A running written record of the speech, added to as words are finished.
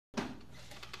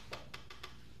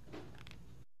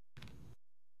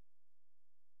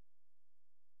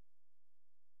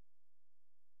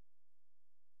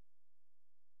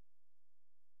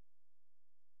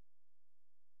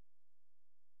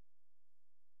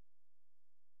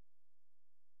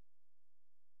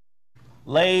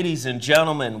Ladies and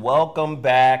gentlemen, welcome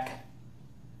back.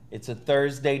 It's a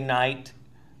Thursday night,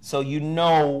 so you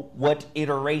know what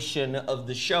iteration of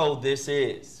the show this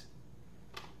is.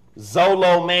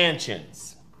 Zolo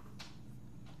Mansions.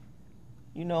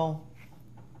 You know,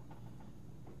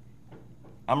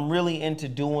 I'm really into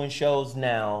doing shows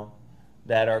now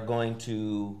that are going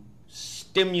to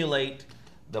stimulate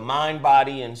the mind,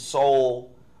 body, and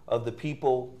soul of the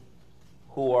people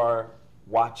who are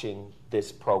watching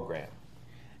this program.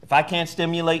 If I can't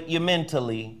stimulate you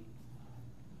mentally,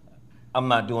 I'm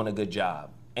not doing a good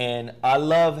job. And I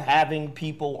love having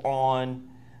people on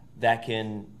that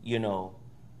can,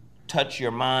 touch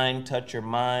your mind,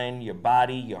 your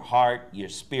body, your heart, your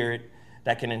spirit,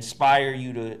 that can inspire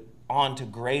you on to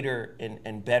greater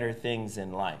and better things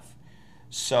in life.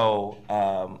 So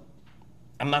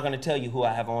I'm not going to tell you who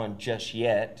I have on just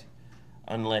yet,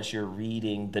 unless you're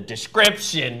reading the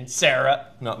description, Sarah.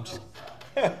 No, I'm just...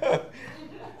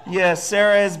 Yes,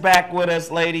 Sarah is back with us,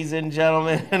 ladies and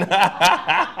gentlemen.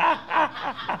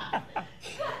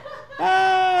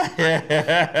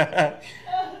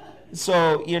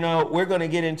 So, we're going to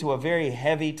get into a very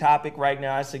heavy topic right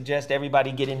now. I suggest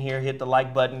everybody get in here, hit the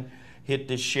like button, hit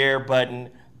the share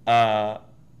button.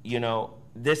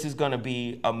 This is going to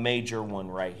be a major one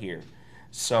right here.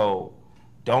 So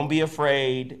don't be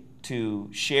afraid to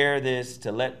share this,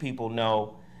 to let people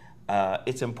know.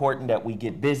 It's important that we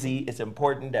get busy. It's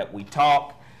important that we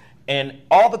talk. And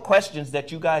all the questions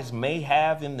that you guys may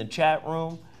have in the chat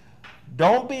room,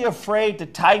 don't be afraid to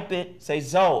type it. Say,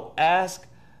 Zo, ask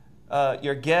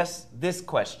your guest this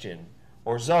question.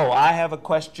 Or Zo, I have a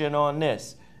question on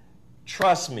this.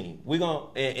 Trust me,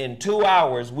 in 2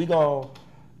 hours, we're going to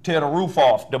tear the roof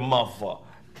off the muffa,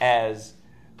 as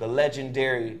the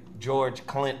legendary George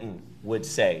Clinton would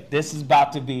say. This is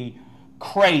about to be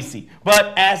crazy.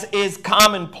 But as is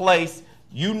commonplace,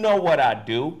 you know what I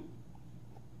do.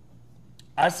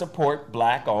 I support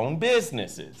black-owned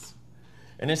businesses.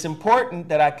 And it's important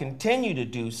that I continue to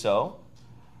do so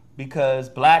because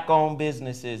black-owned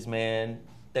businesses, man,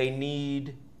 they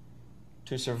need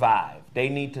to survive. They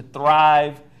need to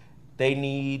thrive. They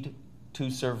need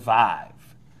to survive.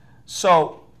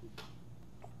 So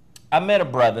I met a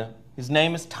brother. His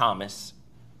name is Thomas.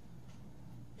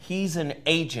 He's an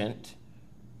agent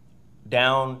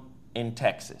down in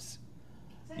Texas.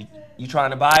 You trying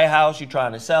to buy a house? You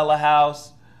trying to sell a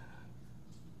house?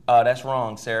 That's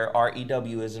wrong, Sarah.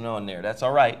 REW isn't on there. That's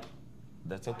all right.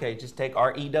 That's okay. Just take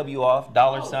REW off. $,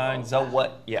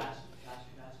 ZoWhat. Yeah.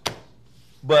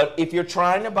 But if you're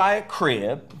trying to buy a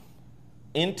crib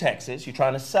in Texas, you're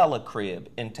trying to sell a crib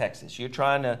in Texas,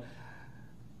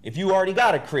 if you already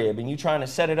got a crib and you're trying to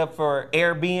set it up for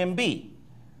Airbnb,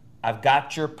 I've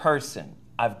got your person.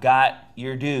 I've got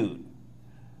your dude.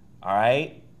 All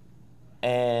right?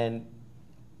 And,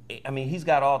 he's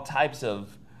got all types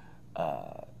of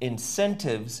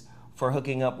incentives for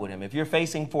hooking up with him. If you're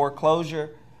facing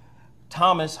foreclosure,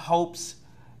 Thomas Hope's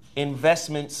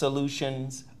Investment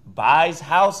Solutions buys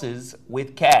houses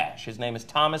with cash. His name is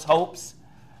Thomas Hope's.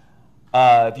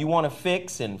 If you want to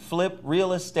fix and flip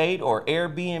real estate or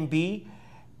Airbnb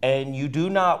and you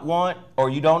do not want or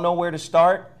you don't know where to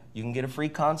start, you can get a free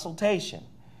consultation.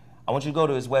 I want you to go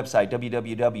to his website,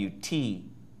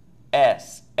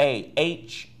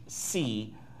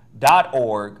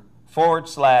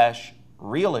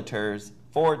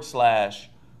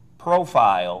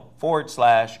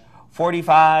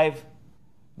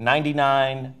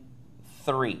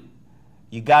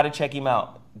 You got to check him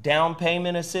out. Down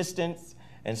payment assistance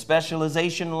and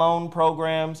specialization loan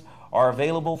programs are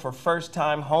available for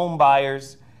first-time home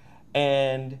buyers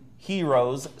and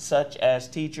heroes such as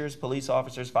teachers, police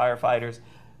officers, firefighters,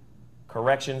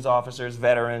 corrections officers,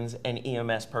 veterans, and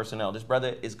EMS personnel. This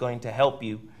brother is going to help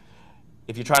you.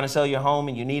 If you're trying to sell your home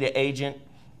and you need an agent,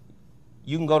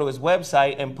 you can go to his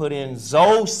website and put in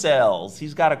ZoSells.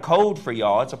 He's got a code for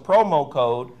y'all. It's a promo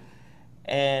code,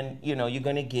 and you're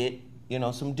going to get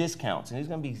some discounts. And he's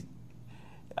going to be,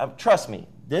 trust me,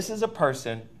 this is a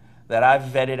person that I've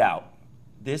vetted out.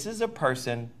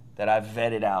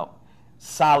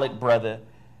 Solid brother.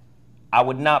 I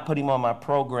would not put him on my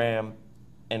program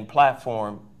and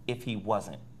platform if he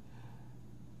wasn't.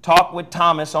 Talk with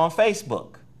Thomas on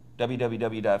Facebook,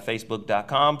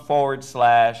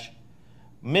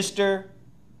 www.facebook.com/Mr.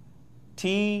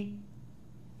 T.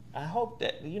 I hope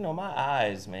that, my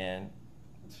eyes, man.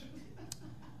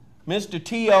 Mr.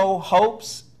 T.O.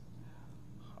 Hopes,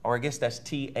 or I guess that's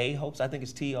T.A. Hopes. I think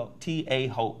it's T.A.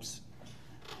 Hopes,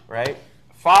 right?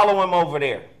 Follow him over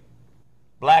there.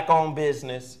 Black-owned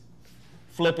business,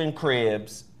 flipping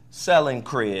cribs, selling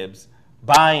cribs,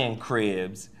 buying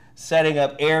cribs, setting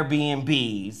up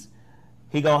Airbnbs.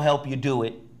 He gonna help you do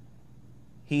it.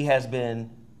 He has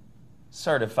been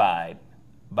certified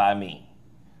by me.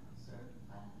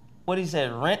 What he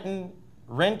said,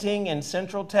 renting in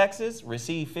Central Texas,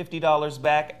 receive $50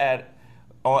 back at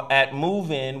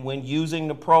move-in when using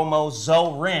the promo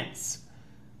ZoRents.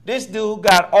 This dude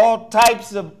got all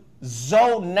types of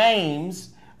Zo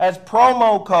names as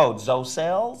promo codes. Zo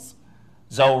sells,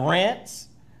 Zo rents.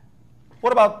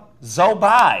 What about Zo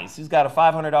buys? He's got a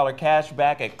 $500 cash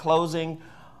back at closing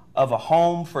of a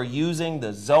home for using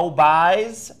the Zo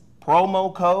buys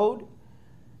promo code.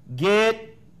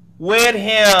 Get with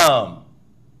him. All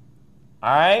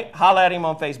right? Holla at him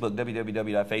on Facebook,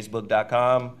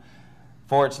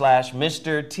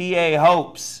 www.facebook.com/Mr. T.A.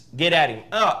 Hopes. Get at him.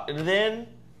 Then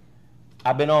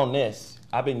I've been on this.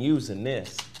 I've been using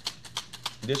this.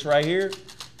 This right here.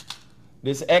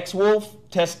 This X-Wolf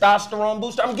testosterone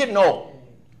booster. I'm getting old.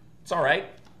 It's all right.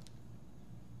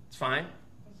 It's fine.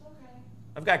 It's okay.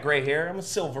 I've got gray hair. I'm a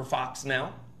silver fox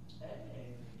now. Hey.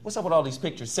 What's up with all these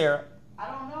pictures, Sarah? I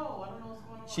don't know. I don't know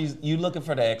what's going on. You looking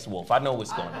for the X-Wolf. I know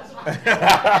what's going on.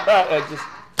 Just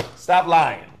stop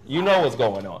lying. You know what's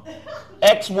going on.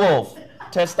 X-Wolf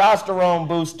testosterone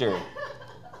booster.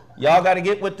 Y'all got to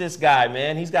get with this guy,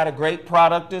 man. He's got a great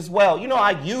product as well. You know,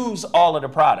 I use all of the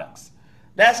products.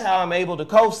 That's how I'm able to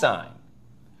co-sign.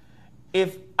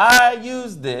 If I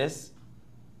use this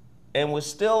and was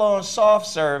still on soft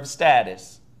serve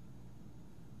status,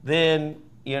 then,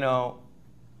 you know,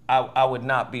 I would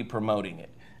not be promoting it.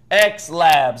 X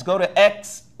Labs. Go to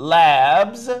X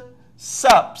Labs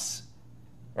Sups.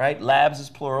 Right? Labs is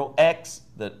plural. X,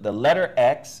 the letter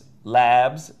X,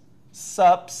 Labs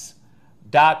Sups.com.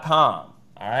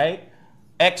 All right?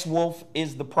 X-Wolf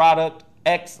is the product.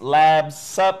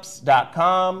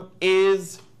 XLabsSups.com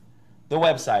is the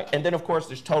website. And then, of course,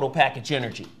 there's Total Package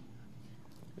Energy.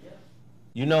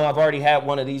 You know I've already had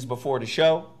one of these before the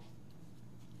show.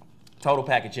 Total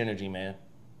Package Energy, man.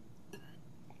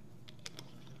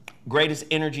 Greatest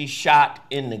energy shot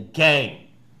in the game.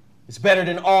 It's better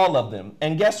than all of them.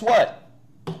 And guess what?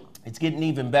 It's getting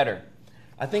even better.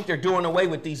 I think they're doing away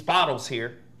with these bottles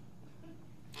here.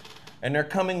 And they're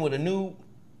coming with a new,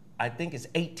 I think it's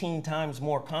 18 times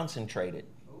more concentrated.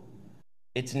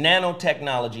 It's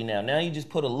nanotechnology now. Now you just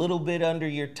put a little bit under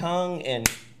your tongue and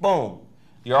boom,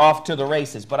 you're off to the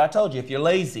races. But I told you, if you're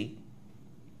lazy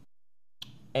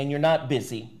and you're not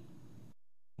busy,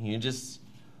 you're just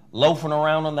loafing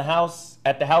around at the house,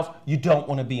 you don't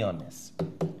want to be on this.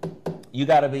 You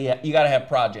gotta have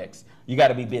projects. You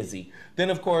gotta be busy. Then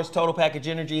of course, Total Package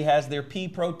Energy has their pea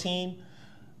protein,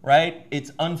 right?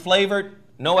 It's unflavored,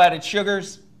 no added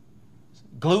sugars,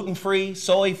 gluten-free,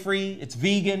 soy-free, it's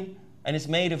vegan, and it's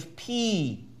made of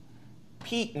pea,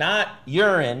 not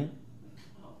urine,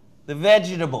 the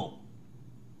vegetable.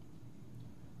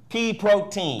 Pea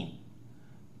protein,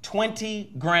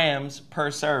 20 grams per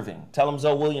serving. Tell them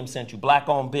Zoe Williams sent you,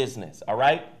 black-owned business, all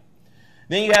right?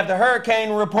 Then you have the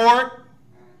hurricane report.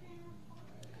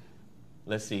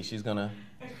 Let's see, she's gonna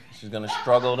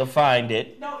struggle to find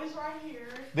it. No, it's right here.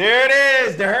 There it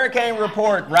is, the hurricane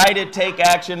report. Write it, take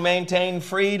action, maintain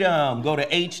freedom. Go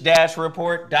to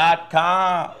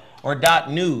h-report.com or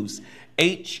 .news,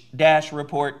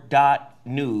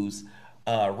 h-report.news.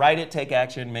 Write it, take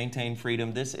action, maintain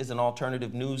freedom. This is an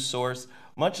alternative news source,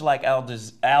 much like Al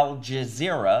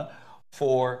Jazeera,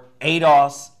 for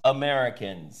ADOS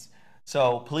Americans.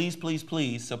 So please, please,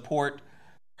 please support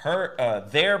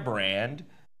their brand.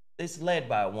 It's led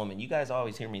by a woman. You guys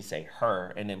always hear me say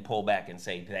her and then pull back and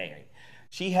say they.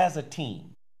 She has a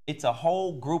team. It's a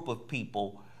whole group of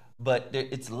people, but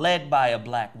it's led by a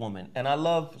black woman. And I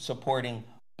love supporting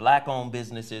black-owned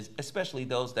businesses, especially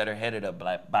those that are headed up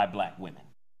by black women.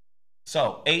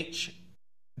 So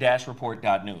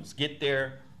h-report.news. Get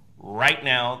there right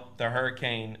now, the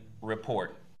hurricane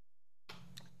report.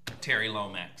 Terry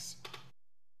Lomax.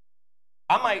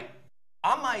 I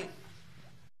might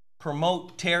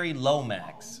promote Terry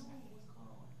Lomax.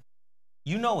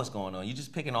 You know what's going on. You're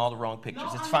just picking all the wrong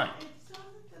pictures. No, it's fine.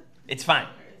 It's fine.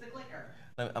 It's a clicker.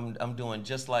 I'm doing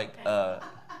just like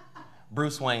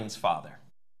Bruce Wayne's father.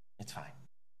 It's fine.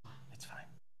 It's fine.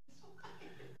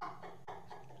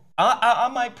 I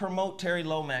might promote Terry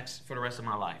Lomax for the rest of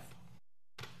my life.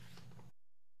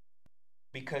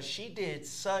 Because she did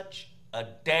such a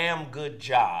damn good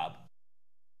job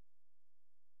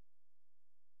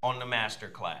on the master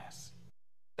class.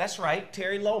 That's right,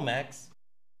 Terry Lomax,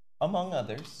 among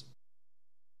others,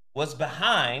 was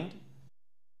behind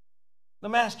the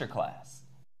master class.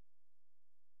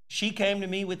 She came to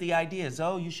me with the ideas,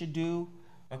 oh, you should do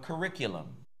a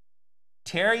curriculum.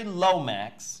 Terry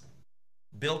Lomax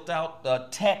built out the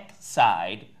tech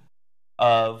side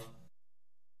of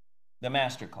the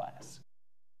masterclass.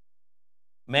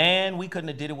 Man, we couldn't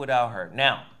have did it without her.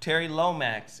 Now, Terry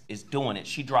Lomax is doing it.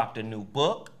 She dropped a new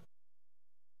book.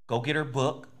 Go get her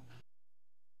book.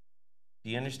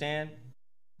 Do you understand?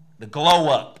 The glow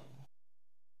up.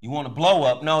 You want to blow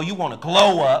up? No, you want to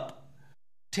glow up.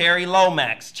 Terry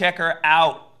Lomax. Check her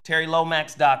out.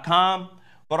 TerryLomax.com.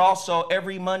 But also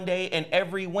every Monday and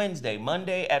every Wednesday.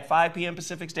 Monday at 5 p.m.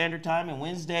 Pacific Standard Time and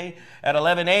Wednesday at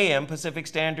 11 a.m. Pacific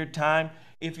Standard Time.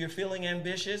 If you're feeling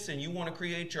ambitious and you want to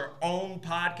create your own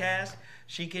podcast,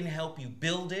 she can help you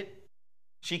build it.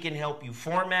 She can help you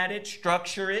format it,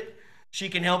 structure it. She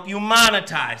can help you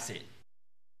monetize it.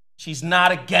 She's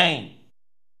not a game.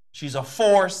 She's a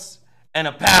force and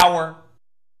a power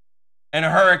and a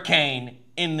hurricane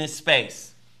in this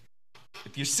space.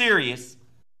 If you're serious,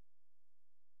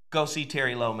 go see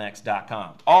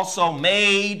TerryLomax.com. Also,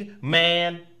 Made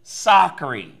Man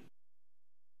Soccery.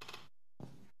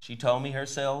 She told me her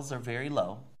sales are very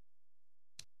low.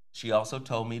 She also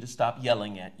told me to stop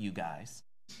yelling at you guys.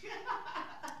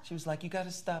 She was like, you got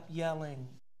to stop yelling.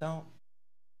 Don't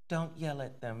yell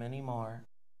at them anymore.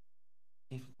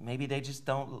 Maybe they just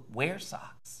don't wear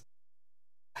socks.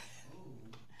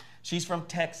 She's from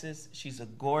Texas. She's a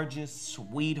gorgeous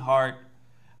sweetheart.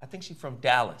 I think she's from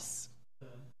Dallas.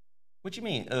 What you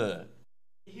mean,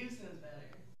 Houston's better.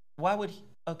 Why would he?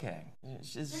 Okay.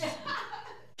 It's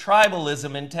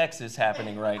tribalism in Texas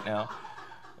happening right now.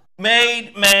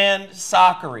 Made Man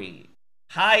Soccery.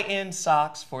 High-end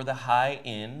socks for the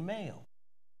high-end male.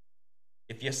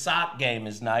 If your sock game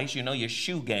is nice, you know your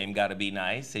shoe game got to be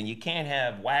nice. And you can't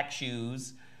have whack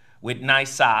shoes with nice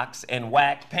socks and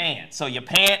whack pants. So your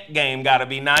pant game got to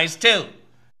be nice too.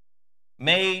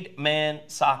 Made Man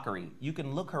Soccery. You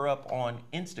can look her up on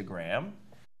Instagram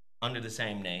under the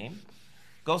same name.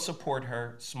 Go support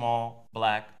her small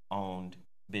black-owned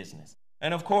business.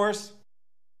 And of course,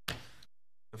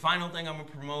 the final thing I'm going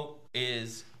to promote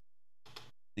is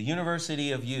the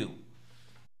University of You.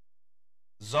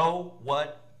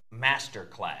 ZoWhat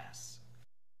Masterclass.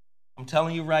 I'm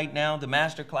telling you right now, the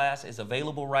masterclass is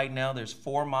available right now. There's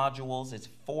 4 modules. It's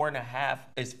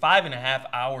 5.5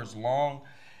 hours long.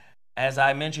 As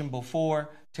I mentioned before,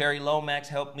 Terry Lomax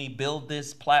helped me build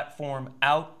this platform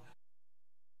out.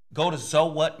 Go to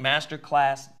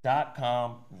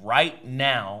ZoWhatMasterclass.com right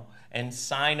now and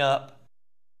sign up.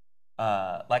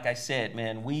 Like I said,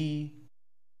 man, we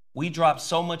drop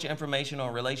so much information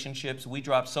on relationships. We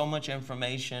drop so much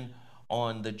information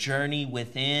on the journey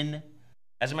within.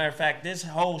 As a matter of fact, this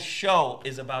whole show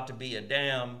is about to be a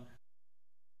damn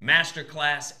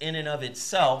masterclass in and of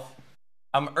itself.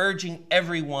 I'm urging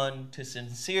everyone to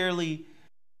sincerely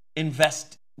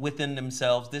invest within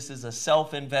themselves. This is a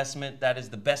self-investment. That is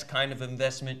the best kind of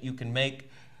investment you can make.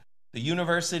 The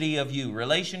University of You.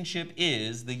 Relationship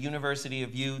is the University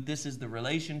of You. This is the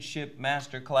Relationship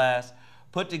Masterclass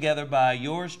put together by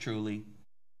yours truly,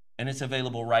 and it's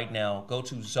available right now. Go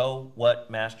to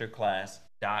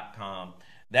ZoWhatMasterclass.com.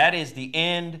 That is the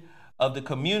end of the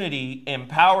community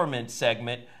empowerment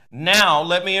segment. Now,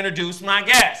 let me introduce my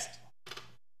guest.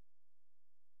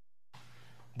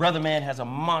 Brother Man has a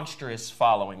monstrous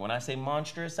following. When I say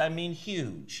monstrous, I mean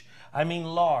huge. I mean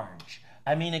large.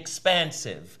 I mean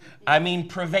expansive. I mean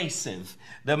pervasive.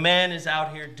 The man is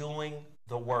out here doing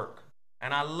the work.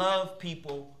 And I love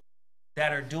people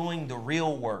that are doing the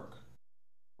real work,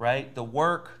 right? The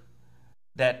work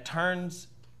that turns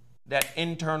that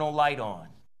internal light on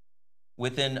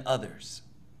within others.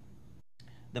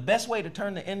 The best way to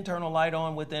turn the internal light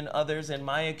on within others, in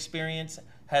my experience,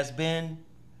 has been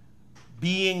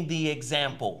being the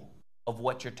example of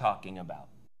what you're talking about.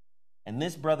 And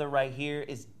this brother right here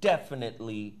is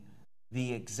definitely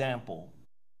the example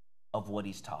of what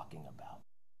he's talking about.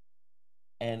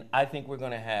 And I think we're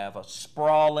going to have a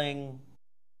sprawling,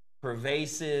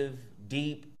 pervasive,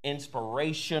 deep,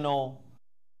 inspirational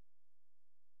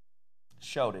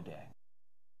show today.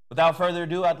 Without further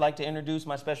ado, I'd like to introduce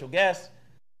my special guest,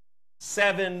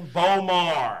 Sevan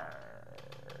Bomar.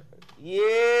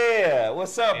 Yeah,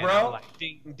 what's up, And bro? I'm like,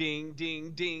 ding, ding, ding,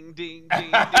 ding, ding,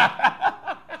 ding, ding.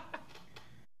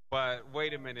 But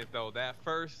wait a minute, though. That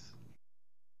first,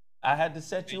 I had to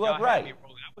set you y'all up had right. me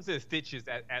rolling. I was in stitches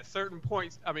at certain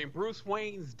points. I mean, Bruce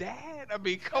Wayne's dad. I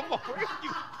mean, come on. Where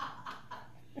you?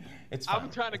 It's fine.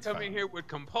 I'm trying to It's come fine. in here with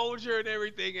composure and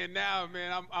everything, and now,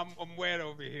 man, I'm wet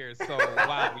over here. So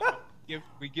wow,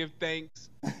 we give thanks.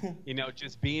 You know,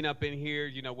 just being up in here,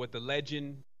 you know, with the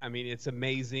legend. I mean, it's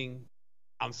amazing.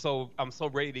 I'm so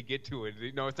ready to get to it.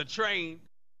 You know, it's a train.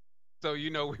 So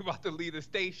we're about to leave the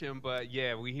station, but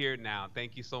yeah, we here now.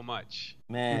 Thank you so much.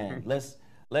 Man, let's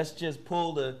just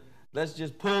pull the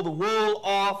wool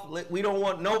off. We don't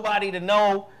want nobody to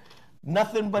know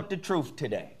nothing but the truth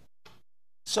today.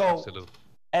 So, Absolutely.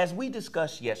 as we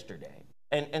discussed yesterday,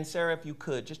 and Sarah, if you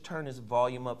could just turn his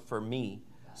volume up for me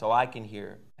so I can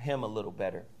hear him a little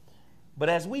better. But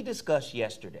as we discussed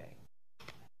yesterday,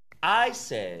 I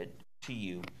said to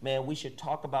you, man, we should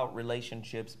talk about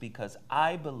relationships because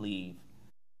I believe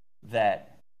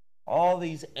that all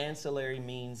these ancillary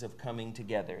means of coming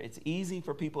together, it's easy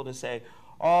for people to say,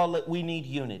 oh, we need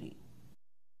unity.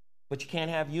 But you can't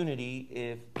have unity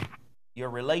if your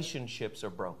relationships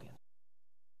are broken.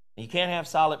 You can't have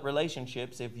solid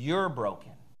relationships if you're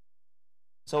broken.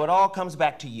 So it all comes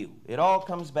back to you. It all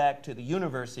comes back to the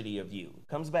university of you. It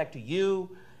comes back to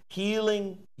you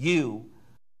healing you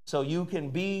so you can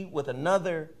be with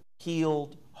another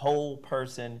healed, whole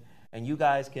person, and you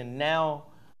guys can now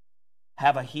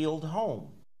have a healed home.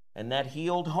 And that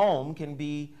healed home can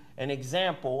be an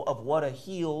example of what a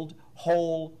healed,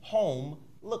 whole home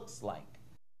looks like.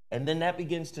 And then that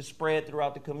begins to spread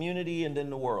throughout the community and then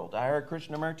the world. I heard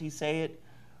Krishnamurti say it,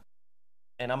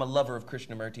 and I'm a lover of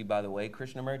Krishnamurti, by the way.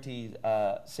 Krishnamurti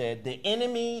said, the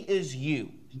enemy is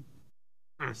you.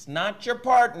 It's not your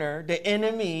partner. The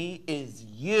enemy is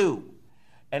you.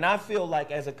 And I feel like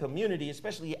as a community,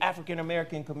 especially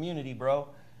African-American community, bro,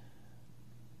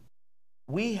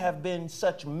 we have been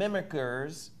such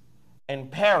mimickers and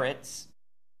parrots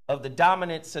of the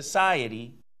dominant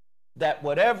society that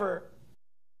whatever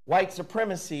white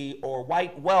supremacy or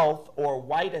white wealth or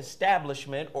white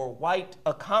establishment or white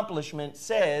accomplishment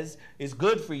says is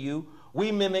good for you,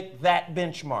 we mimic that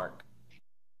benchmark.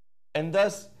 And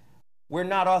thus, we're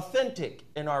not authentic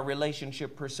in our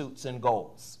relationship pursuits and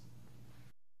goals.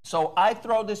 So I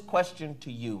throw this question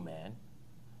to you, man.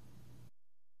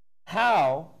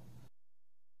 How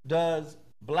do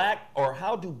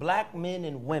black men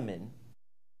and women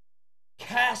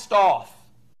cast off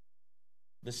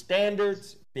the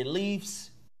standards,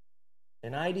 beliefs,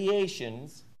 and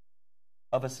ideations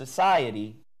of a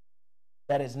society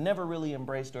that has never really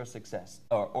embraced or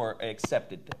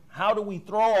accepted them? How do we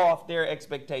throw off their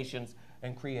expectations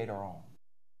and create our own?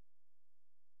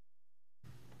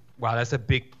 Wow, that's a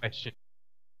big question.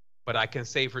 But I can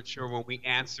say for sure when we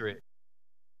answer it,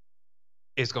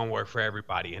 it's going to work for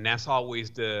everybody. And that's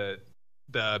always the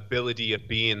ability of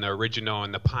being the original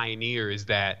and the pioneer, is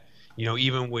that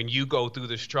even when you go through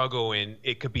the struggle and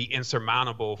it could be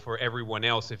insurmountable for everyone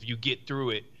else, if you get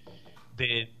through it,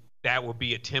 then that will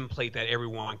be a template that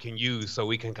everyone can use, so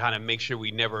we can kind of make sure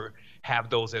we never have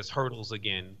those as hurdles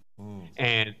again.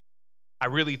 And I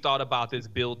really thought about this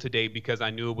build today because I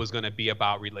knew it was going to be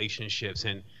about relationships.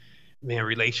 And man,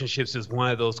 relationships is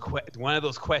one of those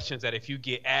questions that if you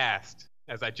get asked,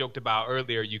 as I joked about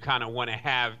earlier, you kind of want to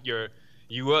have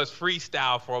you was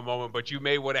freestyle for a moment, but you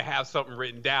may want to have something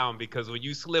written down, because when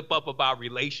you slip up about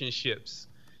relationships,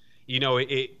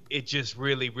 it just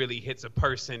really, really hits a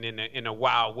person in a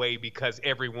wild way, because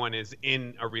everyone is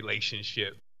in a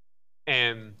relationship.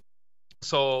 And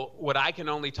so what I can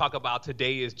only talk about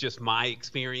today is just my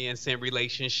experience in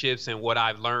relationships and what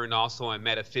I've learned also in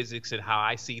metaphysics and how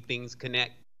I see things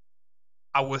connect.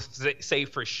 I would say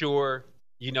for sure,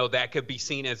 that could be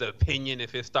seen as an opinion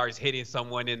if it starts hitting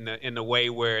someone in the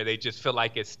way where they just feel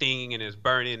like it's stinging and it's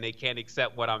burning, they can't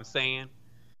accept what I'm saying.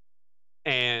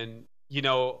 And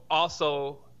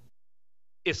also,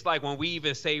 it's like when we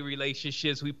even say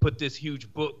relationships, we put this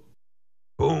huge book,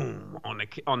 boom,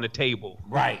 on the table.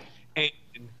 Right. And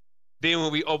then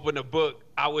when we open the book,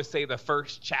 I would say the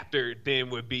first chapter then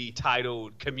would be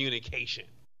titled Communication.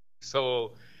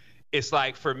 So it's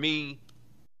like, for me,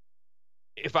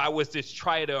 if I was to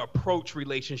try to approach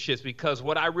relationships, because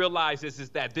what I realize is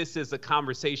that this is a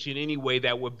conversation anyway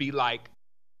that would be like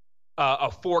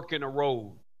a fork in the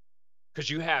road, because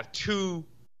you have two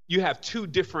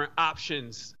different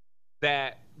options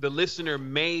that the listener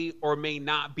may or may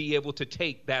not be able to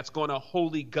take, that's going to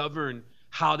wholly govern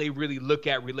how they really look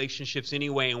at relationships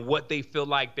anyway, and what they feel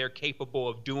like they're capable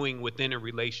of doing within a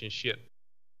relationship.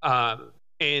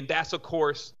 And that's, of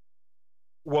course,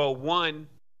 well, one,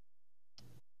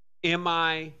 am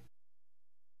I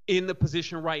in the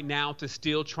position right now to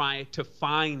still try to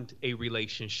find a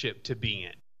relationship to be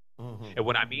in? And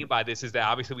what I mean by this is that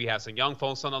obviously we have some young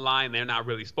folks on the line. They're not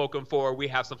really spoken for. We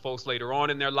have some folks later on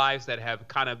in their lives that have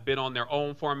kind of been on their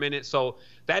own for a minute. So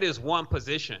that is one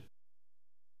position.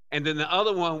 And then the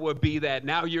other one would be that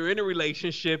now you're in a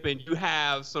relationship and you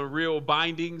have some real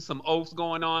bindings, some oaths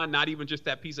going on, not even just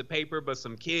that piece of paper, but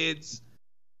some kids.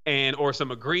 and or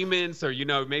some agreements, or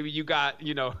maybe you got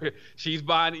she's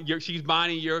buying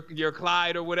your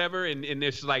Clyde or whatever, and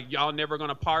it's like y'all never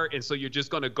gonna part, and so you're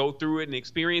just gonna go through it and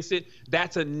experience it.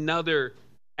 That's another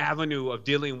avenue of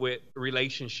dealing with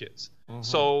relationships.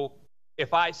 So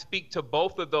if I speak to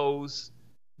both of those,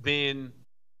 then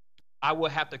I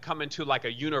would have to come into like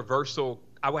a universal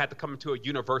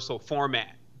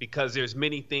format, because there's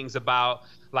many things about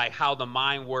like how the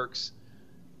mind works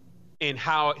and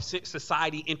how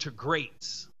society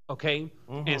integrates. Okay.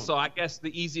 And so I guess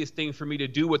the easiest thing for me to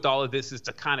do with all of this is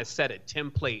to kind of set a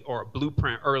template or a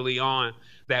blueprint early on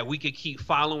that we could keep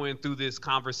following through this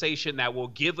conversation that will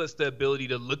give us the ability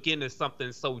to look into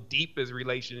something so deep as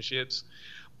relationships,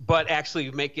 but actually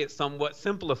make it somewhat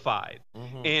simplified.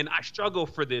 And I struggle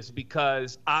for this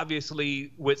because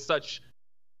obviously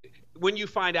when you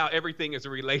find out everything is a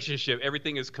relationship,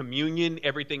 everything is communion,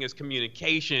 everything is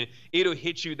communication, it'll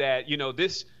hit you that,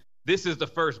 this is the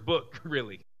first book,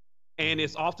 really. And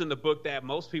it's often the book that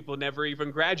most people never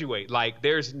even graduate. Like,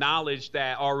 there's knowledge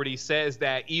that already says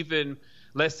that even,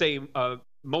 let's say,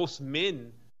 most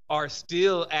men are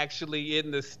still actually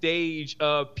in the stage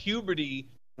of puberty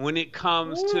when it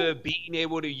comes to being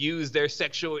able to use their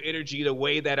sexual energy the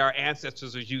way that our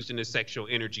ancestors are using the sexual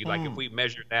energy, like if we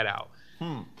measure that out.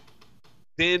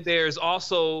 Then there's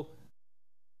also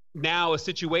now a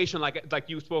situation like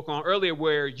you spoke on earlier,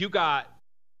 where you got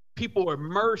people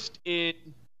immersed in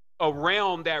a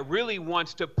realm that really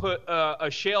wants to put a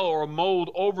shell or a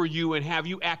mold over you and have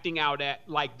you acting out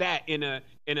like that in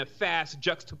a fast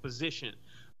juxtaposition.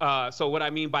 So what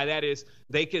I mean by that is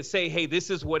they can say, hey,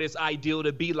 this is what it's ideal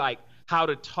to be like, how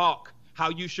to talk, how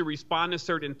you should respond to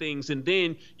certain things. And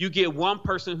then you get one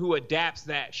person who adapts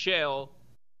that shell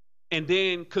and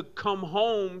then could come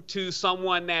home to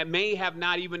someone that may have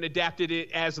not even adapted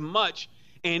it as much,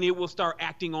 and it will start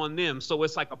acting on them. So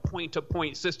it's like a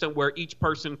point-to-point system where each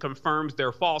person confirms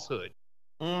their falsehood.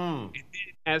 And then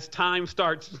as time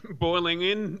starts boiling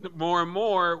in more and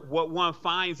more, what one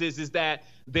finds is that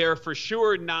they're for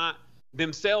sure not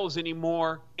themselves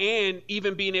anymore, and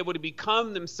even being able to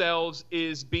become themselves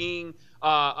is being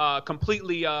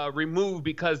completely removed,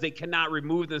 because they cannot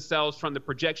remove themselves from the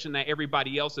projection that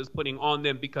everybody else is putting on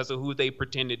them because of who they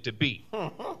pretended to be.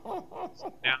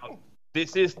 Now,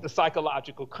 this is the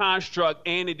psychological construct,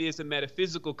 and it is a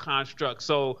metaphysical construct.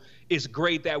 So it's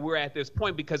great that we're at this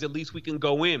point, because at least we can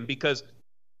go in. Because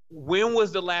when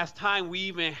was the last time we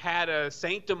even had a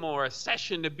sanctum or a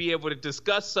session to be able to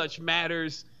discuss such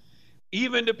matters,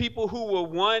 even to people who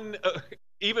were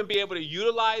even be able to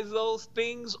utilize those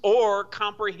things or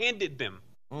comprehended them?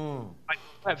 Like,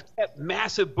 have kept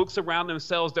massive books around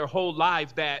themselves their whole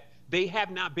life that they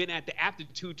have not been at the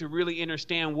aptitude to really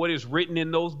understand what is written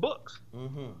in those books.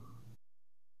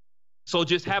 So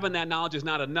just having that knowledge is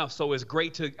not enough. So it's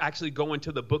great to actually go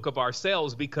into the book of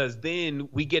ourselves, because then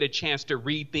we get a chance to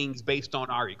read things based on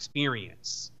our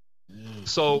experience.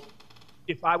 So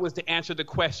if I was to answer the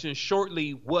question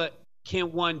shortly, what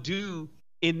can one do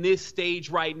in this stage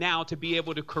right now to be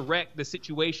able to correct the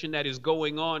situation that is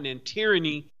going on in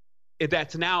tyranny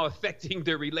that's now affecting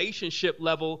the relationship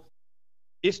level?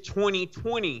 It's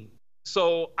 2020.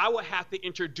 So I would have to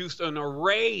introduce an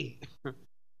array,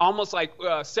 almost like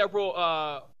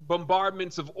several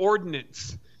bombardments of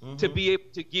ordnance, to be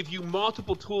able to give you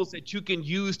multiple tools that you can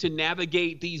use to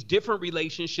navigate these different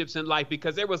relationships in life.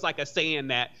 Because there was like a saying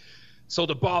that, so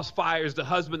the boss fires the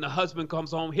husband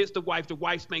comes home, hits the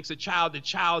wife spanks the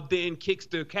child then kicks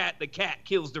the cat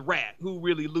kills the rat. Who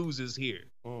really loses here?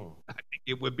 I think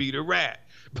it would be the rat.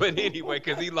 But anyway,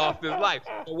 because he lost his life.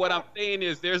 But what I'm saying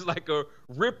is there's like a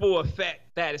ripple effect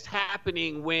that is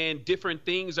happening when different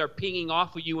things are pinging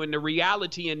off of you in the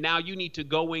reality, and now you need to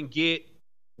go and get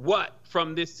what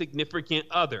from this significant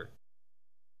other?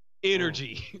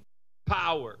 Energy,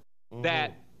 power,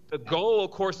 that the goal,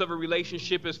 of course, of a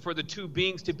relationship is for the two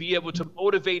beings to be able to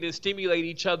motivate and stimulate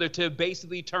each other to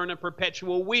basically turn a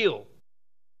perpetual wheel.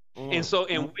 And so,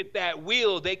 and with that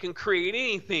wheel, they can create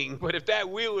anything. But if that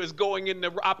wheel is going in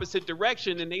the opposite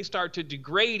direction, then they start to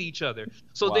degrade each other.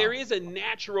 So there is a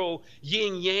natural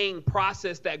yin-yang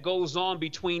process that goes on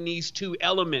between these two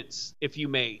elements, if you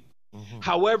may.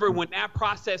 However, when that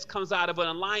process comes out of an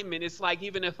alignment, it's like,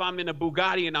 even if I'm in a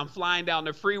Bugatti and I'm flying down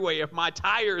the freeway, if my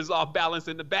tire is off balance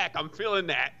in the back, I'm feeling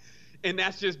that. And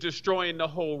that's just destroying the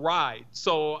whole ride.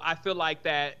 So I feel like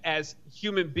that as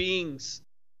human beings,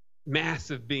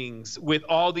 massive beings with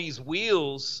all these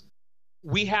wheels,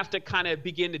 we have to kind of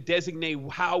begin to designate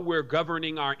how we're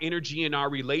governing our energy and our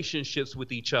relationships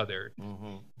with each other.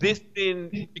 This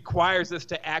then requires us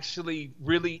to actually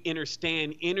really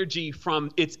understand energy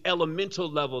from its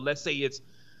elemental level. Let's say it's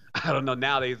I don't know,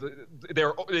 nowadays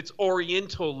it's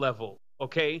Oriental level.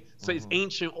 Okay, so it's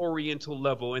ancient Oriental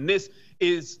level, and this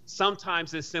is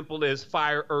sometimes as simple as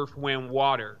fire, earth, wind,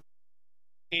 water.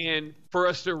 And for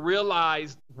us to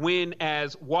realize when,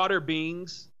 as water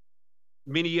beings,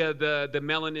 many of the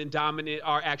melanin dominant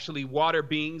are actually water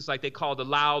beings, like they call the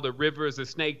loud, the rivers, the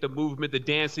snake, the movement, the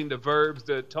dancing, the verbs,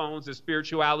 the tones, the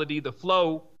spirituality, the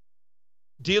flow.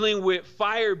 Dealing with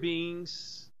fire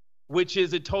beings, which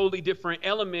is a totally different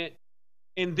element,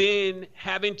 and then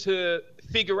having to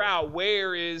figure out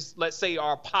where is, let's say,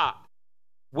 our pot.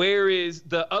 Where is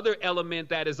the other element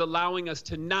that is allowing us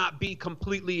to not be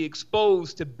completely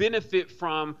exposed to benefit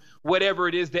from whatever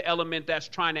it is, the element that's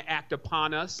trying to act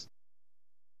upon us,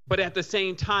 but at the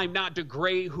same time not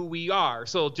degrade who we are.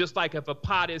 So just like if a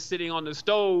pot is sitting on the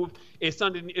stove,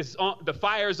 the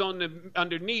fire's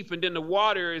underneath, and then the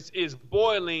water is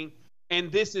boiling,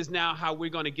 and this is now how we're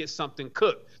going to get something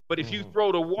cooked. But if you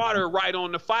throw the water right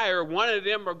on the fire, one of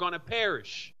them are going to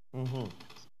perish.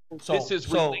 So this is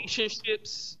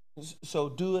relationships. So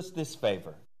do us this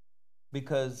favor,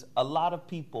 because a lot of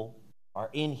people are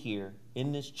in here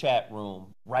in this chat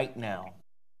room right now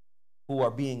who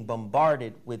are being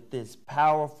bombarded with this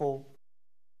powerful,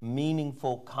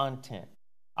 meaningful content.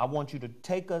 I want you to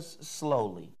take us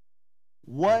slowly.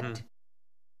 What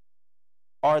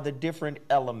are the different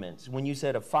elements? When you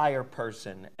said a fire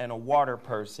person and a water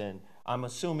person, I'm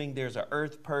assuming there's an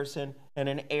earth person and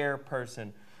an air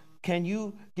person. Can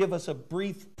you give us a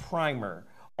brief primer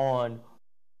on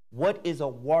what is a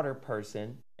water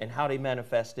person and how they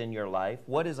manifest in your life?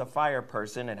 What is a fire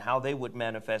person and how they would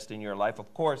manifest in your life?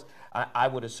 Of course, I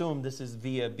would assume this is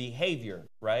via behavior,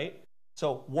 right?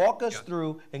 So walk us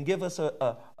through and give us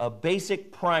a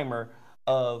basic primer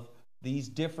of these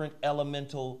different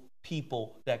elemental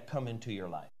people that come into your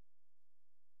life.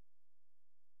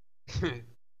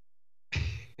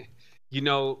 You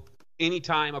know,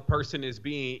 anytime a person is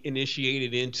being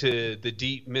initiated into the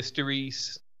deep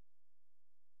mysteries,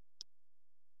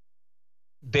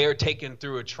 they're taken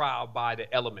through a trial by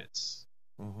the elements.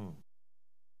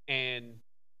 And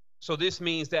so this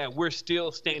means that we're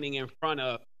still standing in front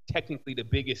of technically the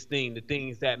biggest thing, the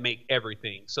things that make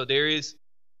everything. So there's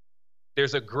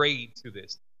a grade to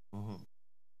this.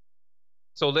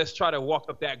 So let's try to walk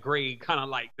up that grade kind of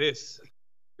like this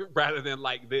rather than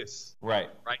like this. Right.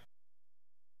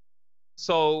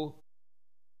 So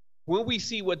when we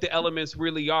see what the elements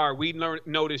really are, we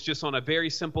notice just on a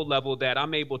very simple level that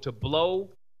I'm able to blow,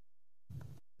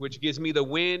 which gives me the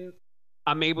wind.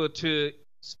 I'm able to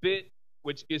spit,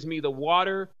 which gives me the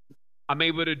water. I'm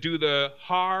able to do the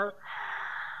har,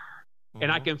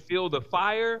 and I can feel the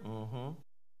fire.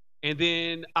 And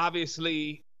then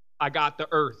obviously I got the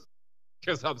earth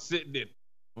because I'm sitting in it.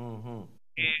 And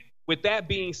with that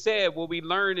being said, what we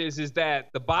learn is that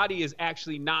the body is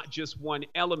actually not just one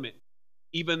element,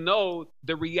 even though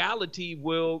the reality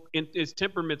will, in its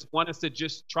temperaments, want us to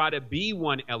just try to be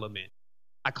one element.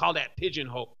 I call that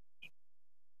pigeonhole.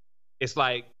 It's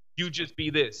like, you just be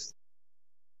this.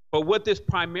 But what this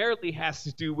primarily has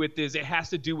to do with is it has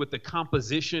to do with the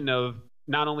composition of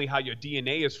not only how your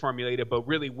DNA is formulated, but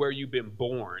really where you've been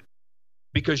born.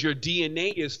 Because your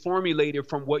DNA is formulated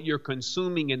from what you're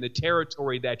consuming in the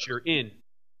territory that you're in.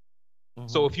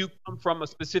 So if you come from a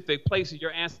specific place,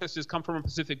 your ancestors come from a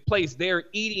specific place, they're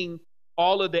eating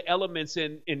all of the elements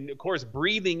and of course,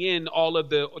 breathing in all of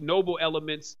the noble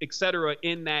elements, etc.,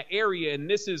 in that area. And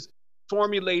this is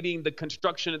formulating the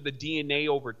construction of the DNA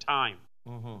over time.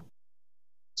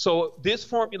 So this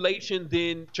formulation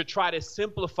then, to try to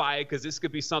simplify it, because this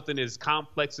could be something as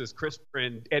complex as CRISPR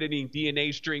and editing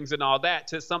DNA strings and all that,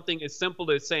 to something as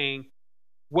simple as saying,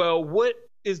 well, what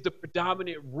is the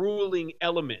predominant ruling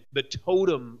element, the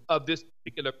totem of this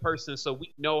particular person, so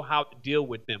we know how to deal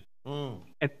with them?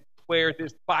 And where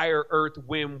this fire, earth,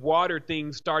 wind, water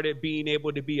thing started being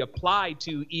able to be applied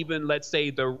to even, let's say,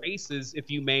 the races,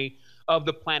 if you may, of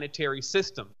the planetary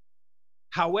system.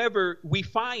 However, we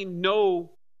find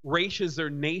no races or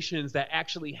nations that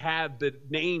actually have the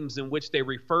names in which they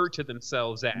refer to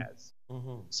themselves as.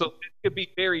 So it could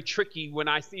be very tricky when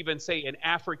I even say an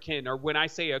African, or when I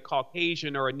say a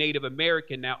Caucasian or a Native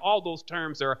American. Now, all those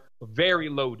terms are very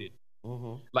loaded.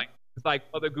 Like, it's like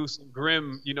Mother Goose and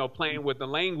Grimm, you know, playing with the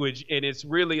language. And it's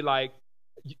really like,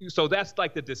 so that's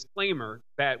like the disclaimer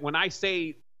that when I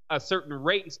say a certain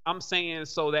race, I'm saying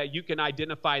so that you can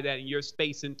identify that in your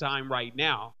space and time right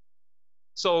now.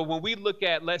 So when we look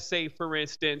at, let's say, for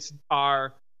instance,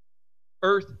 our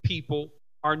earth people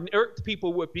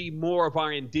would be more of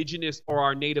our indigenous or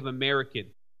our Native American.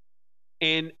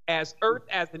 And as earth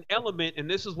as an element, and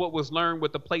this is what was learned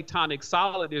with the Platonic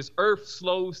solid, is earth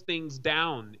slows things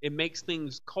down. It makes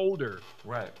things colder.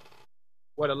 Right.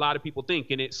 What a lot of people think.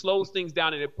 And it slows things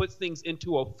down and it puts things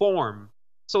into a form.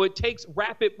 So it takes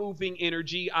rapid moving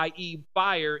energy, i.e.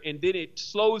 fire, and then it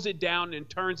slows it down and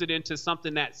turns it into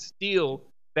something that's steel,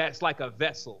 that's like a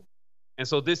vessel. And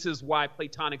so this is why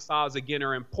Platonic solids, again,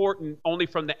 are important only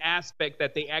from the aspect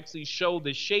that they actually show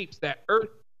the shapes that earth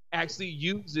actually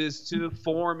uses to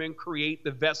form and create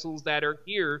the vessels that are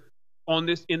here on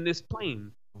this in this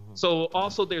plane. So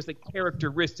also there's a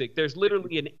characteristic. There's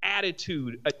literally an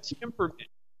attitude, a temperament,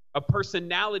 a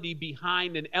personality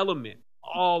behind an element.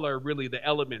 All are really the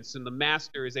elements, and the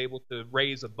master is able to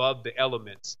raise above the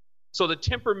elements. So the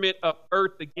temperament of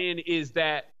earth, again, is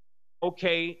that,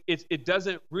 okay, it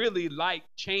doesn't really like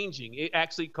changing. It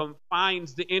actually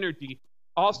confines the energy.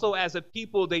 Also, as a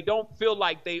people, they don't feel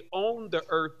like they own the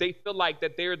earth. They feel like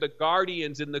that they're the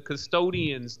guardians and the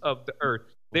custodians of the earth.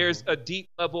 There's a deep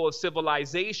level of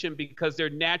civilization because they're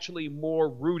naturally more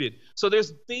rooted. So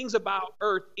there's things about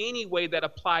earth anyway that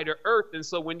apply to earth. And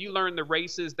so when you learn the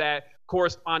races that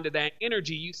correspond to that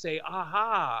energy, you say,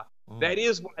 aha, that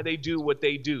is why they do what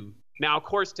they do. Now, of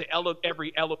course, to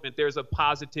every element, there's a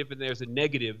positive and there's a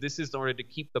negative. This is in order to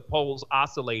keep the poles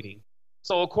oscillating.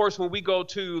 So, of course, when we go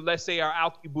to, let's say, our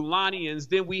Alkebulanians,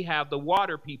 then we have the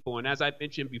water people. And as I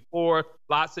mentioned before,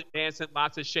 lots of dancing,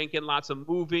 lots of shanking, lots of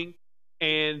moving.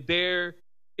 And their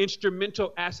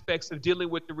instrumental aspects of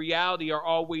dealing with the reality are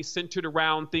always centered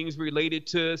around things related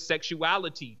to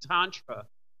sexuality, tantra,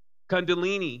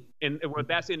 kundalini, and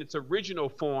that's in its original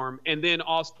form. And then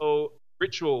also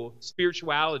ritual,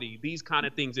 spirituality, these kind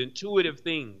of things, intuitive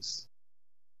things.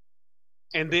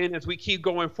 And then as we keep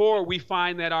going forward, we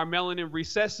find that our melanin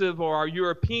recessive or our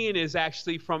European is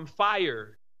actually from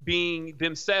fire, being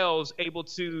themselves able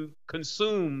to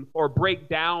consume or break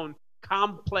down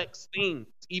complex things,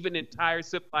 even entire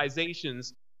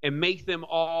civilizations, and make them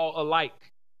all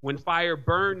alike. When fire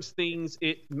burns things,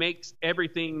 it makes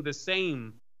everything the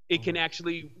same. It can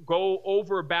actually go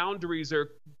over boundaries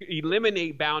or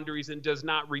eliminate boundaries and does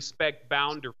not respect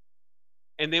boundaries.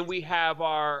 And then we have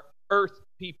our earth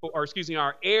people, or excuse me,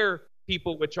 our air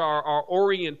people, which are our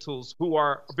Orientals, who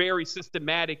are very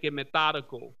systematic and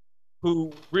methodical,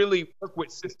 who really work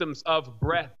with systems of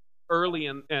breath early,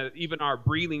 and even our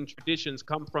breathing traditions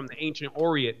come from the ancient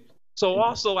Orient. So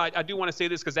also, I do want to say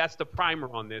this because that's the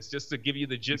primer on this, just to give you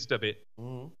the gist of it.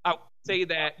 I would say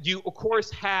that you, of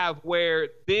course, have where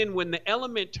then when the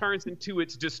element turns into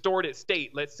its distorted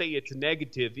state, let's say it's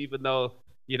negative, even though,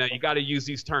 you know, you got to use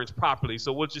these terms properly.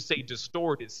 So we'll just say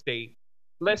distorted state.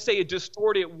 Let's say a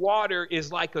distorted water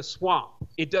is like a swamp.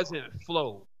 It doesn't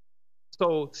flow.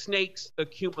 So snakes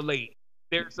accumulate.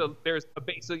 There's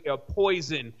basically a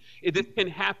poison. This can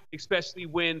happen, especially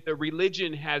when the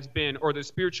religion has been, or the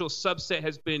spiritual subset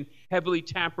has been heavily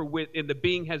tampered with, and the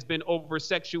being has been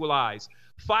over-sexualized.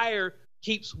 Fire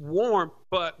keeps warm,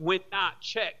 but when not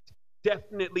checked,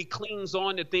 definitely clings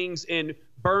on to things and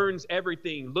burns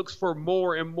everything, looks for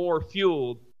more and more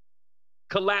fuel,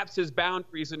 collapses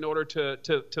boundaries in order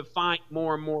to find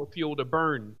more and more fuel to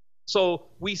burn. So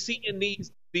we see in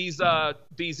these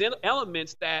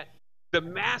elements that the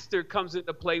master comes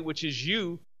into play, which is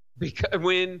you, because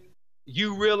when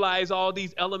you realize all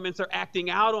these elements are acting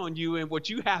out on you, and what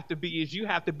you have to be is you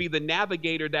have to be the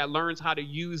navigator that learns how to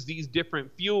use these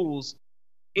different fuels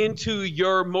into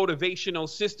your motivational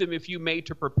system, if you may,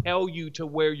 to propel you to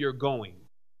where you're going,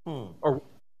 or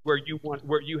where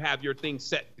you have your thing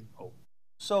set to go.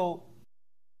 So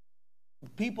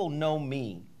people know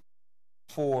me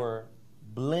for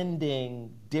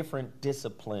blending different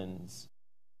disciplines.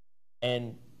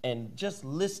 And just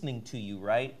listening to you,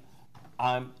 right?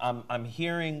 I'm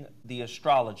hearing the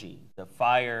astrology, the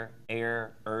fire,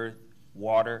 air, earth,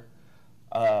 water,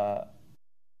 but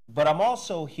I'm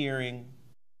also hearing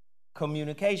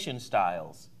communication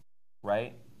styles,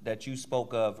 right? That you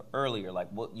spoke of earlier, like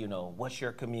what's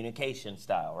your communication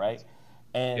style, right?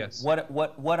 And yes.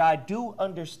 what I do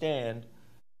understand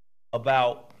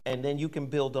about, and then you can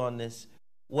build on this.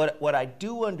 What I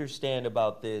do understand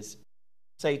about this.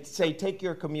 Say, take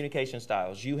your communication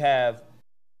styles. You have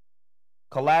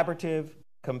collaborative,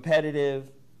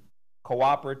 competitive,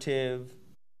 cooperative,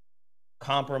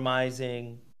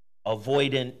 compromising,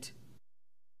 avoidant.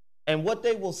 And what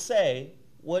they will say,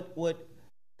 what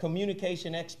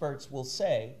communication experts will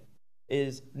say,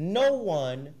 is no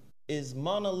one is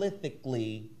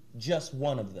monolithically just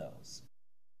one of those.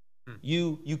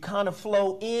 You kind of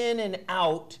flow in and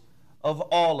out of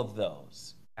all of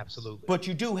those. Absolutely. But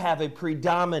you do have a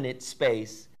predominant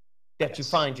space that you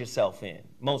find yourself in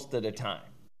most of the time.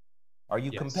 Are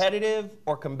you Yes. competitive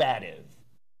or combative?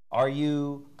 Are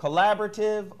you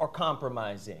collaborative or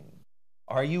compromising?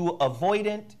 Are you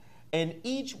avoidant? And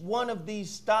each one of these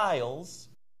styles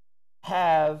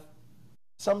have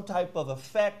some type of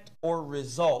effect or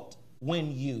result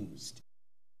when used.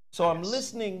 So I'm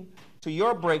listening to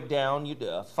your breakdown,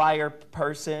 a fire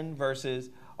person versus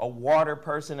a water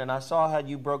person, and I saw how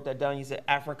you broke that down. You said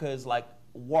Africa is like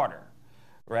water,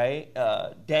 right?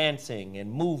 Dancing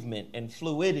and movement and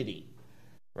fluidity,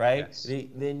 right? Yes.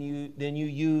 Then you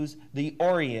use the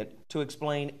Orient to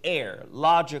explain air,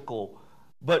 logical.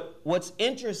 But what's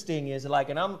interesting is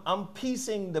and I'm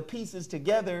piecing the pieces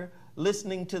together,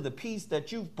 listening to the piece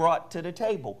that you've brought to the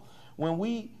table. When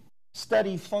we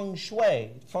study feng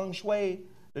shui,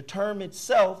 the term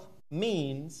itself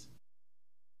means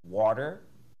water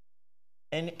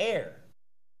and air,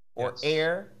 or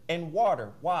air and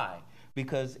water. Why?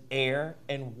 Because air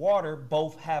and water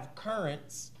both have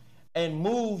currents and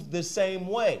move the same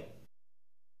way,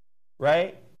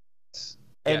 right?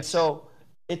 And so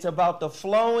it's about the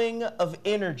flowing of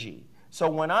energy. So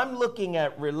when I'm looking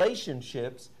at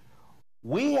relationships,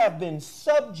 we have been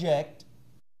subject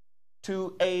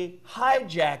to a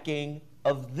hijacking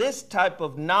of this type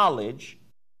of knowledge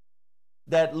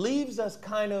that leaves us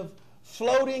kind of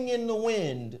floating in the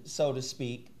wind, so to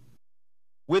speak,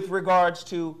 with regards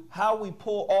to how we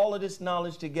pull all of this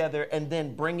knowledge together and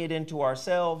then bring it into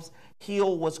ourselves,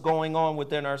 heal what's going on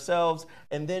within ourselves,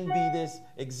 and then be this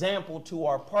example to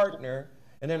our partner.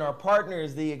 And then our partner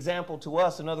is the example to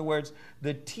us. In other words,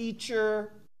 the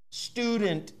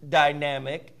teacher-student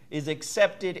dynamic is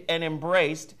accepted and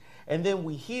embraced, and then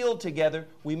we heal together.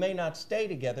 We may not stay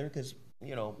together because,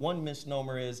 one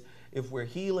misnomer is if we're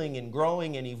healing and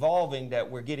growing and evolving that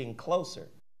we're getting closer.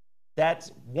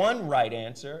 That's one right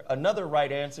answer. Another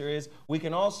right answer is we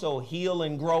can also heal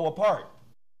and grow apart,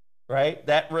 right?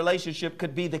 That relationship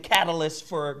could be the catalyst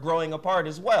for growing apart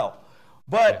as well.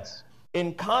 But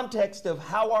in context of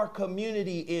how our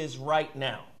community is right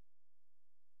now,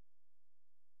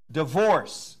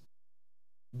 divorce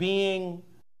being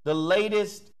the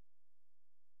latest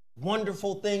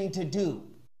wonderful thing to do.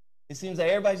 It seems like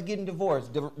everybody's getting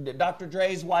divorced. Dr.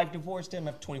 Dre's wife divorced him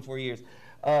after 24 years.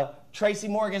 Tracy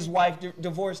Morgan's wife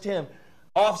divorced him.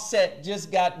 Offset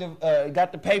just got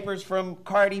the papers from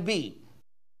Cardi B.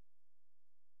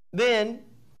 Then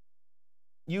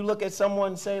you look at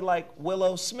someone, say, like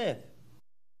Willow Smith,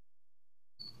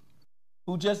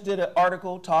 who just did an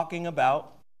article talking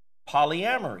about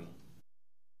polyamory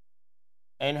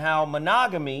and how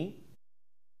monogamy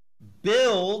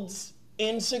builds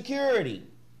insecurity.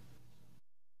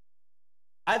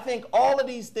 I think all of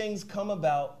these things come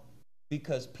about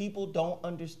because people don't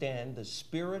understand the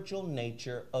spiritual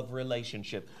nature of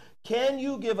relationship. Can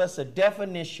you give us a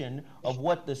definition of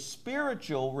what the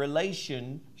spiritual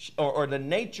relation or the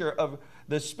nature of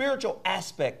the spiritual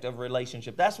aspect of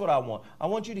relationship? That's what I want. I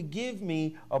want you to give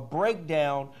me a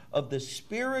breakdown of the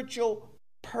spiritual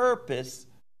purpose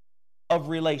of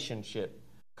relationship.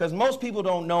 Because most people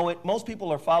don't know it. Most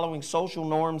people are following social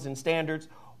norms and standards.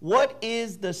 What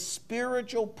is the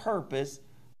spiritual purpose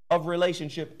of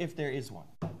relationship, if there is one?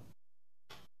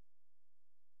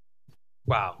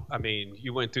 Wow. I mean,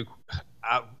 you went through.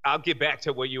 I'll get back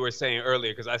to what you were saying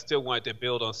earlier because I still wanted to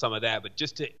build on some of that. But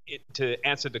just to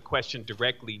answer the question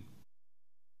directly,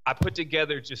 I put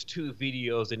together just 2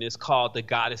 videos, and it's called The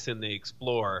Goddess and the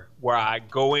Explorer, where I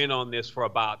go in on this for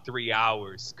about 3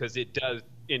 hours because it does,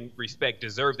 in respect,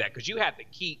 deserve that. Because you have to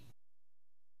keep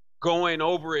going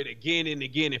over it again and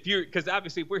again. Because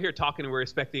obviously we're here talking and we're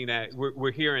expecting that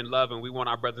we're here in love and we want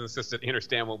our brothers and sisters to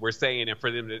understand what we're saying and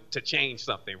for them to change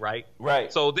something, right?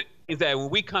 Right. So is that when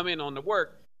we come in on the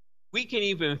work, we can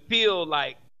even feel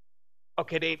like,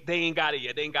 okay, they ain't got it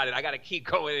yet. They ain't got it. I got to keep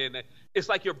going. And it's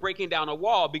like you're breaking down a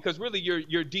wall because really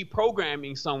you're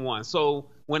deprogramming someone.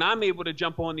 So when I'm able to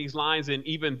jump on these lines and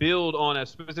even build on a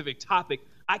specific topic,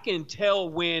 I can tell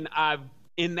when I've,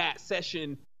 in that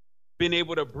session, been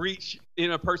able to breach in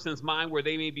a person's mind where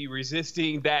they may be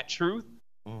resisting that truth.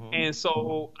 Mm-hmm. And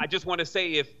so I just want to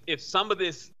say if some of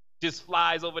this just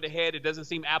flies over the head, it doesn't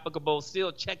seem applicable,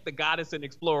 still check The Goddess and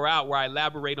Explorer out where I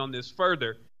elaborate on this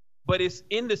further. But it's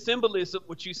in the symbolism,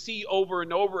 what you see over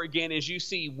and over again is you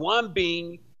see one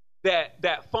being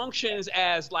that functions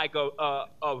as like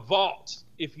a vault,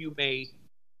 if you may,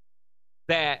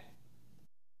 that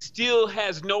still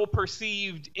has no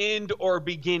perceived end or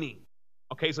beginning.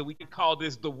 Okay, so we can call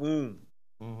this the womb.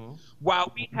 Mm-hmm.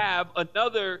 While we have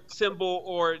another symbol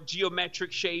or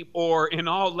geometric shape, or in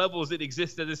all levels it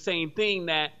exists as the same thing,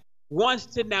 that wants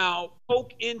to now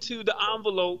poke into the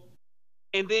envelope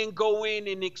and then go in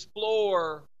and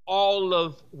explore all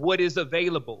of what is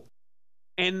available,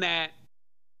 and that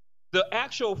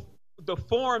the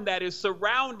form that is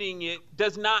surrounding it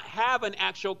does not have an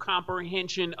actual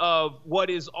comprehension of what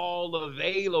is all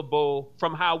available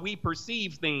from how we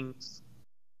perceive things.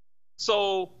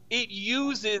 So it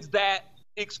uses that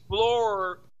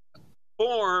explorer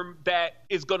form that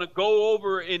is going to go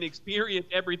over and experience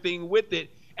everything with it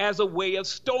as a way of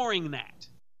storing that.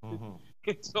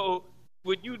 And so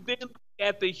when you then look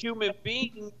at the human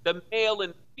being, the male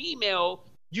and female,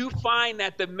 you find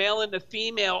that the male and the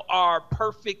female are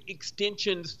perfect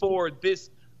extensions for this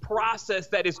process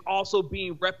that is also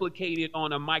being replicated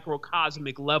on a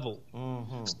microcosmic level.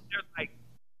 So they're like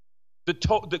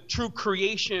the true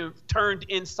creation turned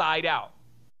inside out.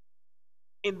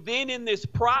 And then in this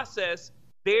process,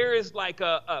 there is like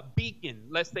a beacon,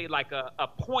 let's say like a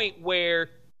point where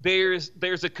there's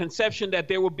a conception that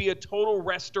there will be a total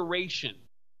restoration.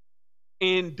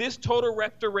 And this total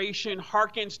restoration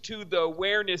harkens to the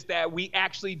awareness that we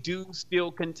actually do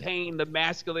still contain the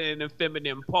masculine and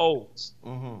feminine poles.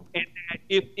 And that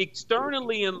if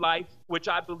externally in life, which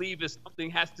I believe is something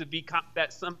has to be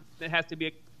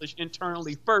accomplished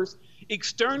internally first,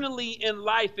 externally in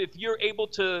life, if you're able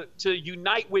to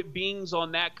unite with beings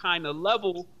on that kind of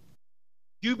level,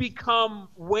 you become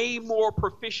way more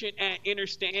proficient at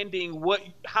understanding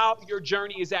how your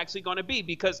journey is actually going to be.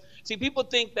 Because see, people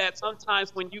think that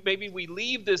sometimes when maybe we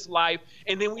leave this life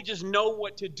and then we just know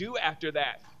what to do after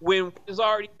that. When what has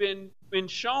already been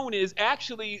shown is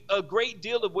actually a great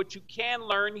deal of what you can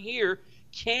learn here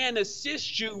can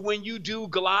assist you when you do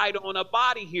glide on a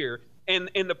body here. And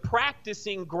the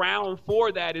practicing ground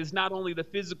for that is not only the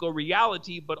physical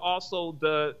reality, but also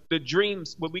the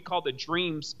dreams, what we call the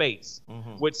dream space,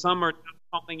 which some are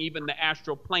calling even the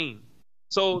astral plane.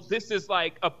 So this is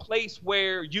like a place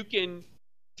where you can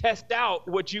test out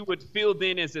what you would feel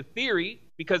then as a theory,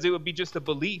 because it would be just a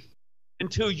belief,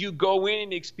 until you go in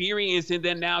and experience, and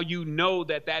then now you know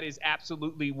that that is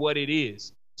absolutely what it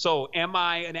is. So am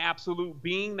I an absolute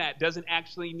being that doesn't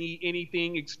actually need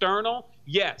anything external?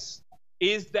 Yes.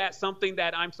 Is that something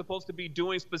that I'm supposed to be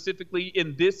doing specifically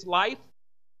in this life?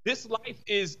 This life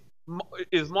is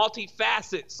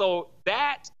multifaceted. So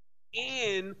that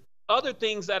and other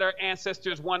things that our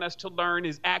ancestors want us to learn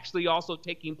is actually also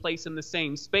taking place in the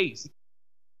same space.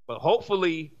 But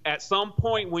hopefully at some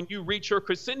point when you reach your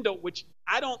crescendo, which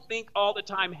I don't think all the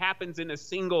time happens in a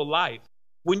single life,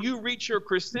 when you reach your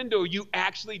crescendo, you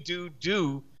actually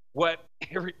do what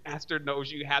every master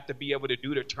knows you have to be able to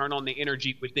do to turn on the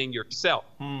energy within yourself.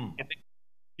 And then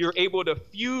you're able to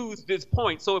fuse this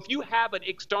point. So if you have an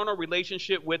external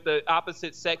relationship with the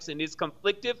opposite sex and is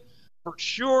conflictive, for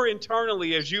sure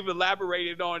internally, as you've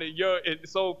elaborated on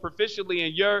so proficiently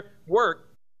in your work,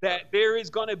 that there is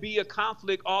going to be a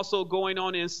conflict also going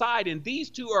on inside. And these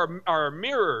two are a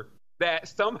mirror that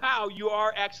somehow you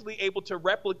are actually able to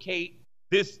replicate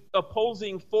this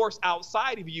opposing force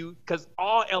outside of you, because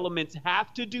all elements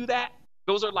have to do that.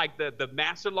 Those are like the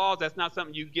master laws. That's not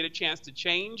something you get a chance to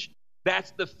change.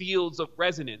 That's the fields of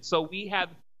resonance. So we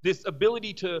have this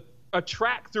ability to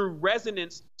attract through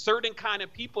resonance certain kind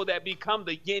of people that become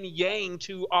the yin yang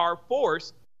to our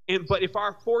force. But if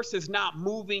our force is not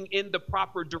moving in the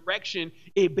proper direction,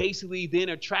 it basically then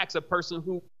attracts a person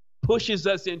who pushes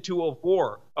us into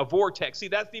a vortex. See,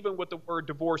 that's even what the word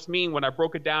divorce mean when I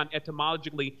broke it down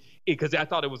etymologically, because I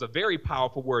thought it was a very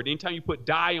powerful word. Anytime you put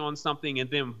die on something and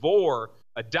then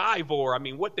a divore, I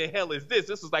mean, what the hell is this?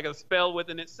 This is like a spell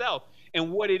within itself.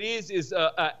 And what it is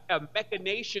a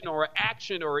machination or an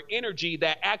action or energy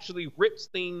that actually rips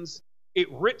things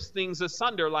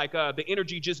asunder, like the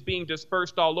energy just being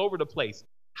dispersed all over the place.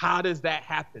 How does that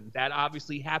happen? That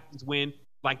obviously happens when,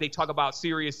 like they talk about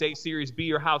Sirius A, Sirius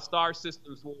B, or how star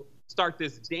systems will start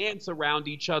this dance around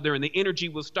each other and the energy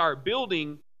will start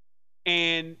building.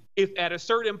 And if at a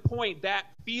certain point that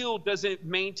field doesn't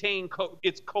maintain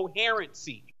its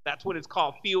coherency, that's what it's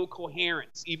called, field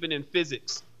coherence, even in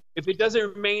physics. If it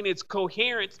doesn't remain its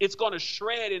coherence, it's going to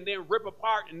shred and then rip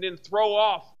apart and then throw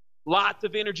off lots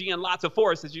of energy and lots of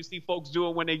force, as you see folks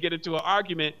doing when they get into an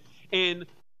argument. And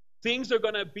things are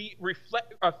going to be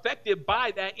affected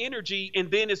by that energy,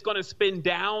 and then it's going to spin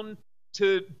down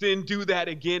to then do that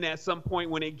again at some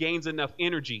point when it gains enough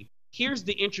energy. Here's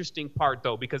the interesting part,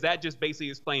 though, because that just basically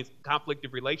explains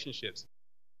conflictive relationships.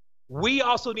 We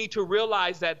also need to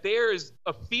realize that there is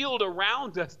a field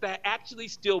around us that actually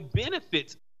still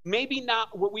benefits, maybe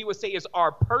not what we would say is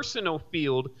our personal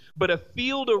field, but a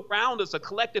field around us, a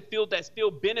collective field that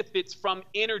still benefits from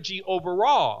energy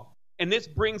overall. And this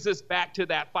brings us back to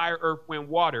that fire, earth, wind,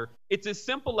 water. It's as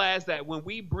simple as that when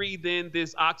we breathe in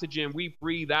this oxygen, we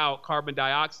breathe out carbon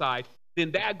dioxide.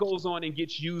 then that goes on and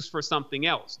gets used for something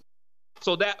else.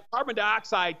 So that carbon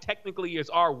dioxide technically is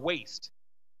our waste.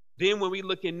 Then when we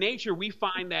look in nature, we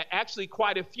find that actually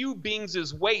quite a few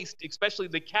beings' waste, especially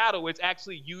the cattle, is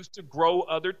actually used to grow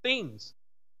other things.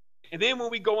 And then when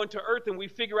we go into Earth and we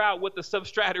figure out what the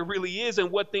substrata really is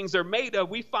and what things are made of,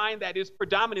 we find that it's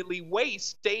predominantly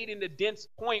waste stayed in the dense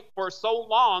point for so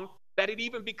long that it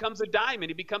even becomes a diamond,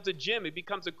 it becomes a gem, it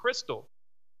becomes a crystal.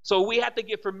 So we have to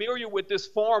get familiar with this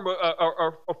form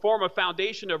or a form of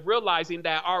foundation of realizing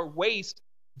that our waste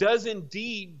does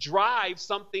indeed drive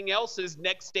something else's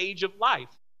next stage of life.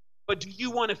 But do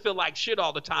you want to feel like shit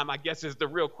all the time, I guess, is the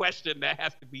real question that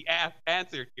has to be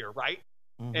answered here, right?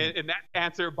 Mm-hmm. And that's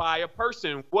answered by a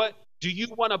person. What do you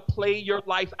want to play your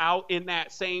life out in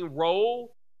that same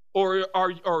role or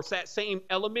that same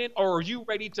element? Or are you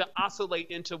ready to oscillate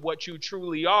into what you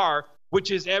truly are, which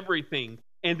is everything?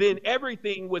 And then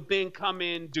everything would then come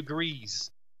in degrees.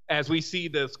 As we see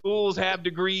the schools have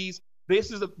degrees,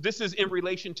 this is in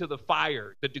relation to the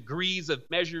fire, the degrees of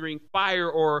measuring fire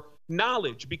or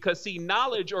knowledge. Because see,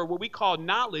 knowledge, or what we call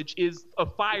knowledge, is a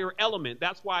fire element.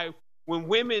 That's why when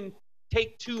women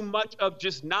take too much of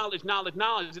just knowledge,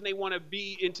 and they want to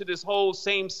be into this whole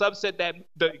same subset that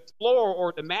the explorer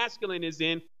or the masculine is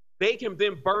in, they can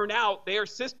then burn out their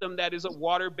system that is a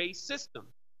water-based system.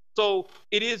 So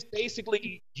it is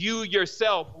basically you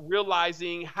yourself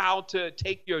realizing how to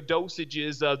take your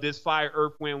dosages of this fire,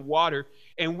 earth, wind, water,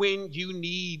 and when you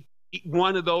need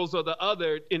one of those or the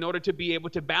other in order to be able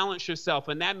to balance yourself.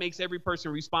 And that makes every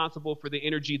person responsible for the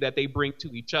energy that they bring to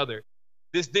each other.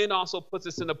 This then also puts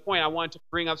us in a point. I wanted to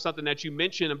bring up something that you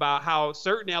mentioned about how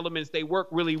certain elements, they work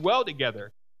really well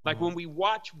together. Like when we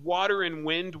watch water and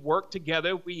wind work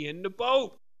together, we in the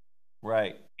boat.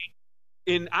 Right.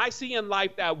 And I see in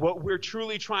life that what we're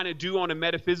truly trying to do on a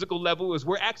metaphysical level is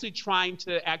we're actually trying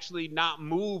to actually not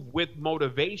move with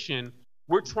motivation.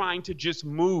 We're trying to just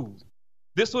move.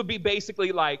 This would be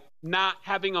basically like not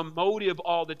having a motive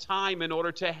all the time in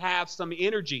order to have some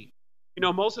energy. You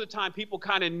know, most of the time people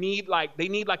kind of need like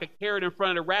a carrot in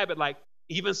front of the rabbit, like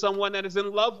even someone that is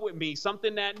in love with me,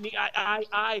 something that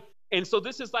and so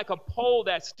this is like a pole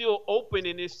that's still open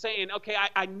and is saying, okay,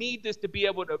 I need this to be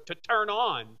able to turn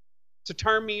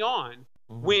me on.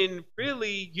 Mm-hmm. When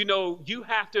really, you know, you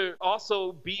have to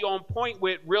also be on point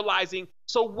with realizing,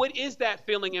 so what is that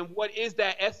feeling and what is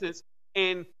that essence?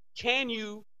 And can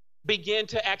you begin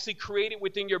to actually create it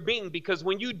within your being? Because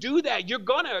when you do that, you're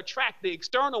going to attract the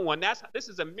external one. This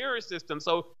is a mirror system.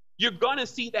 So you're going to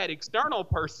see that external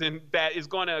person that is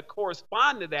going to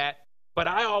correspond to that. But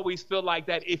I always feel like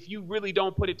that if you really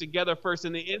don't put it together first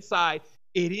in the inside,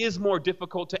 it is more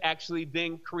difficult to actually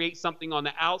then create something on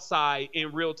the outside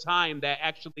in real time that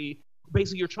actually,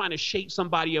 basically you're trying to shape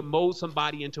somebody and mold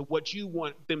somebody into what you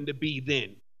want them to be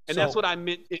then. And that's what I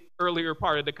meant in earlier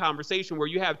part of the conversation, where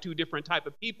you have two different type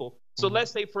of people. So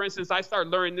let's say, for instance, I start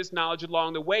learning this knowledge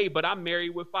along the way, but I'm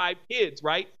married with 5 kids,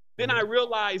 right? Then I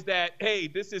realize that, hey,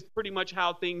 this is pretty much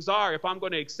how things are. If I'm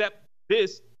going to accept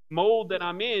this mold that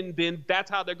I'm in, then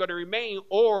that's how they're going to remain,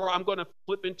 or I'm going to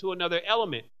flip into another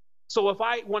element. So if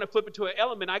I want to flip into an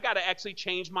element, I got to actually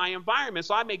change my environment.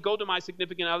 So I may go to my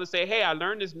significant other and say, hey, I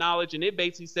learned this knowledge, and it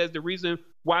basically says the reason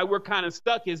why we're kind of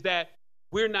stuck is that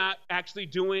we're not actually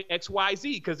doing X, Y,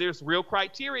 Z because there's real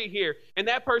criteria here. And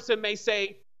that person may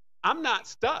say, I'm not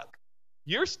stuck.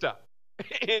 You're stuck.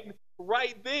 And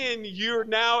right then you're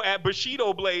now at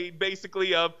Bushido blade,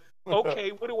 basically, of,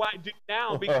 okay, what do I do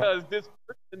now? Because this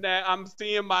person that I'm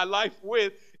seeing my life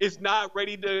with is not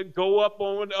ready to go up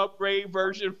on upgrade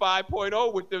version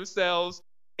 5.0 with themselves.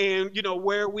 And, you know,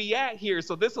 where are we at here?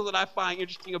 So this is what I find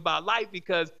interesting about life,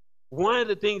 because one of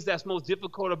the things that's most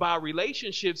difficult about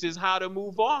relationships is how to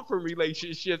move on from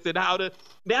relationships and how to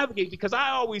navigate. Because I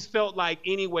always felt like,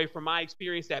 anyway, from my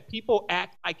experience, that people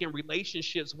act like in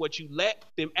relationships what you let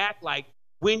them act like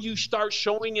when you start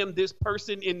showing them this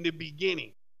person in the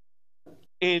beginning.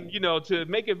 And, you know, to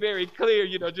make it very clear,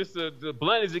 you know, just the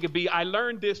blunt as it could be, I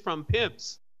learned this from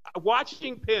pimps.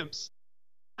 Watching pimps,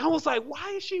 I was like,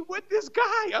 why is she with this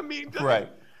guy? I mean, right.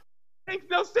 Makes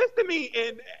no sense to me.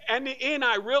 And in the end,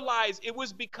 I realized it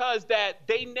was because that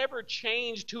they never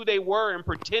changed who they were and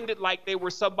pretended like they were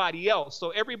somebody else.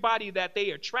 So everybody that they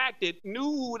attracted knew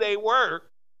who they were.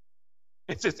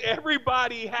 And since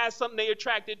everybody has something they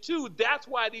attracted to, that's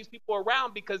why these people are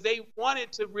around, because they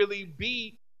wanted to really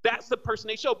be, that's the person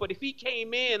they show. But if he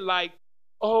came in like,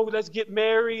 oh, let's get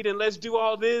married and let's do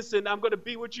all this and I'm going to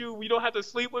be with you, you don't have to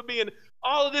sleep with me, and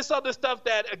all of this other stuff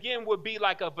that, again, would be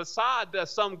like a facade that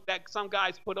some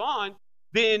guys put on,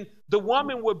 then the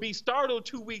woman would be startled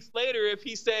 2 weeks later if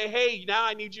he said, hey, now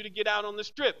I need you to get out on the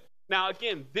strip. Now,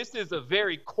 again, this is a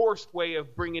very coarse way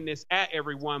of bringing this at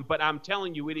everyone, but I'm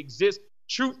telling you, it exists.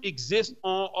 Truth exists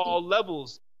on all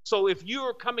levels. So if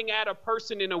you're coming at a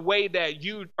person in a way that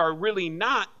you are really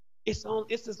not, it's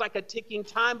just like a ticking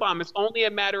time bomb. It's only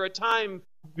a matter of time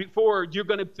before you're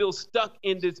going to feel stuck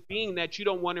in this being that you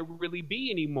don't want to really be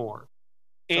anymore.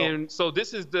 And so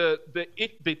this is the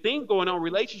thing going on in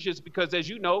relationships, because as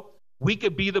you know, we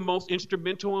could be the most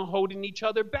instrumental in holding each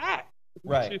other back.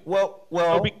 Right.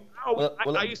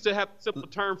 I used to have a simple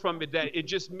term from it that it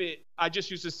just meant, I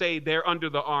just used to say they're under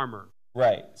the armor.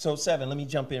 Right. So Sevan, let me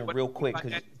jump in real quick,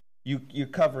 because you're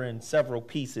covering several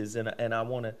pieces, and I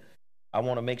want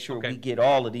to make sure we get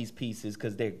all of these pieces,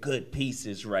 because they're good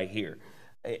pieces right here,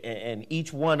 and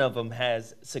each one of them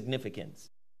has significance.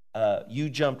 You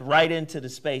jumped right into the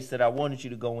space that I wanted you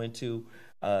to go into,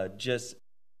 just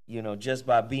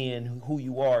by being who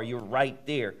you are. You're right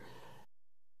there.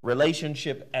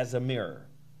 Relationship as a mirror.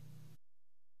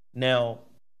 Now,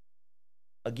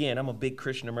 again, I'm a big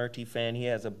Krishnamurti fan. He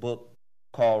has a book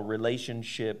called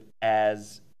Relationship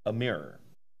as a Mirror.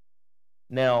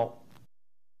 Now,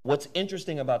 what's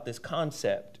interesting about this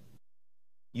concept,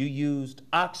 you used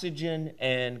oxygen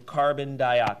and carbon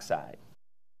dioxide,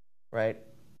 right?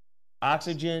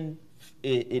 Oxygen,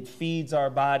 it feeds our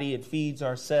body, it feeds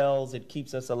our cells, it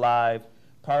keeps us alive.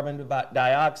 Carbon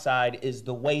dioxide is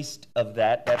the waste of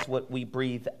that. That's what we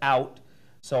breathe out.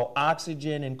 So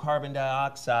oxygen and carbon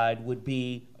dioxide would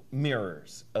be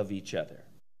mirrors of each other.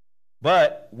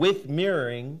 But with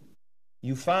mirroring,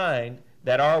 you find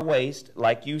that our waste,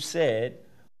 like you said,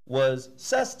 was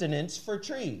sustenance for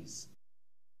trees,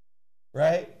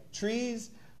 right? Trees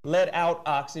let out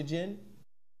oxygen,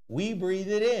 we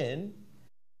breathe it in,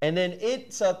 and then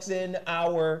it sucks in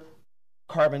our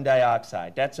carbon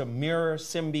dioxide. That's a mirror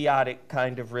symbiotic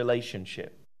kind of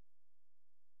relationship.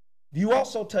 You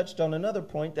also touched on another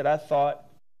point that I thought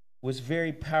was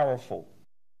very powerful.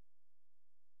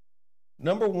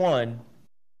 Number one,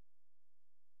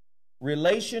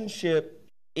 relationship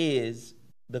is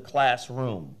the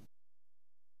classroom.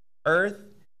 Earth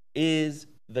is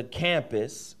the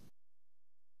campus,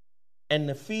 and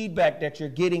the feedback that you're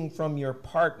getting from your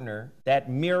partner, that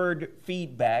mirrored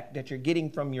feedback that you're getting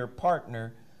from your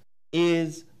partner,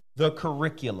 is the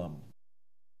curriculum.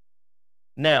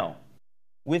 Now,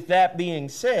 with that being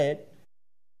said,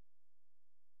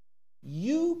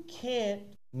 you can't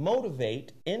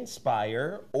motivate,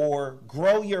 inspire, or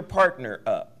grow your partner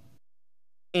up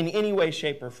in any way,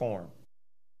 shape, or form.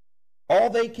 All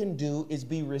they can do is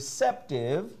be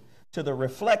receptive to the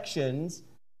reflections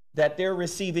that they're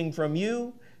receiving from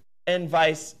you, and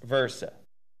vice versa.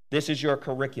 This is your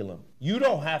curriculum. You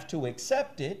don't have to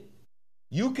accept it.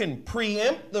 You can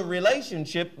preempt the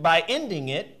relationship by ending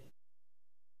it.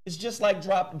 It's just like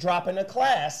dropping a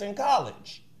class in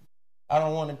college. I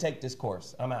don't want to take this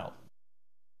course. I'm out.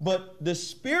 But the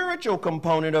spiritual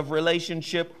component of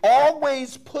relationship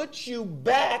always puts you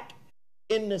back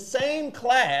in the same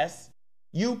class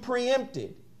you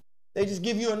preempted. They just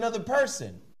give you another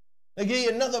person. They give you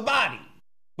another body.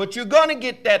 But you're going to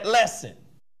get that lesson.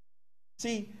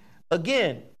 See,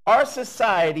 again, our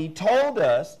society told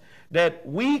us that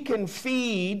we can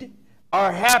feed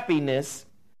our happiness,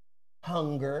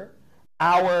 hunger,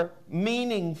 our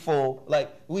meaningful, like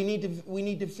we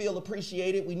need to feel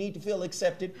appreciated, we need to feel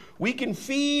accepted. We can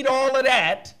feed all of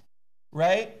that,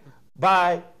 right,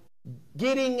 by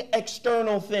getting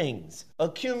external things,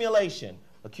 accumulation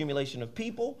of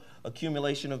people,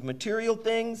 accumulation of material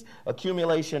things,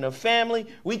 accumulation of family.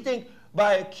 We think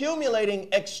by accumulating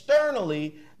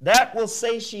externally, that will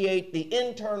satiate the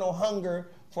internal hunger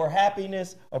for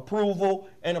happiness, approval,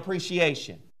 and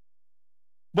appreciation.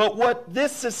 But what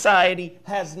this society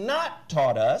has not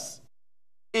taught us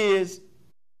is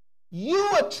you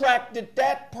attracted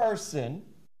that person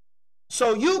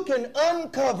so you can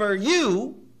uncover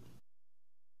you,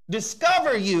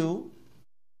 discover you,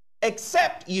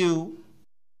 accept you,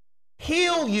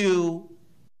 heal you,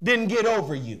 then get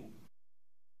over you.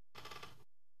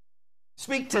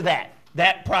 Speak to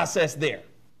that process there.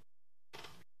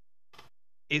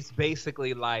 It's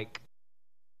basically like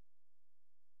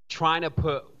trying to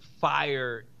put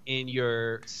fire in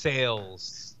your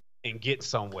sails and get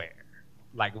somewhere.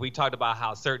 Like we talked about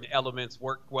how certain elements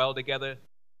work well together.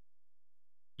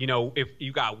 You know, if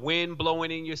you got wind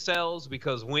blowing in your sails,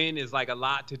 because wind is like a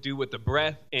lot to do with the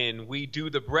breath, and we do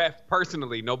the breath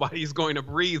personally. Nobody's going to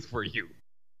breathe for you.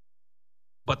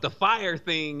 But the fire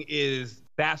thing is,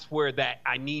 that's where that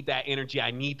I need that energy,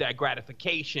 I need that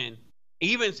gratification.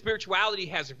 Even spirituality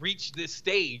has reached this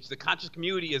stage. The conscious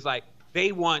community is like,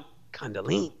 they want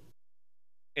Kundalini.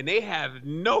 And they have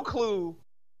no clue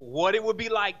what it would be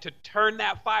like to turn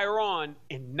that fire on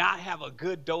and not have a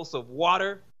good dose of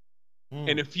water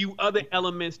and a few other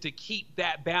elements to keep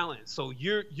that balance. So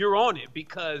you're on it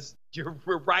because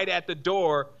we're right at the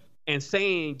door and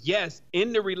saying, yes,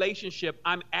 in the relationship,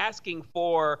 I'm asking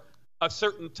for a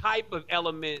certain type of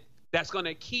element that's going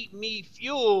to keep me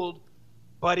fueled,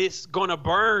 but it's going to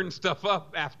burn stuff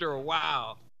up after a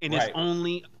while. And it's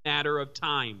only a matter of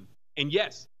time. And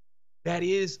yes, that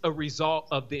is a result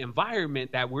of the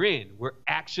environment that we're in. We're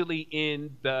actually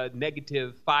in the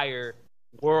negative fire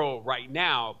world right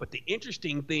now. But the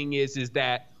interesting thing is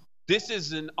that this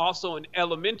is also an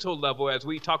elemental level, as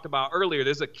we talked about earlier.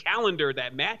 There's a calendar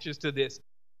that matches to this.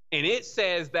 And it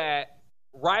says that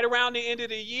right around the end of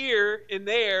the year in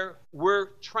there,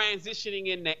 we're transitioning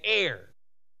into air.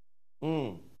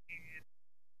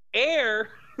 Air,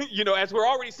 you know, as we're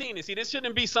already seeing it. See, this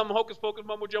shouldn't be some hocus pocus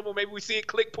mumbo jumbo. Maybe we see it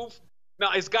click, poof. No,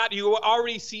 you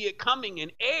already see it coming.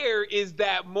 And air is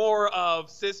that more of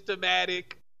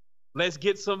systematic, let's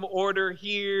get some order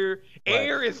here.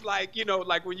 Air is like, you know,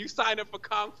 like when you sign up for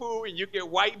Kung Fu and you get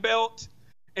white belt.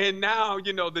 And now,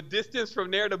 you know, the distance from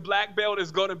there to black belt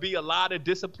is going to be a lot of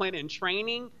discipline and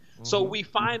training. So we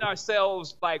find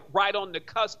ourselves like right on the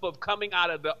cusp of coming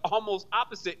out of the almost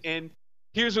opposite. And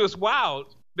here's what's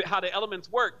wild, how the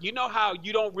elements work. You know how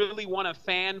you don't really want to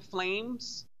fan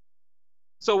flames?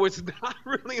 So it's not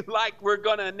really like we're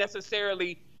going to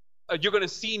necessarily, you're going to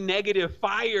see negative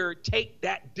fire take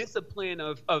that discipline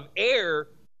of air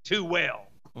too well,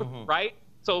 right?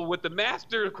 So what the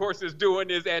master, of course, is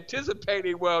doing is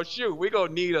anticipating, well, shoot, we're going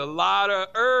to need a lot of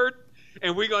earth,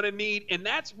 and we're going to need, and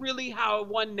that's really how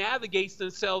one navigates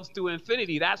themselves through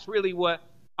infinity. That's really what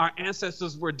our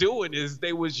ancestors were doing, is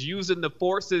they was using the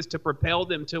forces to propel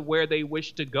them to where they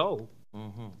wish to go.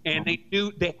 And they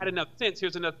knew, they had enough sense.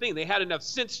 Here's another thing. They had enough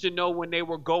sense to know when they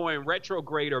were going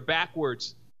retrograde or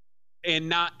backwards, and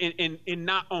not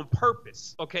not on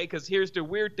purpose, okay? Because here's the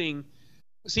weird thing.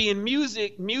 See, in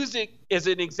music as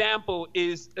an example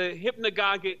is a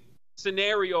hypnagogic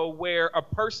scenario where a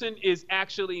person is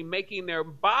actually making their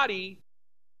body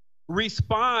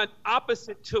respond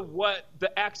opposite to what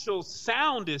the actual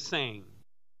sound is saying.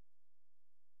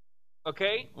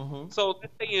 Okay? So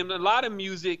let's say in a lot of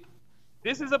music,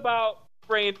 this is about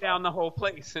spraying down the whole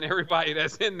place and everybody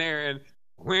that's in there and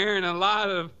wearing a lot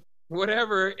of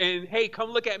whatever, and hey,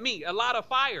 come look at me. A lot of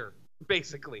fire,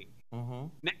 basically.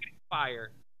 Negative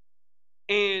fire.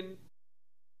 And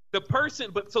the person,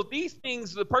 but so these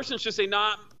things, the person should say,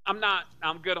 no,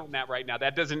 I'm good on that right now.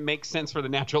 That doesn't make sense for the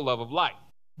natural love of life.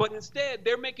 But instead,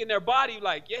 they're making their body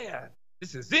like, yeah,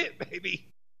 this is it, baby.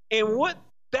 And what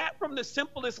that from the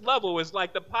simplest level is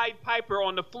like the Pied Piper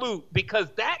on the flute, because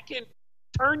that can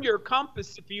turn your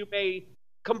compass, if you may,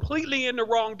 completely in the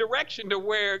wrong direction, to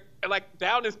where like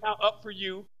down is now up for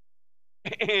you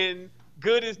and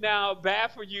good is now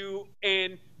bad for you,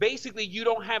 and basically you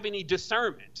don't have any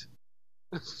discernment.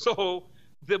 So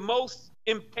the most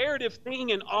imperative thing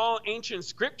in all ancient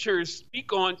scriptures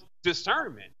speak on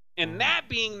discernment, and that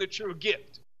being the true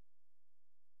gift.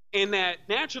 And that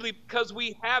naturally, because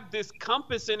we have this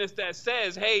compass in us that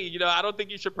says, hey, you know, I don't think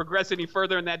you should progress any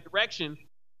further in that direction.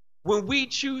 When we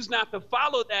choose not to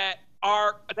follow that,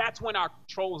 that's when our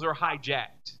controls are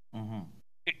hijacked. And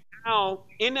now,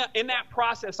 in that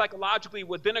process, psychologically,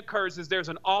 what then occurs is there's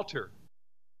an altar.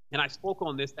 And I spoke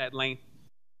on this at length.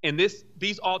 And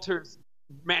these altars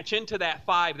match into that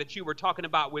 5 that you were talking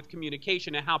about with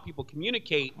communication and how people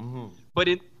communicate. But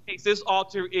in this case, this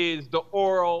altar is the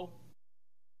oral,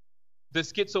 the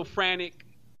schizophrenic,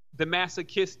 the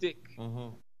masochistic,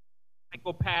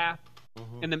 psychopath,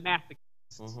 and the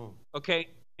masochist. Okay?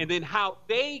 And then how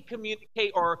they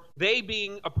communicate, or they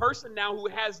being a person now who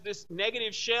has this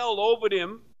negative shell over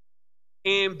them,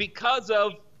 and because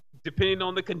of, depending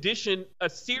on the condition, a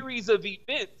series of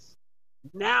events,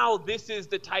 now this is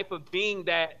the type of being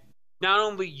that not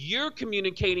only you're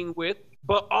communicating with,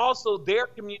 but also they're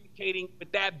communicating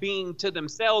with that being to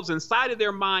themselves inside of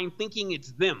their mind, thinking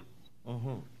it's them.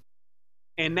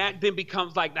 And that then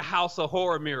becomes like the house of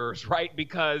horror mirrors, right?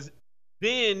 Because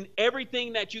then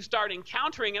everything that you start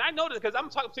encountering, and I noticed, because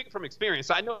I'm speaking from experience,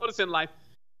 so I noticed in life,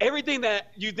 everything that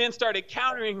you then started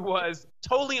encountering was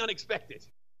totally unexpected.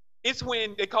 It's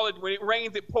when they call it, when it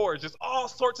rains, it pours. Just all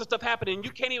sorts of stuff happening.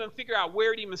 You can't even figure out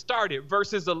where it even started,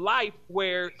 versus a life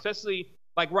where, especially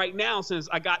like right now, since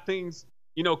I got things,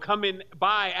 you know, coming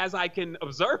by as I can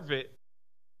observe it,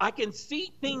 I can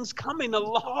see things coming a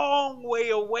long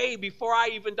way away before I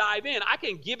even dive in. I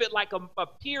can give it like a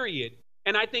period.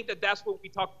 And I think that that's what we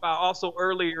talked about also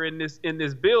earlier in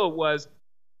this bill was,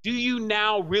 do you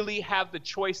now really have the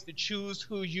choice to choose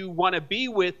who you want to be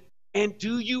with And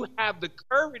do you have the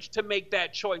courage to make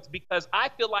that choice? Because I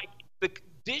feel like the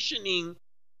conditioning,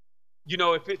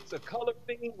 if it's a color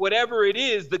thing, whatever it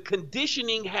is, the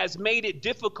conditioning has made it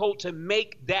difficult to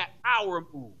make that power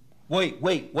move.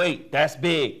 Wait. That's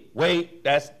big. Wait,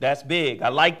 that's big. I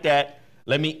like that.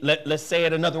 Let's say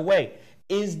it another way.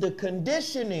 Is the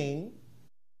conditioning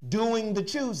doing the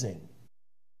choosing?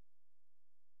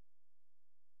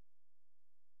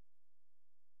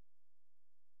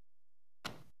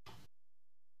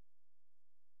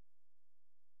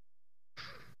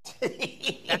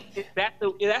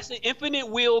 That's the infinite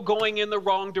wheel going in the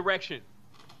wrong direction.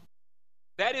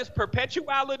 That is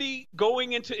perpetuality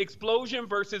going into explosion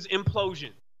versus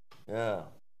implosion. Yeah.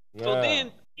 So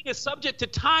then it's subject to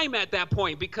time at that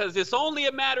point, because it's only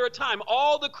a matter of time.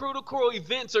 All the critical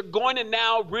events are going to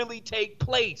now really take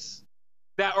place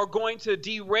that are going to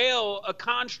derail a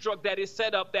construct that is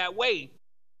set up that way.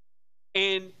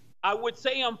 And I would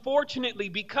say, unfortunately,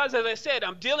 because, as I said,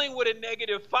 I'm dealing with a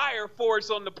negative fire force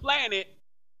on the planet.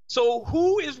 So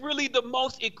who is really the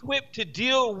most equipped to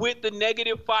deal with the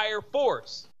negative fire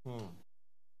force?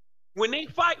 When they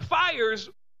fight fires,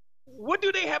 what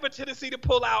do they have a tendency to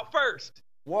pull out first?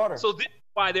 Water. So this is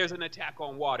why there's an attack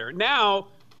on water. Now,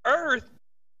 Earth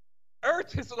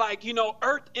is like,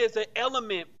 Earth is an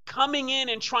element coming in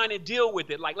and trying to deal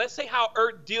with it. Like, let's say how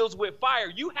Earth deals with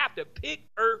fire. You have to pick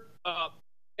Earth up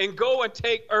and go and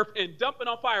take Earth and dump it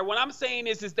on fire. What I'm saying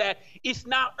is that it's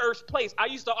not Earth's place. I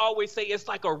used to always say it's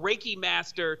like a Reiki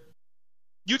master.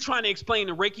 You trying to explain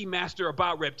the Reiki master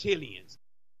about reptilians.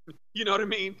 You know what I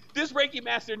mean? This Reiki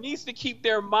master needs to keep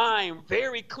their mind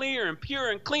very clear and pure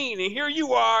and clean. And here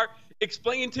you are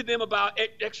explaining to them about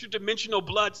extra-dimensional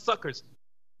blood suckers.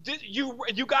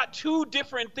 You got two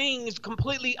different things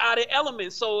completely out of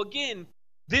element. So again,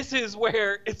 this is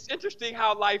where it's interesting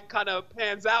how life kind of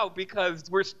pans out, because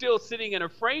we're still sitting in a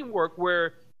framework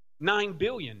where 9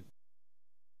 billion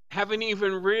haven't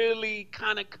even really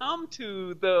kind of come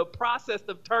to the process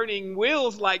of turning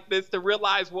wheels like this to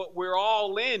realize what we're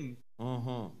all in.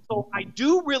 So I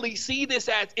do really see this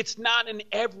as, it's not an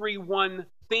everyone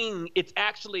thing. It's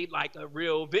actually like a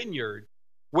real vineyard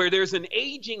where there's an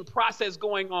aging process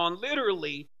going on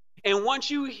literally. And once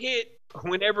you hit,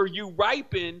 whenever you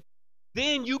ripen,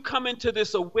 then you come into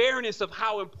this awareness of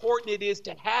how important it is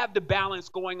to have the balance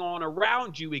going on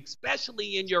around you,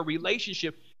 especially in your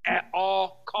relationship, at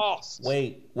all costs.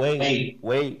 Wait.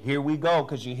 Here we go,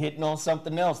 because you're hitting on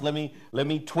something else. Let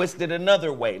me twist it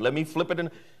another way. Let me flip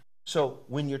it. So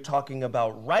when you're talking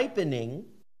about ripening,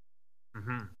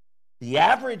 the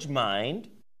average mind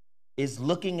is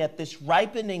looking at this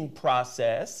ripening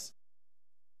process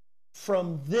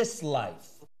from this life.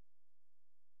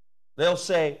 They'll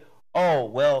say, oh,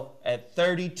 well, at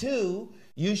 32,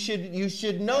 you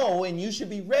should know and you should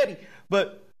be ready.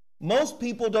 But most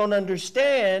people don't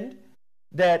understand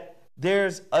that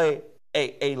there's a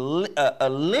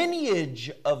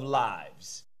lineage of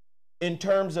lives in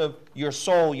terms of your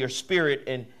soul, your spirit,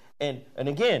 and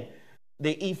again,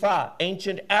 the Ifa,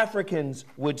 ancient Africans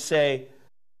would say,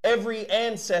 every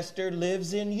ancestor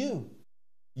lives in you.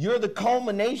 You're the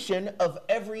culmination of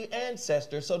every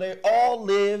ancestor, so they all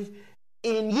live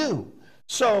in you.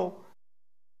 So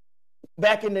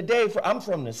back in the day, I'm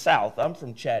from the South. I'm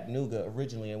from Chattanooga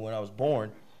originally, and when I was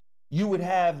born, you would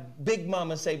have Big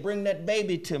Mama say, bring that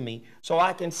baby to me so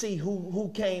I can see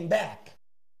who came back.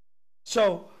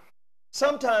 So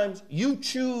sometimes you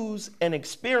choose an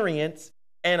experience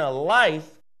and a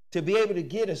life to be able to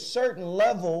get a certain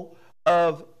level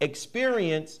of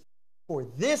experience for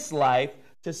this life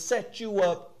to set you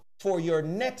up for your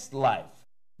next life.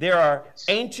 There are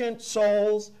ancient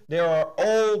souls, there are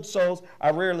old souls.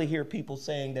 I rarely hear people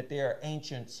saying that they are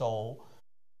ancient soul,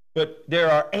 but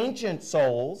there are ancient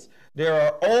souls, there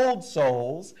are old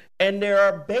souls, and there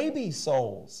are baby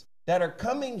souls that are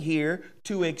coming here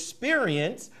to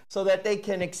experience so that they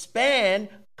can expand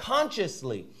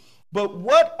consciously. But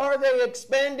what are they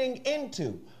expanding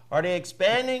into? Are they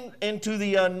expanding into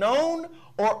the unknown,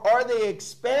 or are they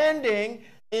expanding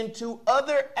into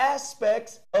other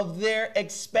aspects of their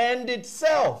expanded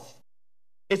self?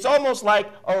 It's almost like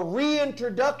a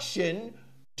reintroduction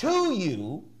to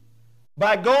you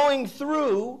by going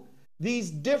through these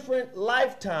different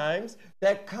lifetimes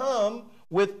that come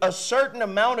with a certain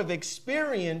amount of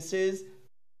experiences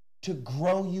to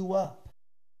grow you up.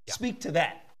 Yeah. Speak to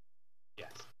that.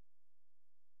 Yes.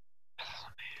 Oh,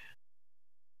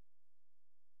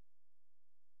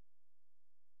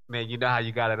 man, you know how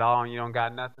you got it all and you don't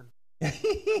got nothing?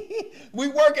 We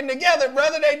working together,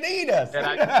 brother. They need us.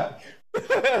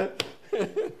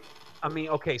 I mean,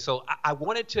 okay, so I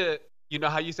wanted to, you know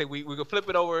how you say we could flip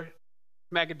it over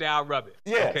smack it down, rub it.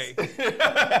 Yes.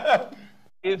 Okay.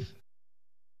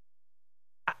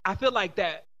 I feel like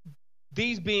that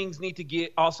these beings need to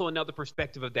get also another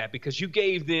perspective of that, because you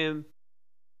gave them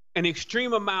an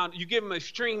extreme amount. You give them an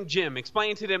extreme gem.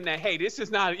 Explain to them that, hey, this is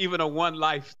not even a one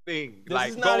life thing. This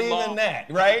is not even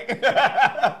that, right?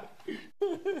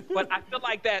 But I feel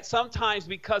like that sometimes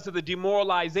because of the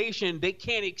demoralization, they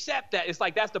can't accept that. It's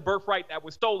like that's the birthright that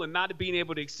was stolen, not being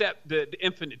able to accept the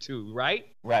infinitude, right?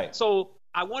 Right. So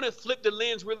I want to flip the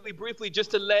lens really briefly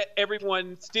just to let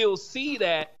everyone still see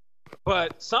that.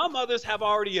 But some others have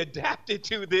already adapted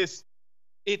to this.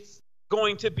 It's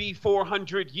going to be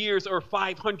 400 years or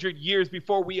 500 years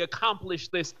before we accomplish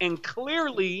this. And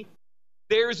clearly,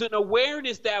 there's an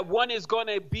awareness that one is going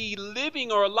to be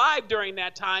living or alive during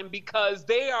that time because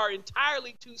they are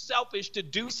entirely too selfish to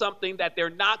do something that they're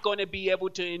not going to be able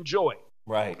to enjoy.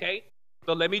 Right. Okay?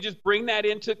 So let me just bring that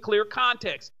into clear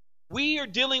context. We are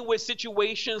dealing with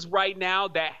situations right now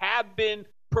that have been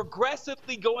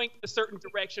progressively going in a certain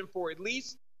direction for at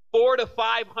least 400 to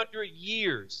 500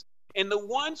 years. And the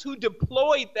ones who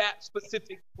deployed that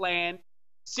specific plan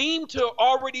seem to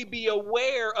already be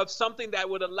aware of something that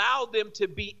would allow them to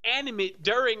be animate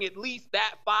during at least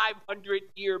that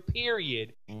 500-year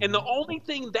period. Mm-hmm. And the only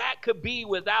thing that could be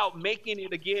without making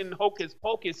it, again, hocus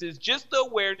pocus, is just the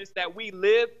awareness that we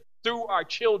live through our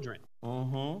children.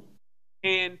 Mm-hmm.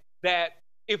 And that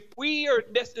if we are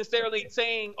necessarily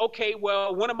saying, okay,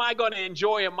 well, what am I going to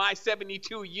enjoy in my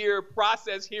 72-year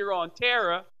process here on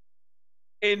Terra,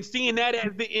 and seeing that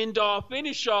as the end-all,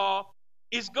 finish-all,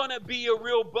 is going to be a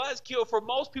real buzzkill for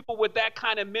most people with that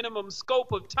kind of minimum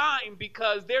scope of time,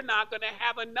 because they're not going to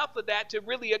have enough of that to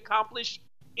really accomplish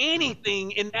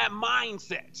anything in that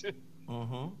mindset.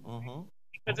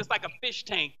 Because it's like a fish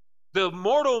tank. The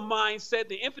mortal mindset,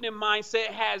 the infinite mindset,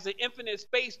 has an infinite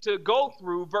space to go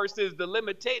through versus the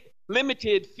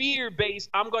limited fear-based,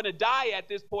 I'm going to die at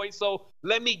this point, so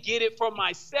let me get it for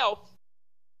myself.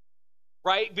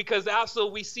 Right? Because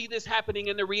also we see this happening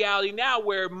in the reality now,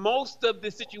 where most of the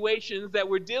situations that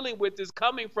we're dealing with is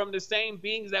coming from the same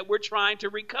beings that we're trying to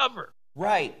recover.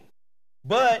 Right.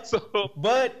 But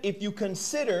if you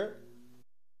consider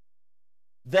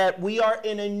that we are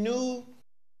in a new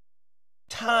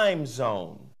time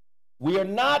zone, we are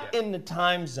not in the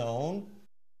time zone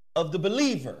of the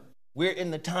believer. We're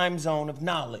in the time zone of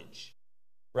knowledge,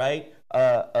 right?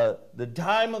 The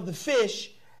time of the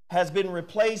fish has been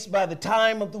replaced by the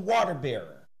time of the water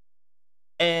bearer.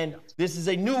 And this is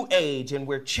a new age, and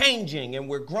we're changing and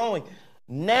we're growing.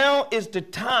 Now is the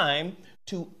time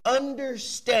to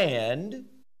understand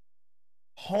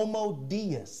Homo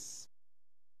Deus.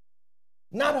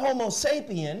 Not Homo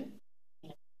sapien,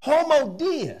 Homo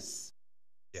Deus.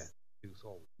 Yeah.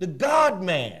 The God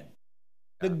man,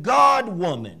 the God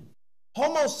woman.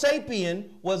 Homo sapien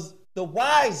was the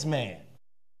wise man.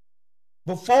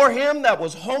 Before him, that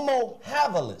was Homo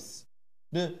habilis,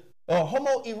 the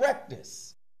Homo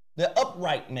erectus, the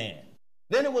upright man.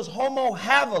 Then it was Homo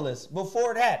habilis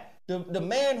before that, the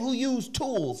man who used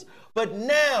tools. But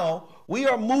now we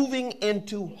are moving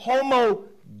into Homo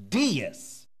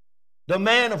Deus, the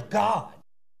man of God,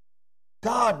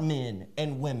 God men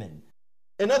and women.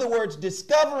 In other words,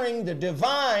 discovering the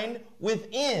divine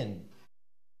within.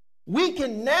 We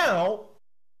can now,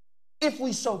 if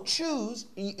we so choose,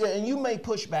 and you may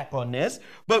push back on this,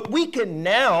 but we can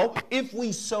now, if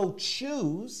we so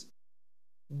choose,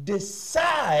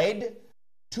 decide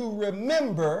to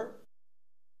remember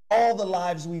all the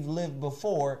lives we've lived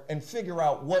before and figure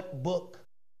out what book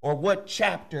or what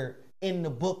chapter in the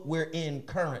book we're in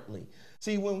currently.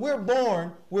 See, when we're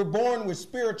born with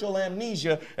spiritual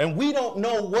amnesia, and we don't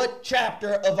know what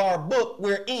chapter of our book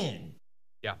we're in.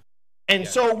 Yeah. And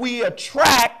so we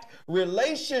attract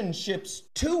relationships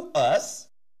to us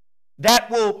that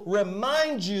will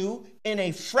remind you in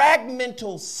a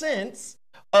fragmental sense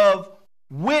of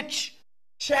which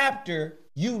chapter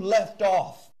you left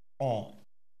off on.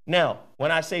 Now,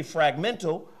 when I say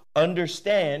fragmental,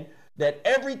 understand that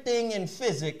everything in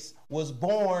physics was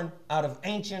born out of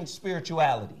ancient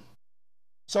spirituality.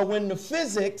 So when the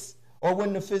physics, or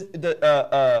when the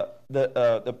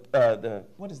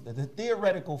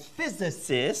theoretical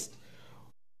physicist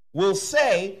will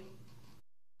say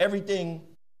everything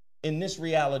in this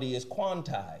reality is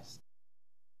quantized,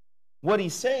 what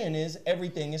he's saying is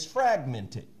everything is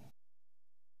fragmented.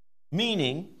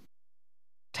 Meaning,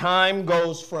 time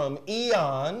goes from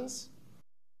eons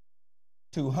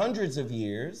to hundreds of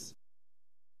years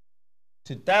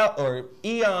to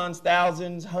eons,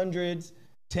 thousands, hundreds,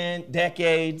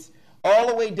 decades, all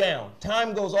the way down.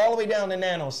 Time goes all the way down to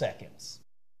nanoseconds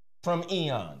from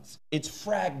eons. It's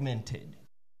fragmented.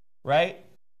 right?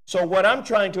 So what I'm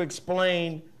trying to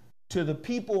explain to the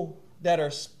people that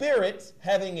are spirits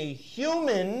having a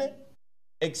human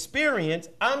experience,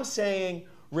 I'm saying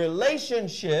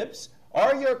relationships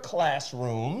are your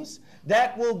classrooms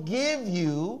that will give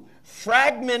you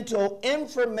fragmental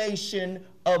information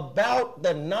about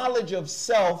the knowledge of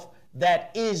self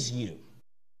that is you.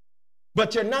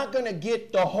 But you're not going to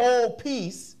get the whole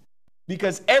piece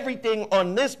because everything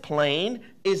on this plane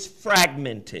is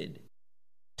fragmented.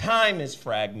 Time is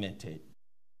fragmented,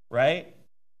 right?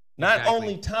 Not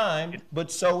only time,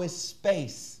 but so is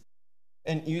space.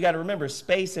 And you got to remember,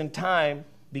 space and time,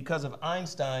 because of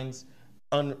Einstein's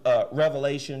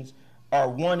revelations, are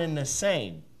one and the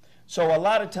same. So a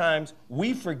lot of times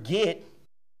we forget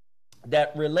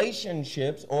that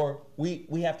relationships, or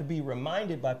we have to be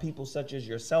reminded by people such as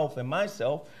yourself and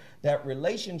myself, that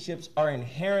relationships are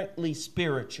inherently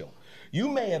spiritual. You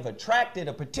may have attracted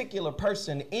a particular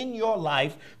person in your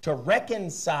life to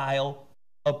reconcile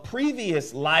a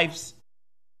previous life's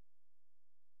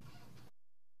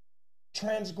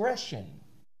transgression.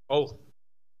 Oh.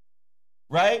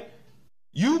 Right?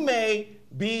 You may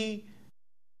be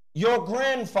your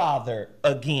grandfather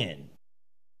again,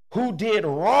 who did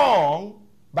wrong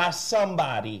by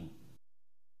somebody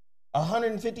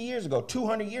 150 years ago,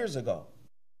 200 years ago.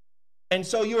 And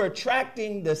so you're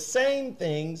attracting the same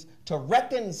things to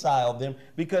reconcile them,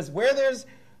 because where there's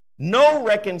no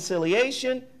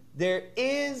reconciliation, there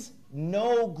is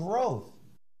no growth.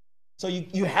 So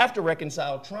you have to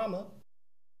reconcile trauma.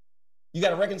 You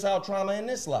got to reconcile trauma in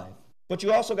this life, but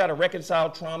you also got to reconcile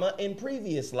trauma in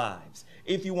previous lives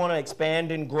if you want to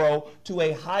expand and grow to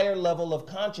a higher level of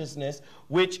consciousness,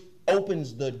 which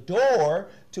opens the door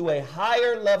to a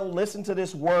higher level, listen to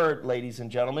this word, ladies and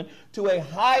gentlemen, to a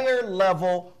higher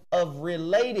level of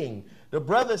relating. The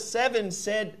brother Sevan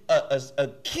said a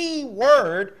key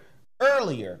word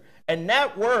earlier, and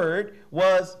that word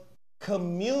was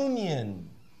communion.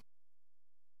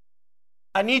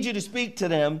 I need you to speak to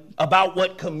them about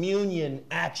what communion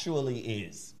actually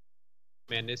is.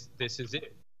 Man, this is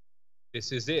it.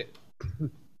 This is it.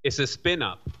 It's a spin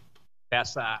up.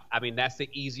 That's that's the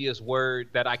easiest word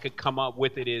that I could come up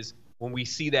with. It is when we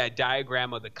see that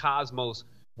diagram of the cosmos,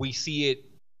 we see it,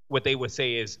 what they would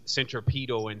say is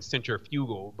centripetal and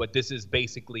centrifugal, but this is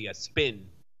basically a spin.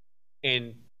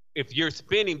 And if you're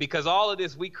spinning, because all of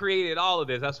this, we created all of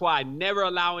this. That's why I never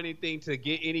allow anything to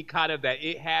get any kind of that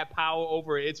it had power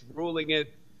over it, it's ruling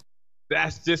it.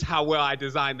 That's just how well I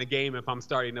designed the game if I'm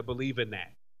starting to believe in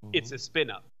that. It's a spin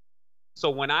up. So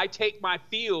when I take my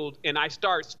field and I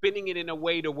start spinning it in a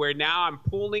way to where now I'm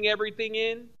pulling everything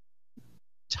in,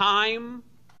 time,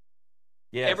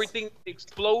 everything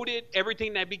exploded,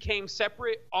 everything that became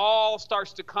separate, all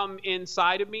starts to come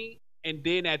inside of me. And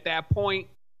then at that point,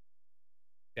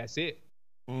 that's it.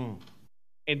 And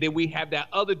then we have that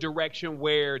other direction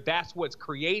where that's what's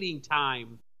creating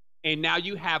time. And now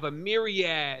you have a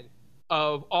myriad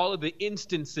of all of the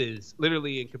instances.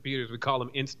 Literally in computers, we call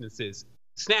them instances.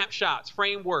 Snapshots,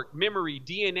 framework, memory,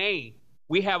 DNA.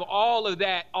 We have all of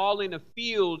that all in a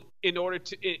field in order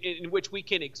to in which we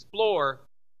can explore.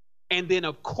 And then,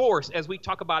 of course, as we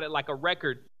talk about it like a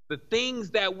record, the things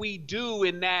that we do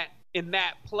in that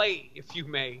play, if you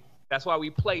may, that's why we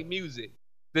play music.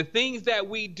 The things that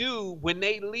we do when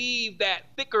they leave that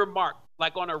thicker mark,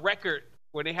 like on a record,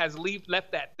 when it has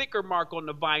left that thicker mark on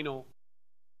the vinyl,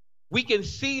 we can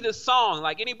see the song.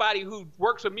 Like anybody who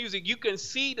works with music, you can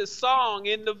see the song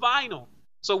in the vinyl.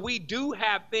 So we do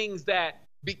have things that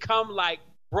become like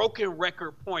broken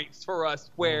record points for us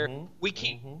where we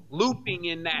keep looping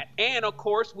in that. And of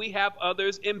course, we have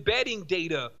others embedding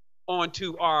data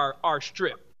onto our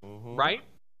strip, right?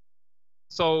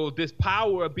 So this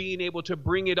power of being able to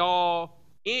bring it all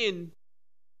in,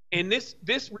 and this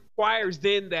requires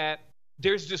then that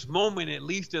there's this moment, at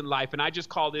least in life, and I just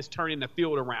call this turning the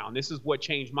field around. This is what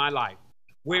changed my life,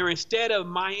 where instead of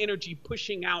my energy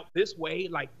pushing out this way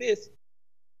like this,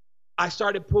 I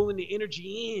started pulling the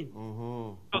energy in.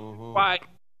 Why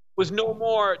was no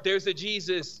more, there's a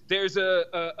Jesus, there's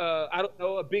I don't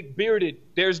know, a big bearded,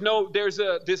 there's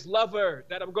this lover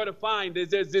that I'm going to find,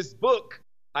 there's this book.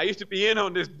 I used to be in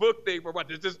on this book thing, but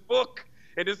there's this book,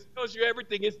 and this tells you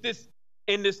everything. It's this,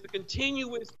 and this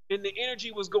continuous, and the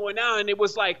energy was going out, and it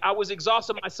was like I was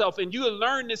exhausting myself. And you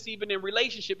learn this even in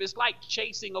relationship. It's like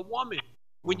chasing a woman.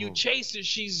 When you chase her,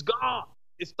 she's gone.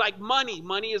 It's like money.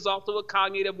 Money is also a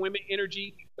cognitive women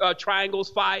energy, triangles,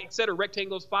 phi, et cetera,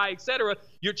 rectangles, phi, et cetera.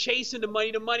 You're chasing the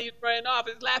money is running off.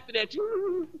 It's laughing at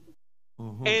you.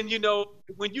 And, you know,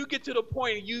 when you get to the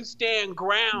point you stand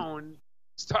ground,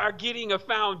 start getting a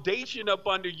foundation up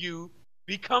under you,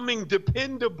 becoming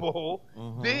dependable,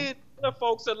 then other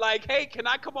folks are like, hey, can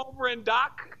I come over and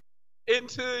dock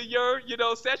into your,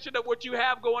 session of what you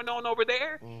have going on over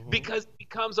there? Because it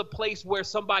becomes a place where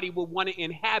somebody will want to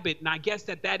inhabit. And I guess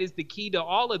that is the key to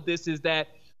all of this, is that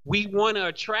we want to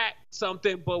attract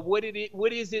something, but what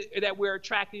is it that we're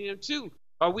attracting them to?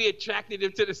 Are we attracting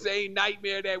them to the same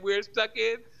nightmare that we're stuck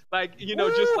in? Like,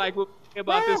 just like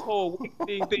about this whole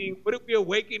awakening thing, what are we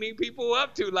awakening people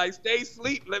up to? Like, stay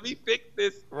asleep. Let me fix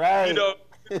this,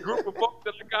 this group of folks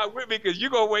that I got with me, because you're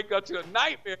going to wake up to a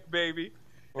nightmare, baby.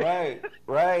 Right.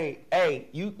 Hey,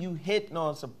 you hitting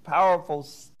on some powerful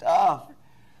stuff.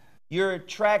 You're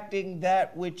attracting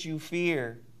that which you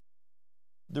fear.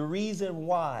 The reason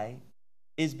why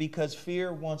is because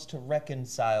fear wants to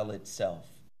reconcile itself.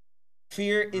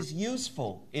 Fear is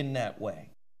useful in that way.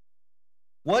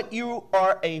 What you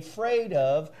are afraid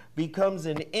of becomes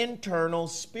an internal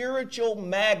spiritual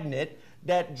magnet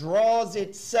that draws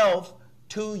itself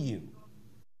to you.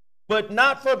 But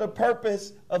not for the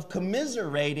purpose of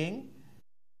commiserating,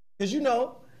 because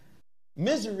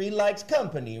misery likes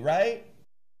company, right?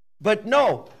 But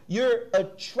no, you're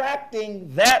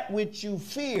attracting that which you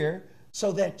fear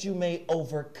so that you may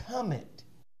overcome it.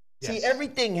 Yes. See,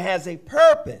 everything has a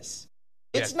purpose.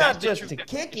 It's not just to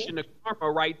kick it. Of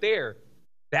karma right there.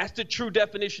 That's the true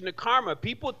definition of karma.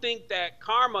 People think that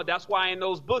karma, that's why in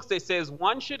those books it says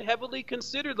one should heavily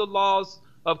consider the laws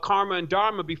of karma and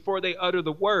dharma before they utter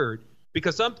the word.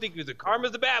 Because some think that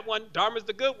karma's the bad one, dharma's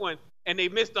the good one, and they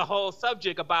miss the whole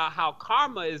subject about how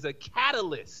karma is a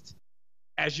catalyst,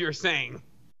 as you're saying.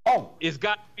 Oh. It's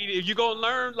got to be, if you're going to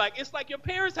learn, like, it's like your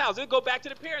parents' house. It'll go back to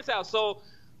the parents' house. So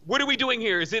what are we doing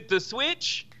here? Is it the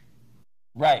switch?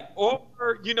 Right. Or,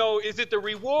 is it the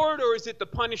reward, or is it the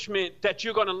punishment that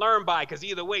you're going to learn by? Because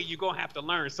either way, you're going to have to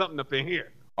learn something up in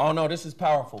here. Oh, no, this is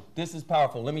powerful. This is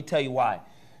powerful. Let me tell you why.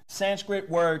 Sanskrit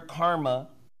word karma,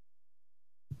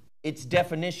 its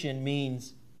definition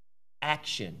means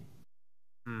action.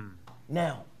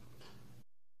 Now,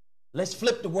 let's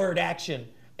flip the word action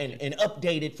and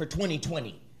update it for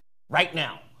 2020, right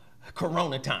now,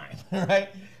 Corona time, right?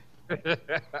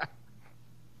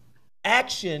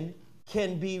 Action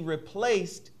can be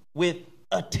replaced with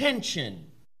attention,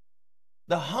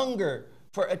 the hunger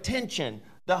for attention,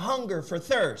 the hunger for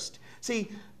thirst. See,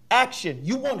 action,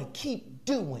 you want to keep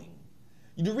doing.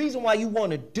 The reason why you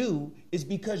want to do is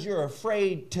because you're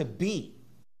afraid to be.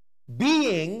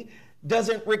 Being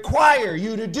doesn't require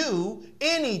you to do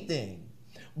anything,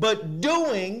 but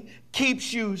doing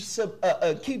keeps you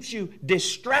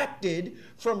distracted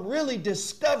from really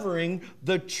discovering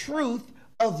the truth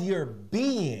of your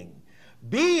being.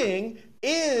 Being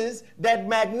is that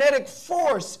magnetic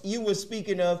force you were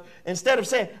speaking of. Instead of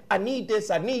saying, I need this,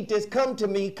 come to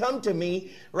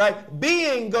me, right?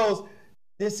 Being goes,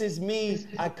 this is me.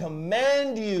 I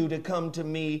command you to come to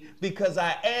me because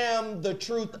I am the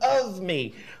truth of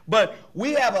me. But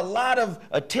we have a lot of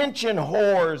attention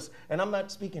whores, and I'm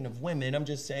not speaking of women. I'm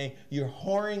just saying you're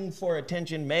whoring for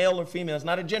attention, male or female. It's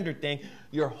not a gender thing.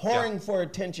 You're whoring for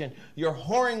attention. You're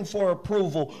whoring for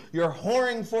approval. You're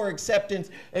whoring for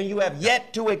acceptance, and you have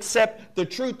yet to accept the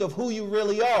truth of who you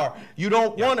really are. You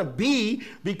don't want to be,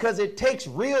 because it takes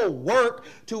real work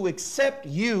to accept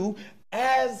you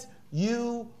as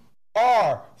you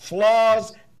are,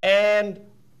 flaws and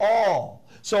all.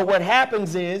 So what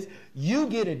happens is you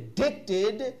get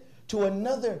addicted to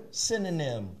another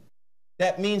synonym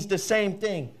that means the same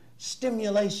thing,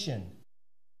 stimulation.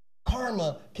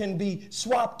 Karma can be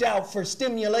swapped out for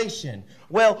stimulation.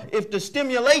 Well, if the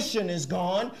stimulation is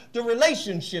gone, the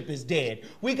relationship is dead.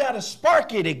 We got to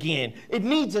spark it again. It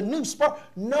needs a new spark.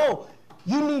 No,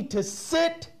 you need to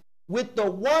sit with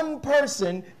the one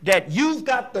person that you've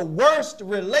got the worst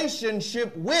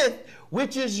relationship with,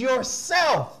 which is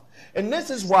yourself. And this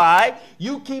is why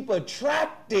you keep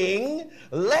attracting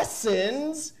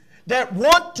lessons that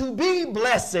want to be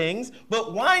blessings,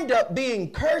 but wind up being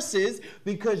curses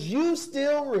because you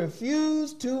still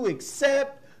refuse to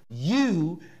accept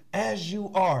you as you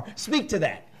are. Speak to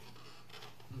that.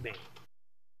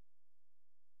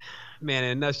 Man,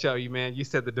 in a nutshell, you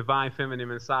said the divine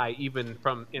feminine inside, even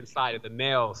from inside of the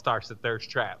male, starts the thirst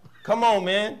trap. Come on,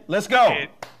 man. Let's go.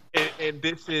 And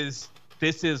this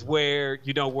is where,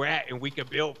 we're at, and we can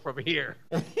build from here.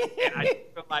 And I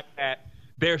feel like that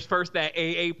there's first that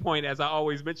AA point, as I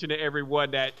always mention to everyone,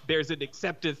 that there's an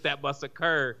acceptance that must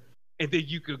occur, and then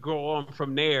you could go on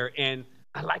from there. And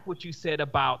I like what you said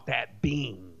about that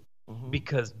being,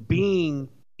 because being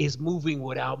is moving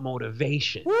without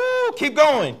motivation. Woo, keep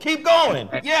going.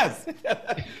 Yes.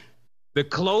 The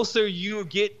closer you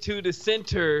get to the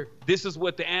center, this is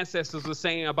what the ancestors were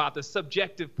saying about the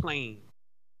subjective plane.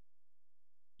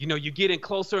 you're getting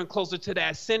closer and closer to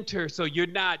that center, so you're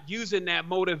not using that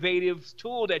motivative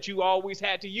tool that you always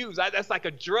had to use. That's like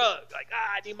a drug. Like,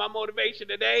 I need my motivation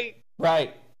today.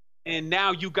 Right. And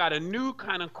now you got a new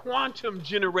kind of quantum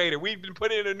generator. We've been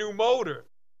putting in a new motor.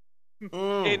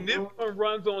 And this one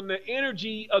runs on the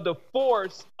energy of the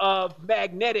force of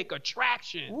magnetic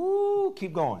attraction. Woo,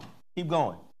 keep going. Keep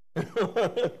going.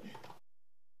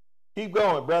 Keep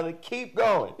going, brother. Keep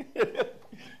going.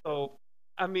 So,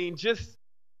 I mean, just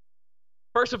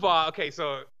first of all, okay,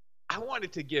 so I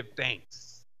wanted to give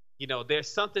thanks.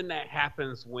 There's something that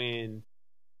happens when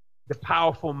the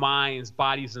powerful minds,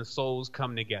 bodies, and souls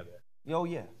come together. Oh,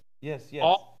 yeah. Yes, yes.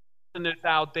 All listeners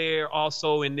out there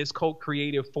also in this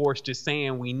co-creative force just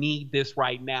saying we need this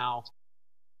right now.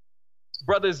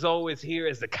 Brother Zoe is here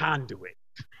as a conduit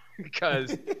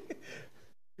because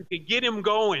you can get him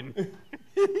going.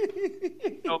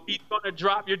 He's going to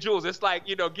drop your jewels. It's like,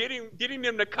 getting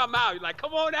them to come out. You're like,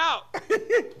 come on out.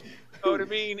 You know what I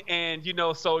mean? And,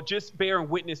 so just bearing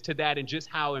witness to that and just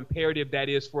how imperative that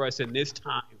is for us in this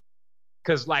time.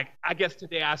 Because, I guess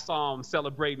today I saw him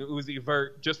celebrating Uzi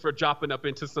Vert just for dropping up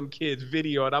into some kid's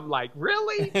video. And I'm like,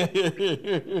 really?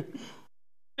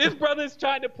 This brother's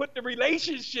trying to put the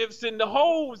relationships and the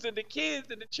homes and the kids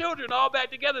and the children all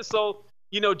back together. So,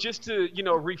 just to,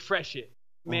 refresh it.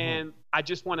 Man, I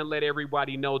just want to let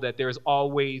everybody know that there's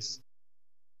always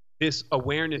this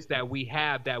awareness that we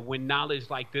have that when knowledge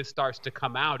like this starts to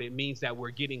come out, it means that we're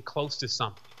getting close to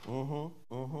something.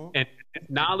 And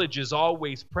knowledge is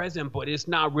always present, but it's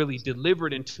not really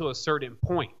delivered until a certain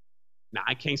point. Now,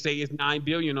 I can't say it's 9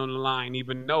 billion on the line,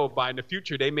 even though by in the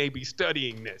future they may be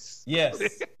studying this.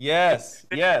 Yes, yes,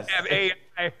 yes. Have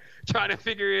AI trying to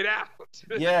figure it out.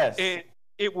 Yes. And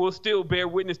it will still bear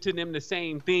witness to them the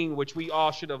same thing, which we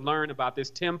all should have learned about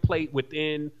this template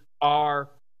within our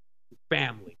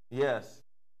family. Yes.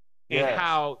 And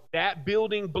how that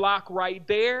building block right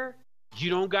there, you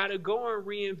don't got to go and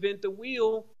reinvent the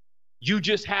wheel. You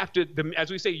just have to,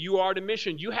 as we say, you are the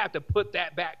mission. You have to put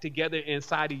that back together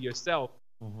inside of yourself.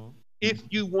 If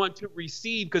you want to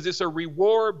receive, because it's a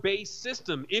reward-based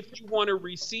system, if you want to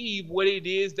receive what it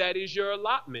is that is your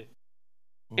allotment.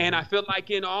 And I feel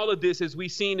like in all of this, as we've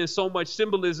seen in so much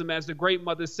symbolism, as the great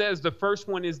mother says, the first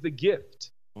one is the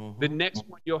gift. The next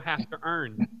one you'll have to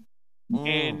earn.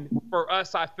 And for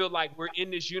us, I feel like we're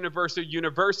in this universe of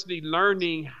university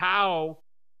learning how,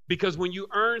 because when you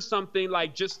earn something,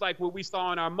 just like what we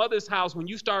saw in our mother's house, when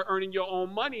you start earning your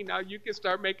own money, now you can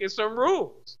start making some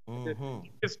rules. You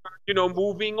can start,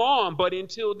 moving on. But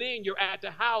until then, you're at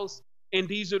the house and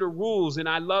these are the rules. And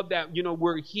I love that,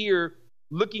 we're here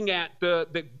looking at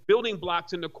the building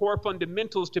blocks and the core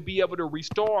fundamentals to be able to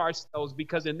restore ourselves,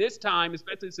 because in this time,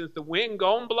 especially since the wind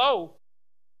gonna blow,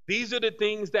 these are the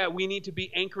things that we need to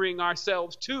be anchoring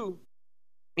ourselves to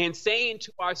and saying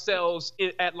to ourselves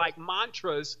at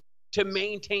mantras to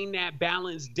maintain that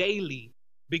balance daily,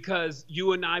 because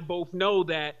you and I both know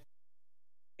that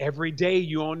every day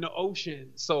you're on the ocean.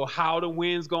 So how the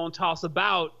wind's going to toss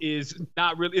about is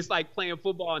not really, it's like playing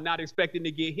football and not expecting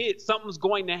to get hit. Something's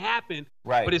going to happen,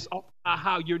 right? But it's all about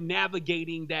how you're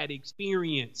navigating that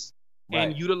experience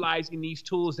and utilizing these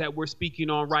tools that we're speaking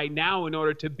on right now in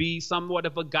order to be somewhat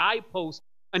of a guidepost,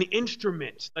 an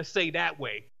instrument, let's say that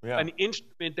way, an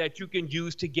instrument that you can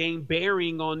use to gain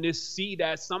bearing on this sea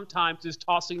that sometimes is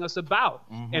tossing us about.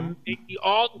 And maybe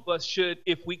all of us should,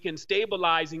 if we can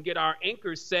stabilize and get our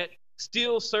anchors set,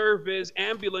 still serve as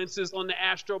ambulances on the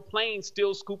astral plane,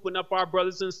 still scooping up our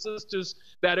brothers and sisters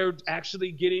that are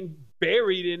actually getting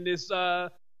buried in this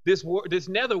this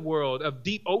nether world of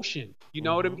deep ocean, you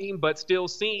know what I mean? But still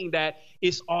seeing that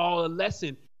it's all a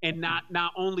lesson. And not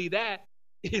only that,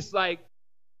 it's like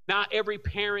not every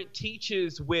parent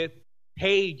teaches with,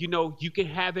 hey, you can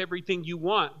have everything you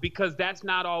want, because that's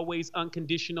not always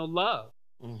unconditional love.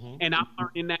 And I'm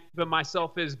learning that for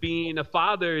myself as being a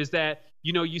father, is that,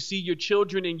 you see your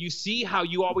children and you see how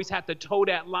you always have to toe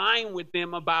that line with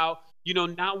them about,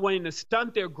 not wanting to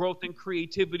stunt their growth and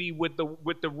creativity with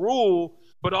the rule,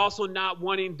 but also not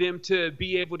wanting them to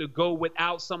be able to go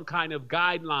without some kind of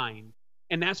guideline.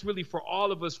 And that's really for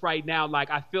all of us right now. Like,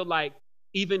 I feel like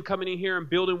even coming in here and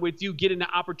building with you, getting the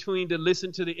opportunity to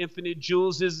listen to the Infinite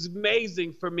Jewels is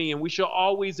amazing for me. And we should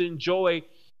always enjoy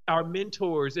our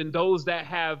mentors and those that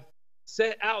have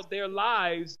set out their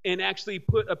lives and actually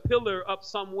put a pillar up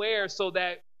somewhere so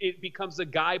that it becomes a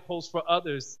guidepost for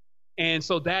others. And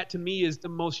so that to me is the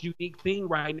most unique thing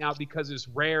right now, because it's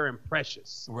rare and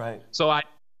precious. Right. So I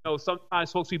know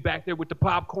sometimes folks be back there with the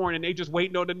popcorn and they just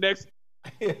waiting on the next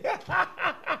take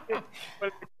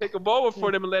a them over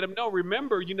for them and let them know,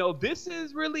 remember, this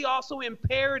is really also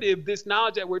imperative. This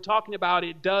knowledge that we're talking about,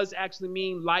 it does actually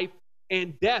mean life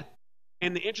and death.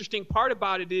 And the interesting part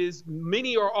about it is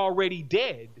many are already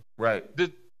dead. Right.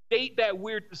 The state that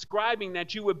we're describing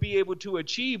that you would be able to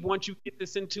achieve once you get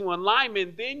this into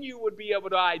alignment, then you would be able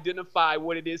to identify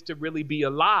what it is to really be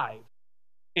alive.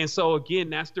 And so, again,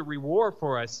 that's the reward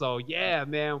for us. So, yeah,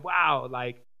 man, wow.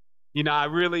 Like, I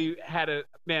really had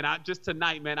just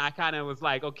tonight, man, I kind of was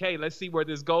like, okay, let's see where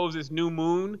this goes, this new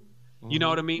moon. You know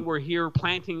what I mean? We're here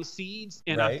planting seeds.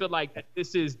 And I feel like that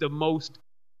this is the most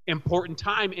important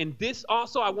time. And this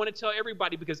also, I want to tell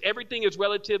everybody, because everything is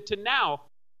relative to now.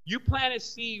 You plant a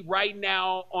seed right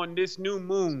now on this new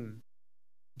moon.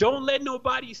 Don't let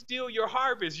nobody steal your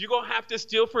harvest. You're going to have to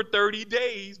steal for 30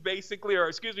 days, basically,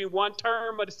 or one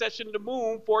term of the session of the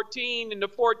moon, 14 and the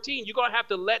 14. You're going to have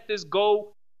to let this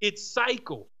go its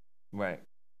cycle. Right.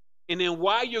 And then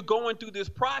while you're going through this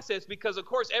process, because, of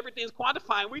course, everything's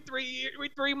quantifying. We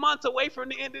 3 months away from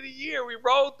the end of the year. We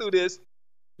rolled through this.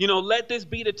 Let this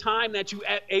be the time that you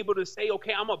are able to say,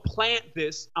 okay, I'm going to plant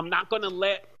this. I'm not going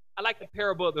to I like the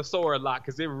parable of the sower a lot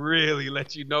because it really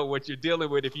lets you know what you're dealing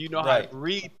with if you know how to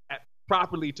read that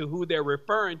properly to who they're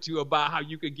referring to about how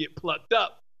you could get plucked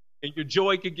up and your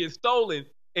joy could get stolen.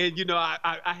 And,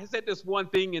 I said this one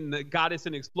thing in the Goddess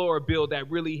and Explorer build that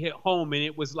really hit home. And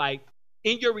it was like,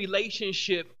 in your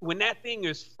relationship, when that thing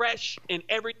is fresh and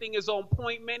everything is on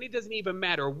point, man, it doesn't even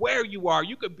matter where you are.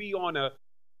 You could be on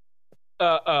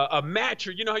a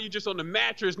mattress. You know how you just on the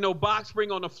mattress, no box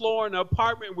spring on the floor in an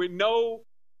apartment with no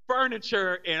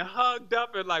furniture and hugged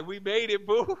up and like, we made it,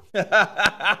 boo.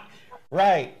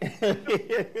 Right.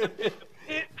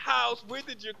 House with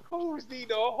the jacuzzi,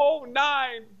 the whole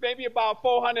nine, maybe about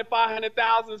 400,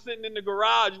 500,000 sitting in the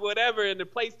garage, whatever, and the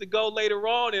place to go later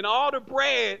on, and all the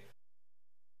bread,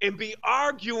 and be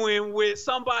arguing with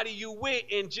somebody you with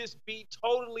and just be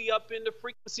totally up in the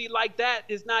frequency like that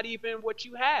is not even what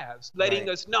you have. Letting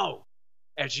us know,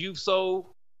 as you've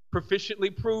so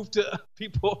proficiently proved to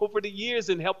people over the years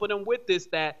and helping them with this,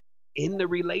 that in the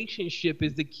relationship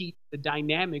is the key to the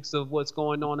dynamics of what's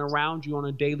going on around you on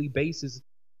a daily basis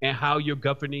and how you're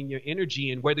governing your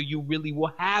energy and whether you really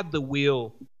will have the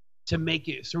will to make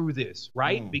it through this,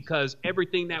 right? Because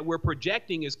everything that we're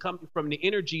projecting is coming from the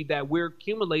energy that we're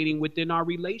accumulating within our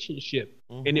relationship.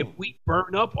 And if we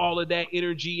burn up all of that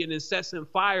energy in incessant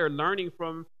fire, learning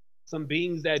from some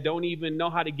beings that don't even know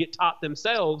how to get taught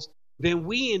themselves, then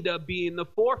we end up being the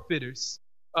forfeiters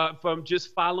from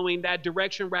just following that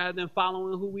direction rather than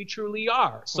following who we truly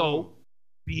are. So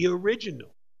be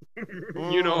original.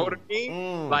 You know what I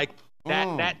mean? Like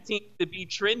that seems to be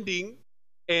trending.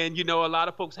 And, a lot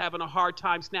of folks having a hard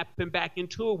time snapping back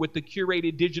into it with the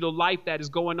curated digital life that is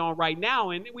going on right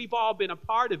now. And we've all been a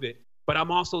part of it. But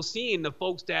I'm also seeing the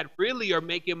folks that really are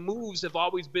making moves have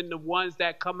always been the ones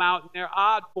that come out in their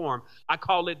odd form. I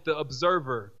call it the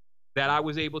observer. That I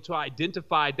was able to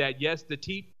identify that, yes,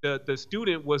 the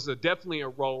student was definitely a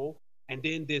role, and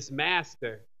then this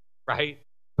master, right?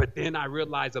 But then I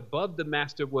realized above the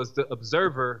master was the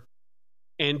observer,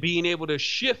 and being able to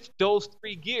shift those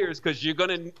three gears, because you're going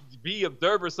to be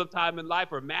observer sometime in life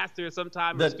or master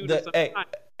sometime or student sometime.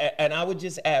 And I would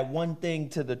just add one thing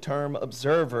to the term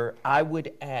observer. I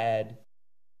would add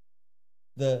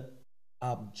the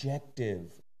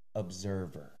objective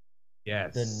observer.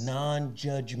 Yes. The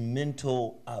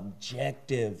non-judgmental,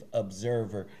 objective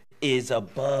observer is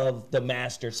above the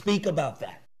master. Speak about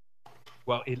that.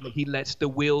 Well, he lets the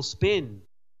wheel spin.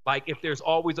 Like if there's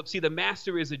always the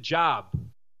master is a job.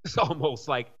 It's almost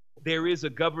like there is a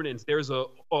governance. There's a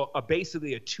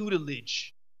basically a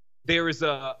tutelage. There is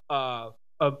a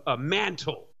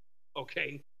mantle.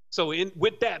 Okay. So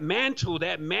with that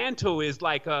mantle is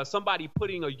like somebody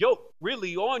putting a yoke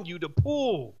really on you to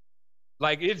pull.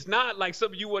 Like, it's not like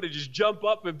something you want to just jump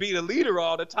up and be the leader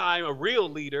all the time, a real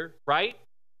leader, right?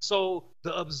 So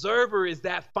the observer is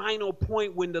that final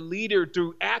point when the leader,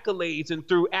 through accolades and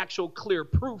through actual clear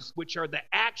proofs, which are the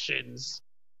actions,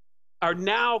 are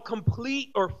now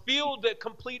complete or feel the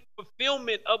complete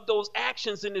fulfillment of those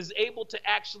actions and is able to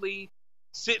actually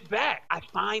sit back. I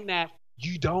find that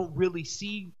you don't really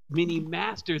see many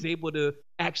masters able to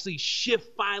actually shift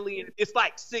finally. It's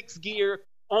like sixth gear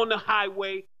on the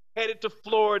highway, headed to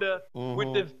Florida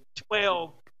with the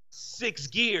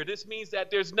 12-6 gear. This means that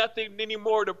there's nothing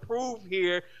anymore to prove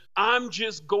here. I'm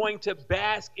just going to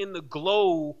bask in the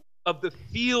glow of the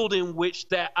field in which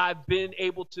that I've been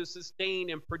able to sustain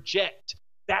and project.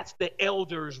 That's the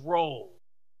elder's role.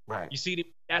 Right. You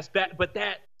see, that's that. But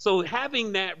so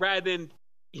having that rather than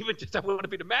even just I want to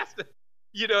be the master,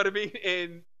 you know what I mean?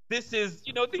 And this is,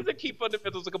 these are key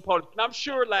fundamentals and components. And I'm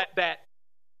sure that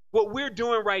what we're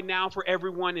doing right now for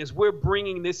everyone is we're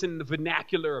bringing this in the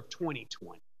vernacular of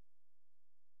 2020.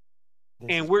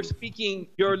 And we're speaking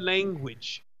your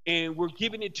language, and we're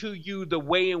giving it to you the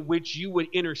way in which you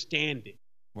would understand it.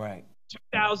 Right.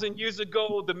 2,000 years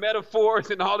ago, the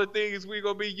metaphors and all the things we're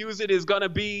going to be using is going to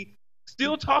be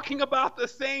still talking about the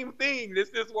same thing. This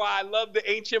is why I love the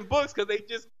ancient books,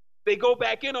 because they go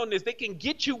back in on this. They can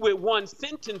get you with one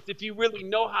sentence if you really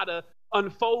know how to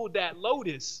unfold that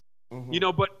lotus.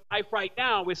 Mm-hmm. But life right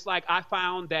now, it's like I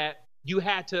found that you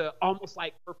had to almost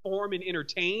like perform and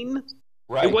entertain.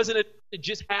 Right. It wasn't to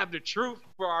just have the truth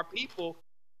for our people.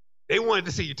 They wanted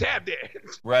to see you tap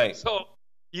dance. Right. So,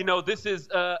 this is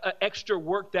extra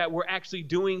work that we're actually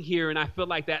doing here. And I feel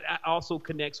like that also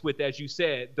connects with, as you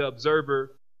said, the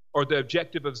observer or the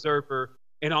objective observer,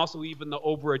 and also even the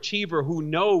overachiever who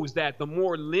knows that the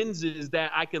more lenses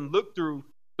that I can look through,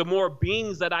 the more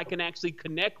beings that I can actually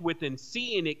connect with and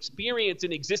see and experience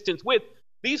in existence with.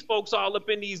 These folks all up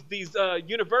in these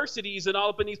universities and all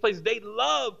up in these places, they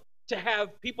love to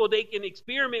have people they can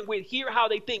experiment with, hear how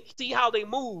they think, see how they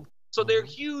move. So they're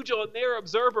huge on their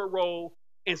observer role.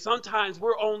 And sometimes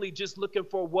we're only just looking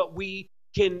for what we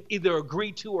can either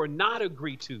agree to or not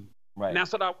agree to. Right. And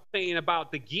that's what I'm saying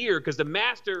about the gear, because the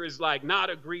master is like not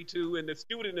agree to, and the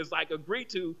student is like agree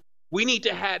to. We need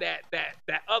to have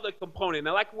that other component. And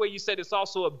I like the way you said it's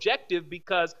also objective,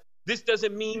 because this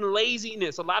doesn't mean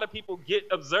laziness. A lot of people get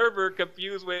observer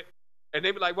confused with, and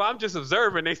they be like, well, I'm just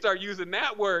observing. They start using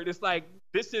that word. It's like,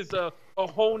 this is a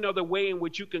whole nother way in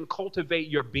which you can cultivate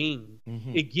your being.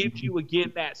 Mm-hmm. It gives you,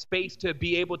 again, that space to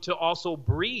be able to also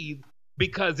breathe,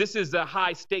 because this is a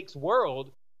high stakes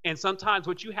world. And sometimes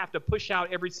what you have to push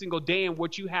out every single day and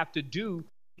what you have to do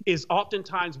is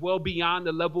oftentimes well beyond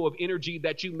the level of energy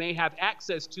that you may have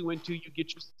access to until you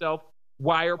get yourself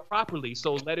wired properly.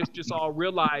 So let us just all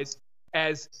realize,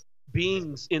 as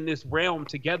beings in this realm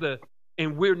together,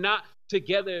 and we're not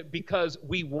together because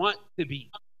we want to be.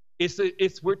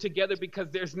 We're together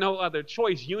because there's no other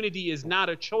choice. Unity is not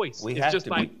a choice. It's just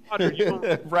like water. You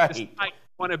don't right.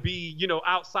 want to be,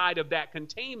 outside of that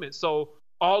containment. So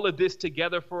all of this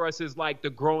together for us is like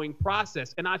the growing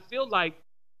process. And I feel like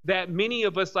that many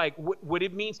of us, like what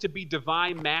it means to be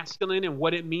divine masculine and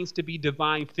what it means to be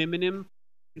divine feminine,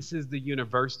 this is the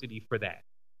university for that.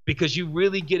 Because you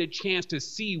really get a chance to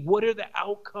see what are the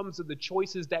outcomes of the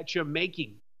choices that you're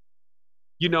making.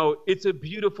 It's a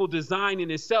beautiful design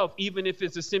in itself, even if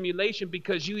it's a simulation,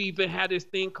 because you even had this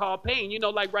thing called pain.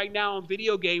 Like right now in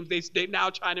video games, they're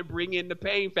now trying to bring in the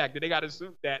pain factor. They got to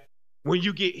assume that when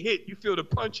you get hit, you feel the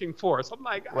punching force. I'm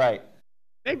like, right.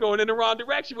 They're going in the wrong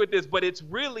direction with this, but it's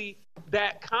really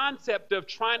that concept of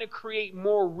trying to create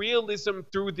more realism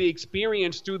through the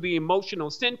experience, through the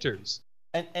emotional centers.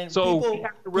 And so people, we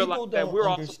have to realize that we're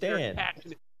understand. also very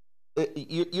passionate.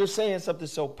 You're saying something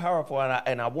so powerful,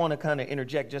 and I want to kind of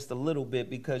interject just a little bit,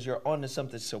 because you're onto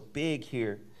something so big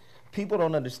here. People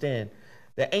don't understand.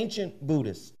 The ancient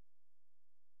Buddhists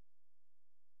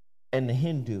and the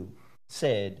Hindu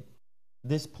said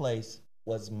this place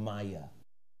was Maya.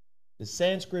 The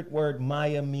Sanskrit word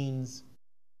Maya means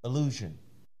illusion.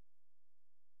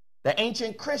 The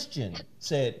ancient Christian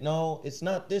said, no, it's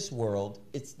not this world,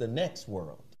 it's the next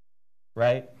world,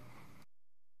 right?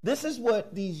 This is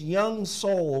what these young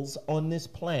souls on this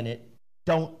planet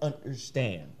don't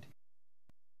understand.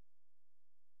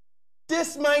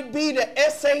 This might be the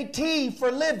SAT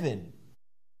for living.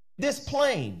 This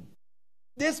plane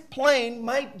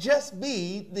might just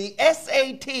be the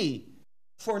SAT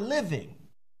for living.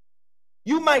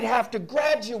 You might have to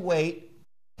graduate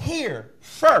here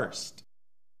first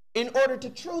in order to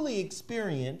truly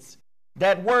experience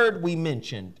that word we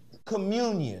mentioned,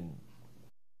 communion.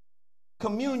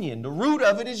 Communion, the root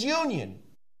of it is union.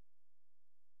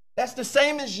 That's the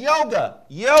same as yoga,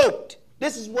 yoked.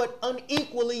 This is what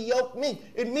unequally yoked means.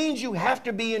 It means you have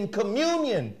to be in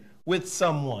communion with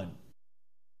someone.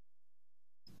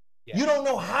 Yes. You don't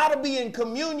know how to be in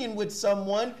communion with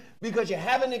someone because you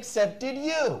haven't accepted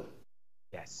you.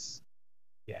 Yes.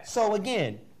 Yes. So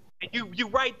again, you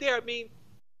right there. I mean,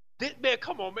 man,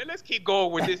 come on, man. Let's keep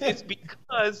going with this. It's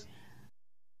because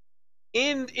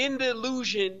in the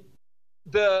illusion,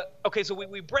 so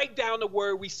we break down the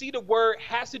word. We see the word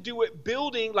has to do with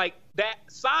building. Like that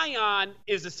Scion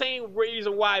is the same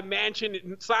reason why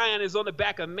Scion is on the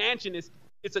back of mansion.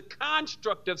 It's a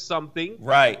construct of something.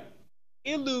 Right.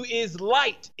 Ilu is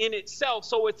light in itself,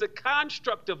 so it's a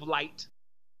construct of light.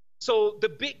 So the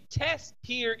big test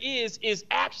here is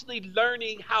actually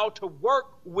learning how to work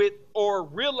with or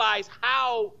realize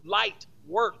how light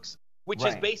works, which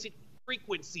is basically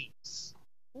frequencies.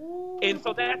 And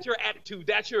so that's your attitude.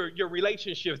 That's your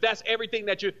relationships. That's everything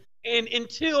that you're. And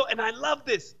I love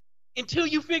this, until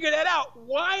you figure that out,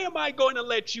 why am I going to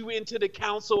let you into the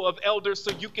council of elders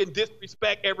so you can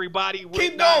disrespect everybody?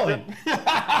 Keep going.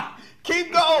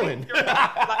 Keep going.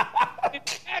 In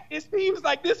fact, it seems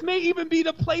like this may even be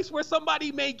the place where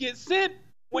somebody may get sent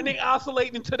when they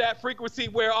oscillate into that frequency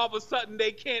where all of a sudden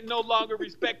they can't no longer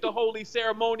respect the holy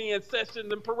ceremony and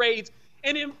sessions and parades.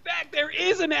 And in fact, there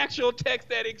is an actual text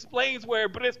that explains where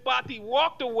Brihaspati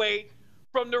walked away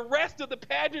from the rest of the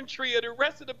pageantry or the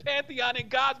rest of the pantheon and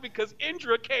gods because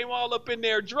Indra came all up in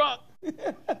there drunk,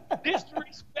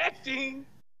 disrespecting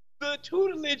the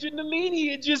tutelage and the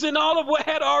lineages and all of what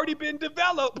had already been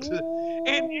developed. Ooh.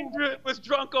 And Indra was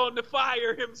drunk on the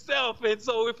fire himself. And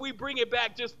so if we bring it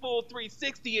back just full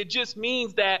 360, it just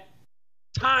means that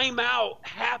time out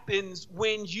happens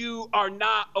when you are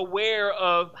not aware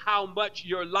of how much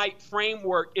your light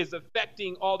framework is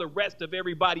affecting all the rest of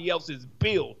everybody else's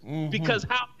build. Mm-hmm. Because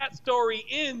how that story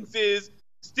ends is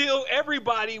still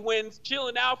everybody, when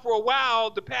chilling out for a while,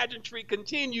 the pageantry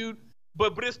continued,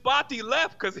 but Brihaspati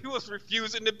left because he was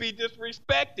refusing to be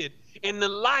disrespected. And the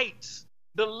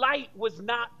light was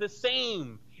not the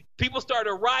same. People started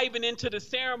arriving into the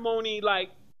ceremony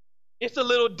like, it's a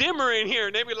little dimmer in here.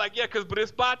 And they be like, yeah, because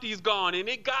Brihaspati's gone. And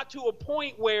it got to a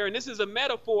point where, and this is a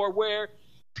metaphor, where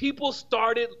people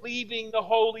started leaving the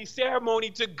holy ceremony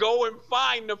to go and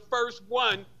find the first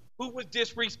one who was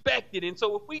disrespected. And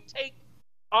so if we take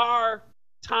our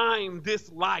time,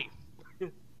 this life,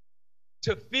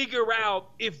 to figure out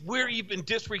if we're even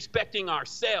disrespecting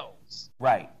ourselves.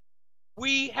 Right.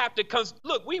 We have to,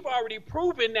 look, we've already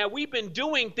proven that we've been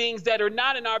doing things that are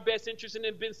not in our best interest and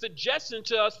have been suggestions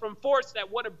to us from force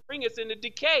that want to bring us into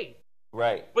decay.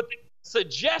 Right. But the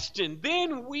suggestion,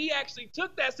 then we actually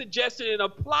took that suggestion and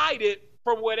applied it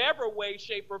from whatever way,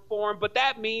 shape, or form, but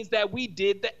that means that we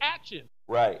did the action.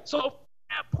 Right. So at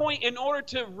that point, in order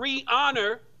to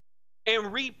re-honor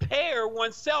and repair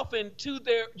oneself into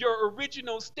your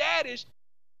original status,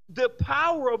 the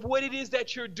power of what it is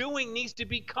that you're doing needs to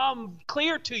become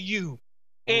clear to you.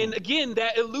 And again,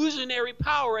 that illusionary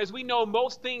power, as we know,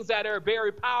 most things that are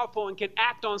very powerful and can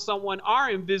act on someone are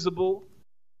invisible.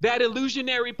 That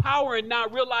illusionary power and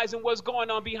not realizing what's going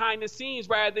on behind the scenes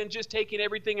rather than just taking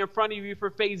everything in front of you for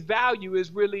face value is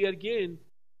really, again,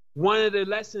 one of the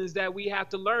lessons that we have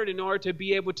to learn in order to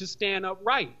be able to stand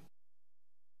upright.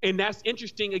 And that's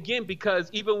interesting, again, because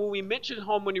even when we mention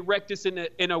Homo erectus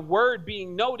in a word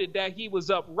being noted that he was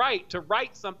upright, to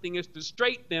right something is to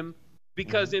straight them,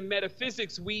 because in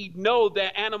metaphysics, we know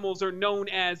that animals are known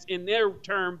as, in their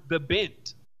term, the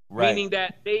bent, meaning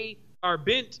that they are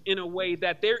bent in a way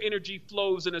that their energy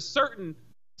flows in a certain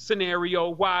scenario,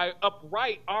 while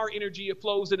upright, our energy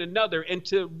flows in another. And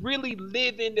to really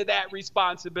live into that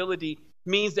responsibility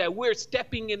means that we're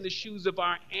stepping in the shoes of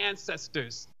our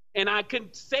ancestors. And I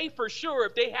can say for sure,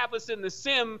 if they have us in the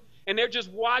sim and they're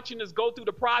just watching us go through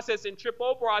the process and trip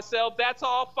over ourselves, that's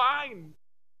all fine.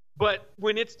 But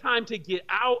when it's time to get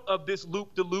out of this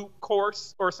loop-de-loop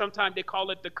course, or sometimes they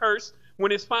call it the curse,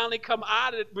 when it's finally come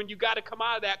out of it, when you got to come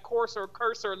out of that course or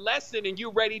curse or lesson and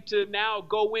you're ready to now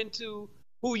go into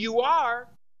who you are,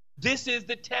 this is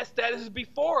the test that is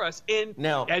before us. And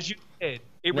now, as you said,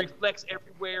 it reflects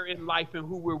everywhere in life and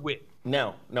who we're with.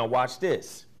 Now watch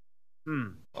this.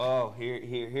 Oh,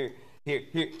 here.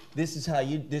 This is how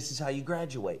you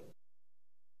graduate,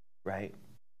 right?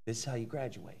 This is how you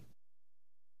graduate.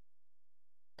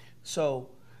 So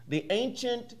the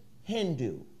ancient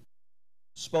Hindu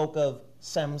spoke of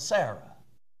samsara,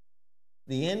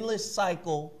 the endless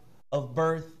cycle of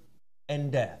birth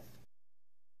and death,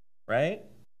 right?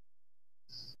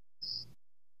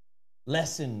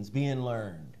 Lessons being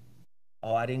learned.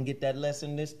 Oh, I didn't get that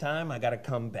lesson this time. I got to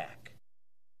come back.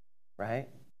 Right?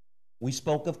 We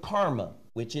spoke of karma,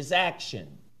 which is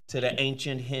action, to the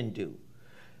ancient Hindu.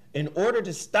 In order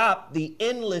to stop the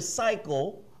endless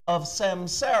cycle of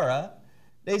samsara,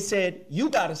 they said, you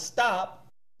got to stop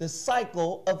the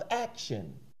cycle of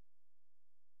action.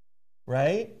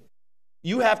 Right?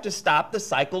 You have to stop the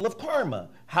cycle of karma.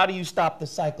 How do you stop the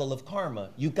cycle of karma?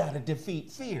 You got to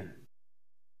defeat fear.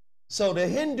 So the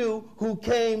Hindu who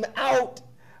came out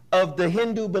of the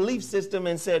Hindu belief system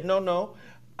and said, no,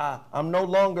 I'm no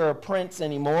longer a prince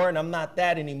anymore, and I'm not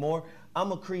that anymore. I'm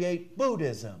going to create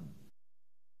Buddhism,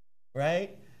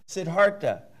 right?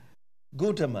 Siddhartha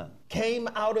Gautama came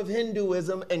out of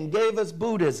Hinduism and gave us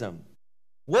Buddhism.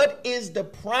 What is the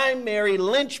primary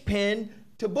linchpin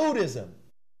to Buddhism?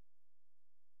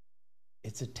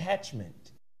 It's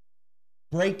attachment,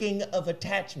 breaking of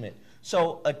attachment.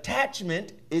 So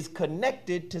attachment is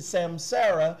connected to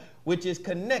samsara, which is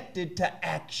connected to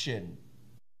action.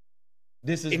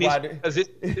 This is and why. This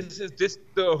is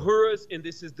the Ahuras and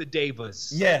this is the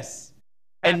Devas. Yes.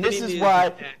 And this is Happening why,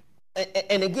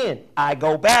 that- and again, I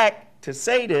go back to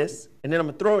say this, and then I'm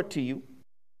going to throw it to you.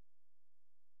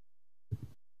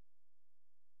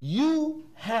 You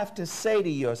have to say to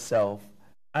yourself,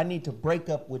 I need to break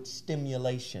up with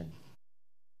stimulation.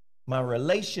 My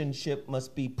relationship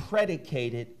must be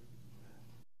predicated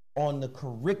on the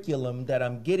curriculum that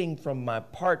I'm getting from my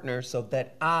partner so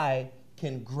that I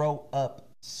can grow up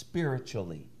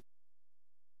spiritually.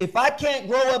 If I can't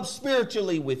grow up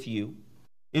spiritually with you,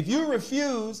 if you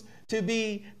refuse to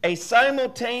be a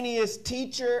simultaneous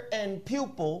teacher and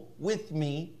pupil with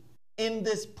me in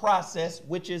this process,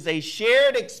 which is a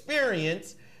shared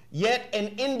experience, yet an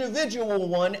individual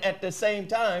one at the same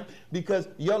time, because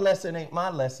your lesson ain't my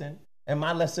lesson and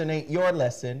my lesson ain't your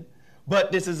lesson,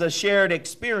 but this is a shared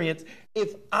experience.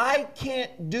 If I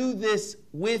can't do this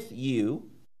with you,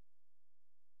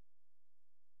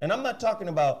 and I'm not talking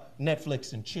about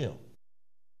Netflix and chill.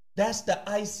 That's the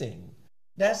icing.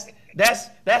 That's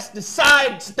the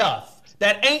side stuff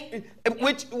that ain't,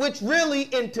 which really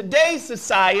in today's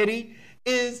society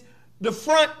is the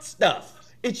front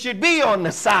stuff. It should be on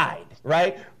the side,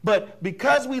 right? But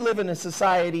because we live in a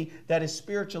society that is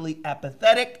spiritually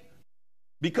apathetic,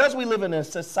 because we live in a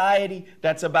society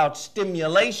that's about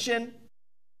stimulation,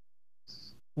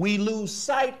 we lose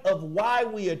sight of why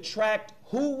we attract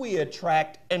who we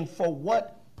attract and for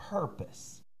what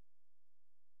purpose.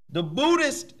 The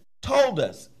Buddhist told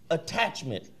us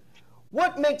attachment.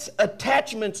 What makes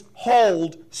attachments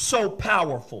hold so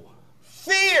powerful?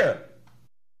 Fear.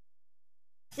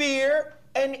 Fear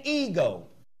and ego.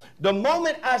 The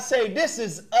moment I say this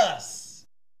is us,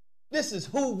 this is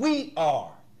who we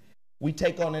are, we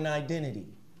take on an identity.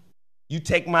 You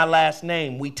take my last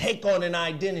name, we take on an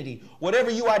identity.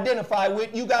 Whatever you identify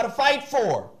with, you got to fight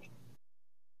for.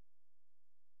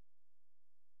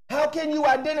 How can you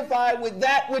identify with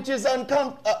that which is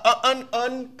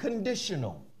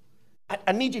unconditional?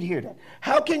 I need you to hear that.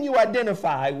 How can you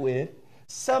identify with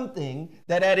something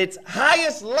that at its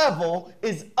highest level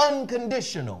is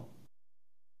unconditional?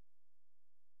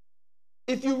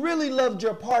 If you really loved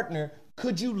your partner,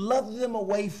 could you love them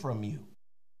away from you?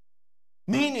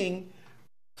 Meaning,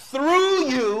 through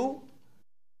you,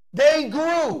 they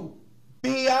grew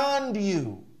beyond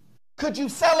you. Could you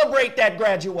celebrate that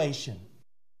graduation?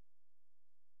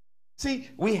 See,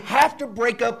 we have to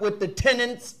break up with the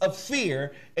tenets of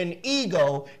fear and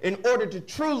ego in order to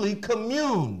truly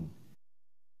commune.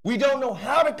 We don't know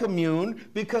how to commune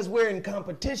because we're in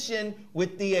competition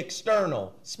with the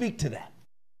external. Speak to that.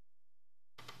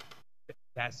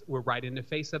 We're right in the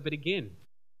face of it again.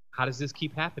 How does this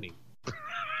keep happening?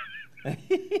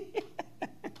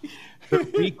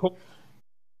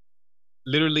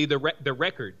 Literally the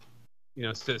record,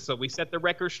 so we set the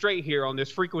record straight here on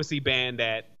this frequency band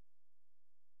that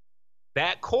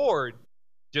chord,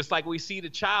 just like we see the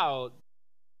child,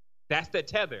 that's the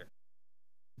tether.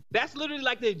 That's literally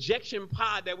like the ejection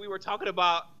pod that we were talking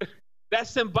about.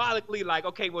 That's symbolically like,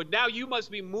 okay, well, now you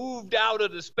must be moved out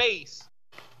of the space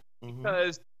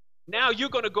because now you're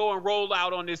going to go and roll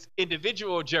out on this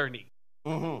individual journey.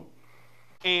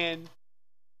 And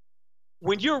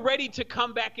when you're ready to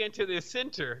come back into this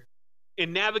center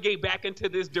and navigate back into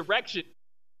this direction,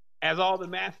 as all the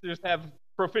masters have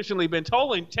proficiently been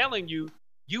telling you,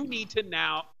 you need to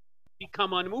now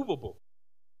become unmovable.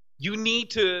 You need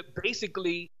to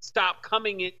basically stop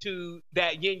coming into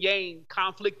that yin-yang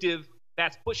conflictive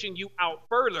that's pushing you out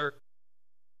further.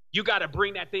 You got to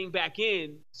bring that thing back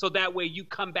in so that way you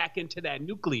come back into that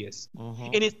nucleus.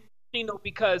 And it's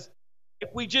because if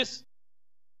we just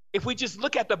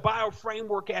look at the bio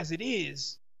framework as it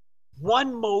is,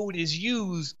 one mode is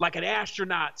used like an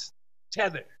astronaut's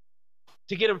tether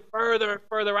to get them further and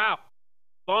further out.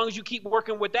 As long as you keep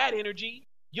working with that energy,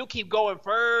 you'll keep going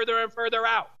further and further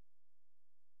out.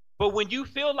 But when you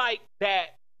feel like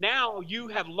that now you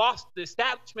have lost the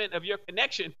establishment of your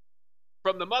connection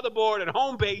from the motherboard and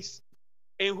home base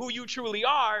and who you truly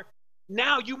are,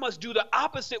 now you must do the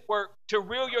opposite work to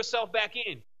reel yourself back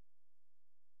in.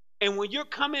 And when you're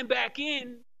coming back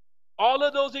in, all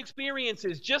of those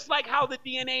experiences, just like how the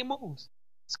DNA moves,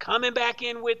 it's coming back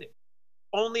in with it.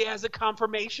 Only as a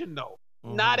confirmation, though,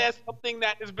 not as something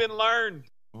that has been learned.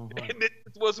 And this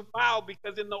was wild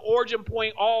because in the origin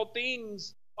point, all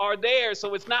things are there.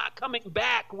 So it's not coming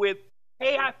back with,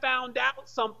 hey, I found out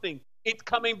something. It's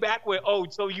coming back with, oh,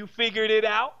 so you figured it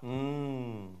out?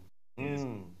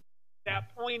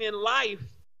 That point in life,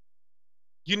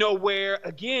 where,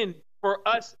 again, for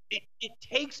us, it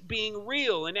takes being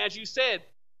real. And as you said,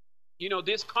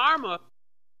 this karma,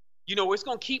 it's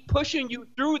going to keep pushing you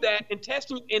through that and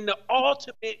testing you. And the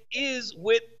ultimate is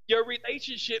with your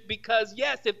relationship, because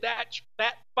yes, if that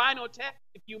final test,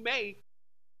 if you may,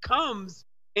 comes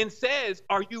and says,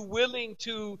 are you willing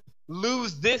to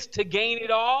lose this to gain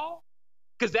it all?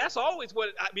 Because that's always what,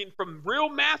 from real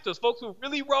masters, folks who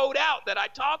really rode out that I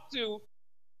talked to,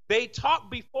 they talked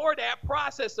before that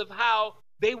process of how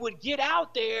they would get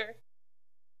out there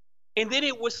and then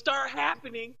it would start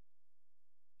happening.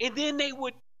 And then they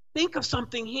would think of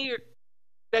something here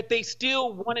that they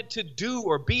still wanted to do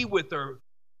or be with her,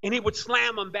 and it would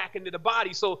slam them back into the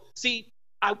body. So see,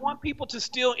 I want people to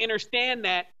still understand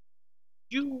that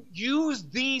you use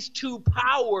these two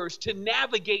powers to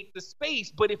navigate the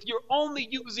space, but if you're only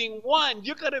using one,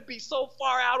 you're going to be so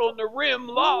far out on the rim,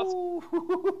 lost.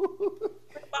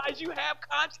 Realize you have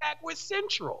contact with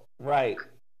Central. Right.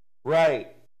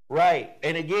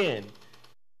 And again,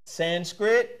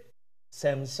 Sanskrit,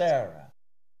 samsara,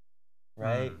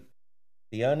 right?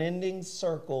 The unending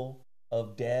circle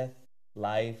of death,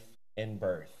 life, and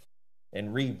birth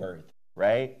and rebirth,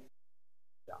 right?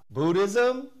 Yeah.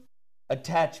 Buddhism,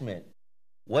 attachment.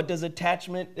 What does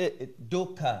attachment?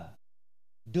 Dukkha.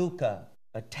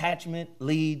 Attachment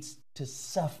leads to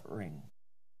suffering.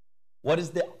 What is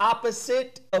the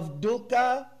opposite of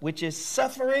dukkha, which is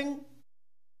suffering?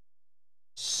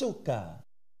 Sukha,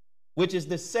 which is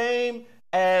the same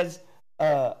as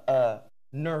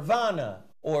nirvana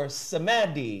or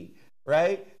samadhi,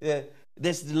 right?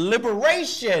 This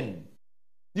liberation.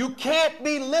 You can't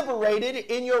be liberated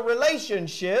in your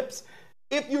relationships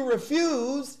if you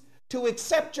refuse to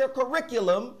accept your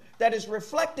curriculum that is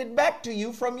reflected back to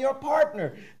you from your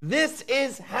partner. This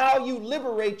is how you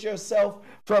liberate yourself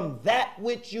from that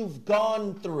which you've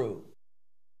gone through.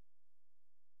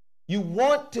 You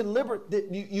want to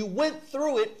liberate, you went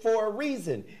through it for a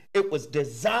reason. It was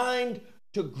designed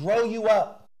to grow you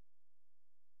up.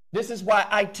 This is why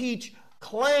I teach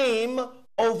claim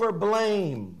over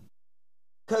blame.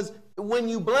 Because when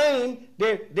you blame,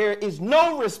 there is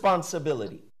no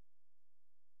responsibility.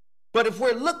 But if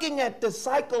we're looking at the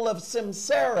cycle of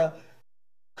samsara,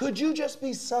 could you just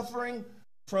be suffering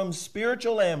from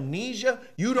spiritual amnesia?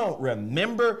 You don't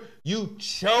remember. You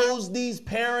chose these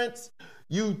parents.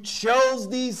 You chose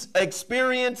these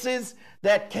experiences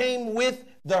that came with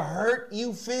the hurt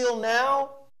you feel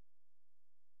now.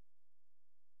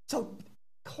 So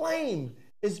claim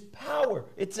is power.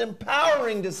 It's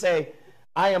empowering to say,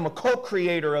 I am a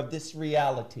co-creator of this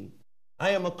reality. I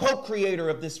am a co-creator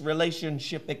of this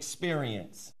relationship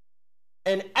experience.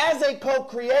 And as a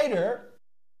co-creator,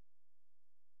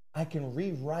 I can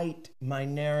rewrite my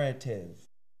narrative.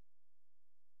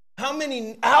 How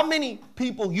many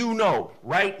people you know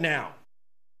right now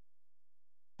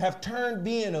have turned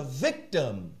being a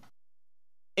victim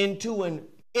into an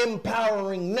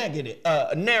empowering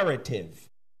narrative?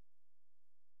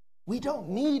 We don't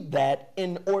need that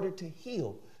in order to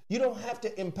heal. You don't have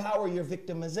to empower your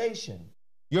victimization.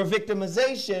 Your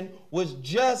victimization was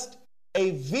just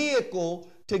a vehicle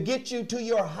to get you to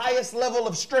your highest level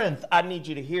of strength. I need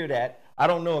you to hear that. I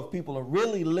don't know if people are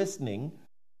really listening.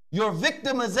 Your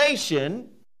victimization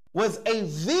was a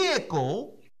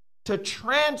vehicle to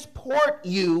transport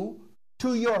you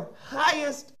to your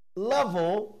highest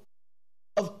level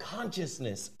of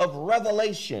consciousness, of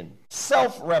revelation,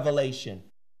 self-revelation.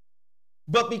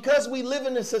 But because we live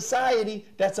in a society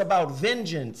that's about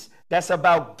vengeance, that's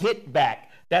about get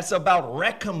back, that's about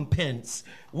recompense,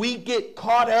 we get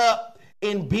caught up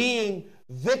in being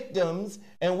victims,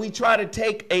 and we try to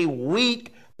take a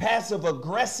weak,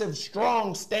 passive-aggressive,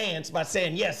 strong stance by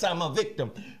saying, yes, I'm a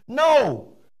victim.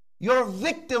 No, your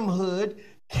victimhood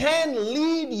can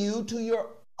lead you to your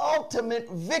ultimate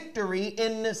victory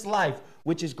in this life,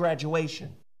 which is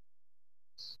graduation.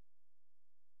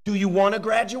 Do you want to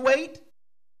graduate?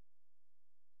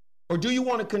 Or do you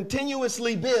want to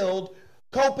continuously build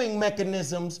coping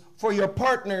mechanisms for your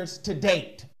partners to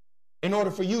date in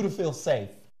order for you to feel safe?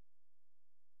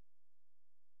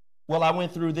 Well, I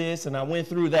went through this and I went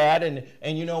through that,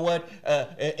 and you know what?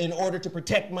 In order to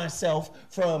protect myself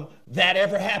from that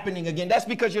ever happening again, that's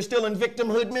because you're still in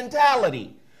victimhood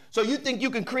mentality. So you think you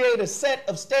can create a set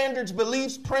of standards,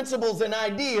 beliefs, principles, and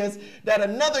ideas that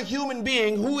another human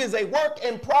being who is a work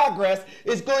in progress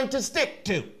is going to stick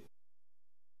to.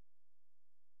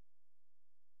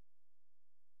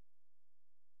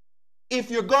 If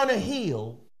you're going to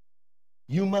heal,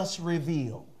 you must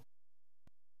reveal.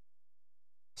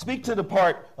 Speak to the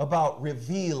part about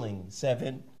revealing,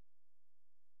 Sevan.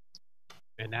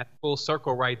 And that's full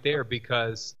circle right there,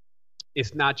 because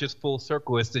it's not just full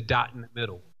circle, it's the dot in the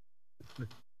middle.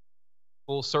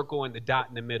 Full circle and the dot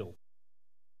in the middle.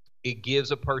 it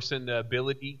gives a person the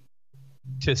ability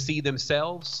to see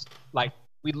themselves. Like,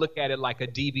 we look at it like a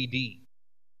DVD.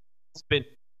 Spin.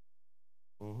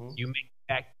 You make it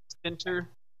back to the center,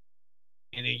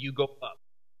 and then you go up.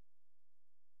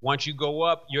 Once you go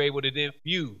up, you're able to then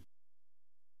view.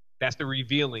 That's the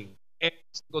revealing. Every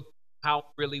single thing, how it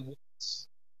really was.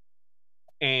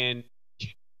 And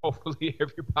hopefully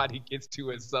everybody gets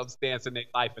to a substance in their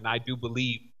life. And I do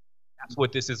believe that's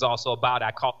what this is also about.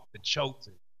 I call it the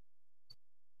chosen.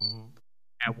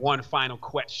 And one final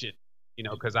question, you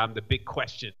know, because I'm the big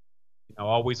question, you know,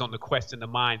 always on the question of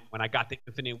mind. When I got the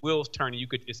infinite wheels turning, you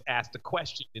could just ask the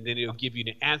question and then it'll give you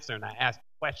the answer. And I asked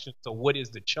the question, so what is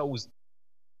the chosen?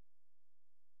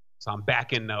 So I'm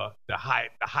back in the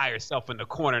higher self in the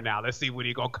corner now. Let's see what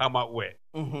he's going to come up with.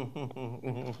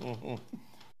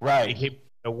 Right. He hit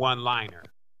the one-liner,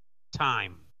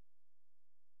 time.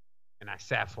 And I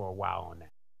sat for a while on that.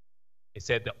 It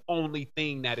said the only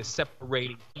thing that is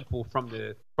separating people from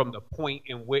the point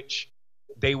in which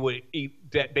they would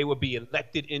be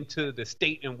elected into the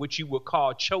state in which you would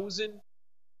call chosen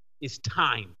is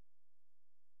time.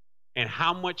 And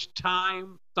how much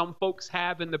time some folks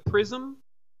have in the prism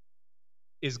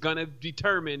is going to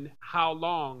determine how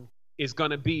long it's going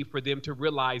to be for them to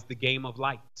realize the game of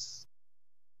lights.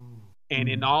 And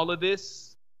in all of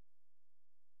this,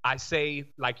 I say,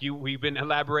 like we've been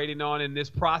elaborating on in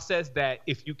this process, that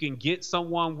if you can get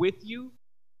someone with you,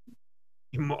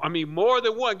 I mean, more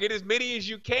than one, get as many as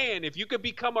you can. If you could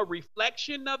become a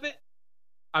reflection of it,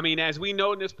 I mean, as we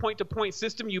know in this point-to-point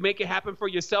system, you make it happen for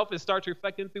yourself and start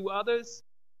reflecting through others.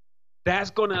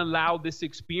 That's going to allow this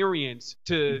experience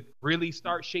to really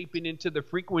start shaping into the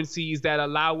frequencies that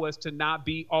allow us to not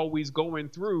be always going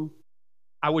through.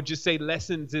 I would just say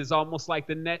lessons is almost like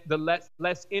the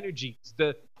less energies,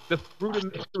 the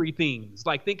rudimentary things.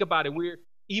 Like, think about it. We're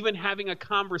even having a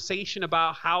conversation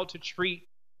about how to treat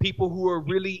people who are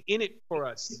really in it for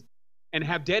us and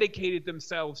have dedicated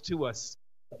themselves to us,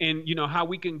 and, you know, how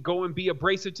we can go and be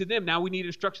abrasive to them. Now we need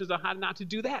instructions on how not to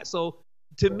do that. So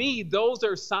to me, those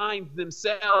are signs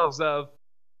themselves of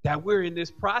that we're in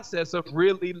this process of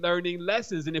really learning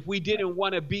lessons. And if we didn't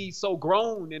want to be so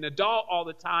grown and adult all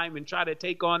the time and try to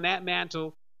take on that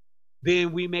mantle,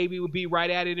 then we maybe would be right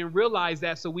at it and realize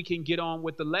that, so we can get on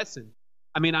with the lesson.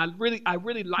 I mean, I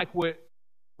really like where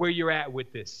you're at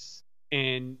with this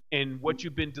and what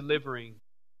you've been delivering.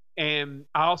 And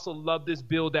I also love this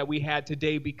build that we had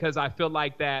today, because I feel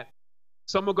like that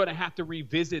some are going to have to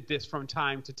revisit this from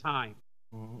time to time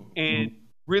and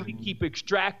really keep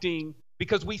extracting,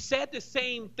 because we said the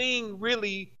same thing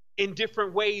really in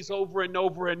different ways over and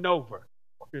over and over.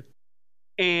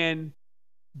 And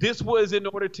this was in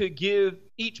order to give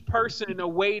each person a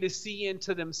way to see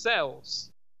into themselves.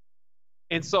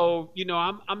 And so, you know,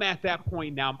 I'm at that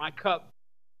point now. My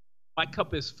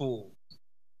cup is full.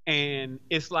 And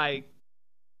it's like,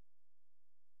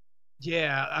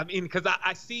 yeah, I mean, because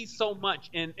I see so much,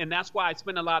 and that's why I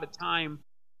spend a lot of time,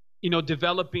 you know,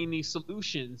 developing these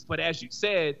solutions. But as you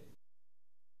said,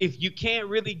 if you can't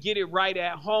really get it right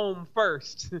at home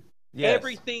first, yes,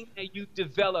 everything that you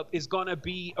develop is going to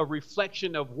be a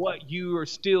reflection of what you are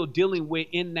still dealing with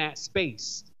in that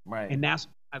space. Right. And that's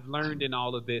what I've learned in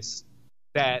all of this,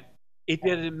 that it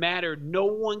doesn't matter. No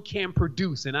one can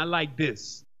produce. And I like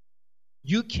this.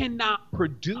 You cannot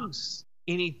produce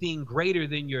anything greater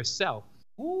than yourself.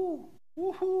 So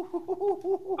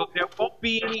there won't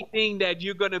be anything that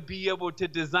you're going to be able to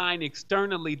design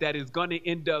externally that is going to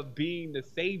end up being the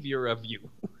savior of you.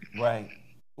 Right.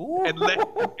 Unless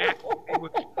you actually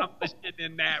accomplish it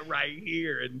in that right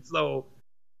here. And so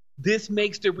this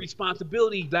makes the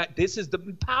responsibility that this is the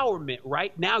empowerment,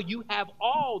 right? Now you have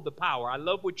all the power. I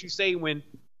love what you say when,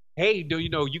 hey, you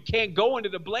know, you can't go into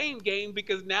the blame game,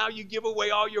 because now you give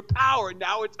away all your power.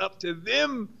 Now it's up to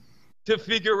them to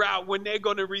figure out when they're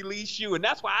going to release you. And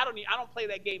that's why I don't play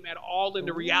that game at all in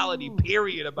the reality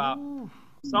period about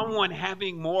someone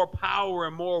having more power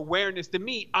and more awareness. To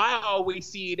me, I always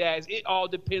see it as it all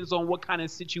depends on what kind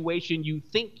of situation you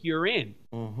think you're in.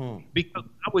 Because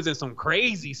I was in some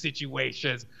crazy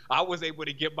situations. I was able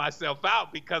to get myself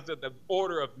out because of the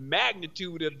order of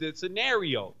magnitude of the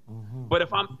scenario. But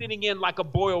if I'm sitting in like a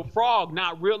boiled frog,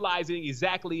 not realizing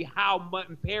exactly how much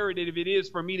imperative it is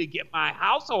for me to get my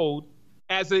household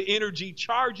as an energy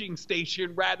charging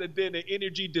station rather than an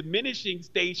energy diminishing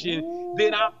station,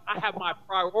 then I have my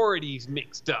priorities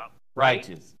mixed up. Right?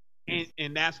 Righteous.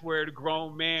 And that's where the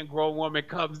grown man, grown woman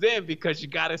comes in, because you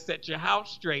got to set your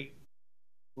house straight.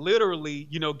 Literally,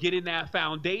 you know, getting that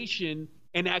foundation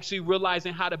and actually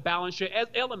realizing how to balance your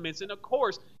elements. And of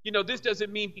course, you know, this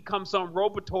doesn't mean become some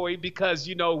robotoid, because,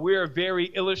 you know, we're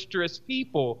very illustrious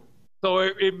people. So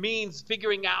it means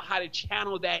figuring out how to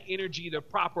channel that energy the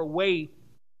proper way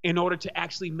in order to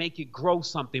actually make it grow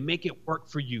something, make it work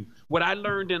for you. What I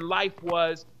learned in life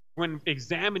was when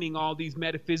examining all these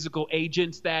metaphysical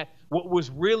agents that what was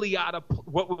really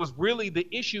the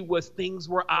issue was things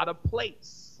were out of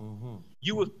place. Mm-hmm.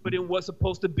 You was putting what's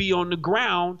supposed to be on the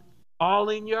ground all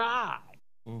in your eye.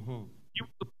 Mm-hmm.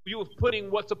 You was putting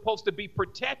what's supposed to be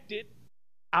protected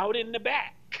out in the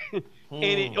back.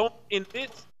 And this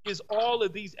is all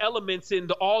of these elements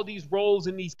and all these roles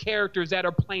and these characters that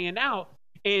are playing out.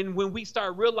 And when we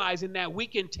start realizing that we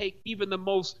can take even the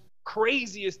most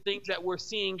craziest things that we're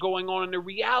seeing going on in the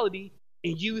reality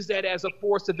and use that as a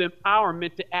force of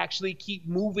empowerment to actually keep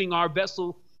moving our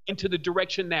vessel into the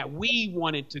direction that we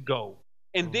want it to go.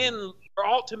 And then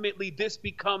ultimately this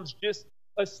becomes just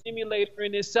a simulator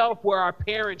in itself where our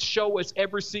parents show us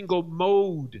every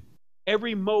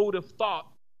mode of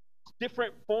thought,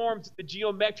 different forms of the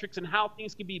geometrics and how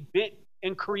things can be bent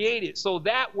and created. So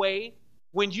that way,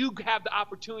 when you have the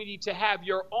opportunity to have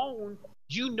your own,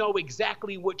 you know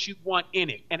exactly what you want in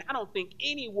it. And I don't think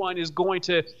anyone is going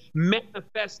to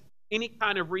manifest any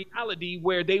kind of reality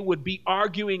where they would be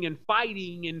arguing and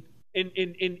fighting and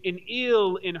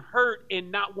ill and hurt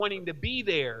and not wanting to be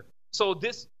there. So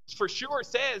this for sure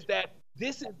says that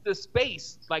this is the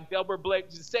space, like Delbert Blake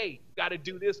just say, got to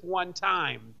do this one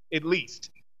time at least.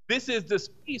 This is the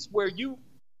space where you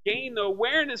gain the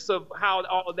awareness of how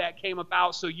all of that came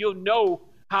about, so you'll know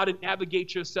how to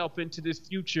navigate yourself into this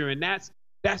future. And that's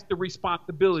the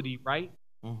responsibility, right?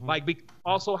 Mm-hmm. Like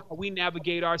also how we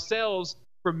navigate ourselves,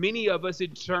 for many of us,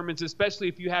 it determines, especially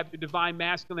if you have your divine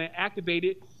masculine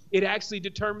activated, it actually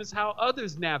determines how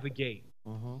others navigate.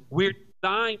 Mm-hmm. We're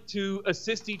designed to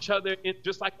assist each other in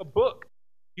just like a book.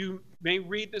 You may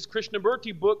read this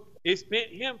Krishnamurti book. He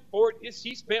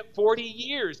spent 40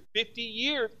 years, 50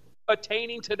 years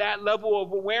attaining to that level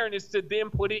of awareness to then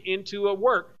put it into a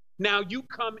work. Now you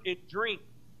come and drink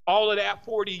all of that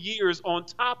 40 years on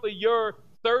top of your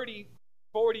 30,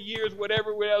 40 years,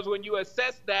 whatever it was, when you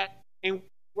assess that and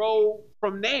roll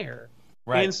from there.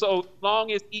 Right. And so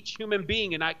long as each human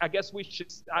being, and I guess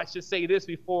I should say this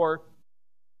before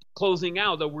closing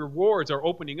out, the rewards are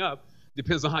opening up.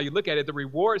 Depends on how you look at it. The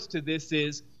rewards to this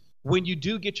is when you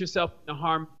do get yourself into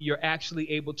harm, you're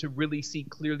actually able to really see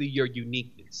clearly your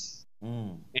uniqueness.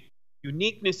 And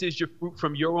uniqueness is your fruit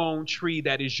from your own tree.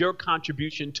 That is your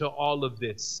contribution to all of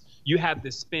this. You have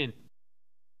the spin.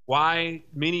 Why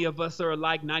many of us are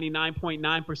like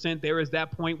 99.9%, there is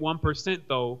that 0.1%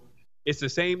 though. It's the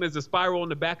same as the spiral on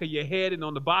the back of your head and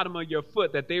on the bottom of your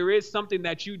foot, that there is something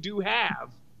that you do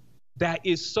have that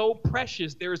is so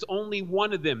precious. There is only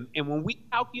one of them. And when we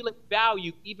calculate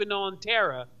value, even on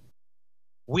Terra,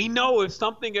 we know if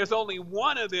something is only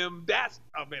one of them,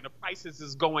 the prices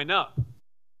is going up.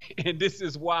 And this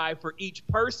is why for each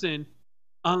person,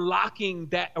 unlocking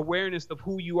that awareness of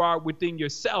who you are within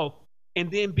yourself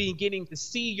and then beginning to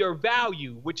see your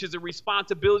value, which is a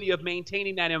responsibility of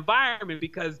maintaining that environment,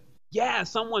 because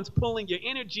someone's pulling your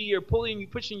energy or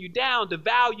pushing you down. The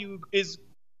value is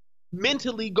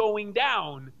mentally going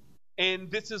down.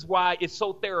 And this is why it's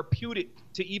so therapeutic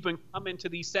to even come into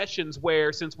these sessions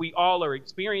where, since we all are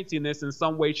experiencing this in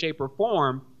some way, shape, or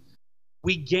form,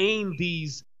 we gain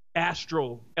these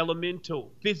astral,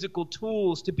 elemental, physical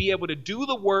tools to be able to do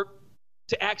the work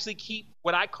to actually keep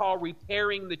what I call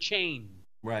repairing the chain.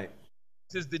 Right.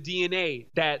 This is the DNA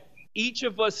that each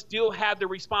of us still have the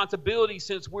responsibility,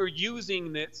 since we're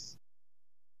using this,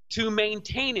 to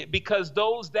maintain it, because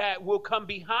those that will come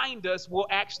behind us will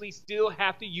actually still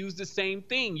have to use the same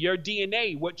thing. Your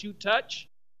DNA, what you touch,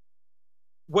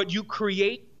 what you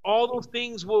create, all those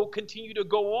things will continue to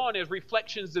go on as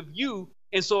reflections of you.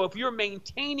 And so if you're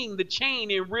maintaining the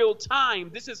chain in real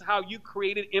time, this is how you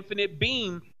create an infinite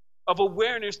beam of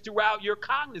awareness throughout your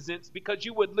cognizance, because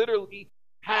you would literally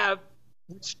have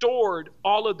stored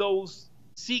all of those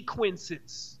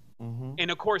sequences. Mm-hmm.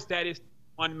 And of course, that is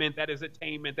atonement, that is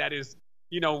attainment, that is,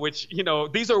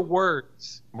 these are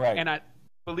words. Right. And I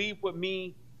believe what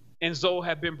me and Zo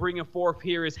have been bringing forth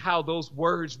here is how those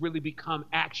words really become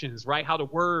actions, right? How the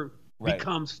word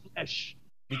becomes flesh.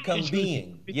 Becomes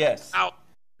being. Yes. Out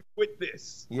with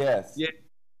this. Yes. Yeah.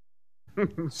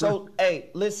 So, hey,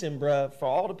 listen, bruh, for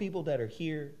all the people that are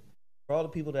here, for all the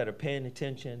people that are paying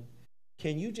attention,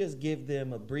 can you just give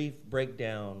them a brief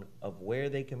breakdown of where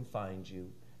they can find you,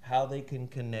 how they can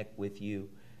connect with you?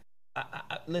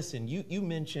 Listen, you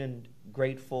mentioned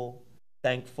grateful,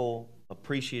 thankful,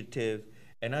 appreciative,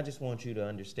 and I just want you to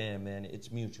understand, man, it's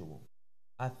mutual.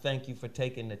 I thank you for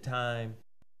taking the time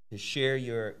to share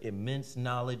your immense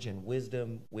knowledge and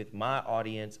wisdom with my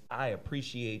audience. I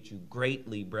appreciate you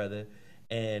greatly, brother.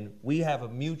 And we have a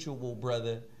mutual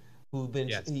brother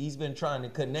he's been trying to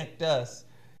connect us,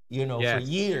 for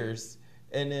years.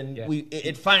 And then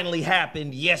it finally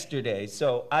happened yesterday.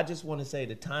 So I just want to say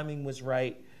the timing was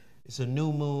right. It's a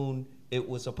new moon. It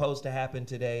was supposed to happen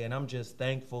today. And I'm just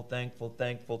thankful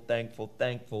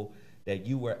that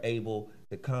you were able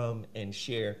to come and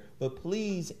share. But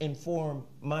please inform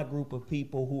my group of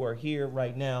people who are here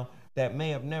right now that may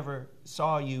have never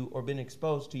saw you or been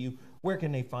exposed to you. Where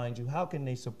can they find you? How can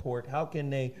they support? How can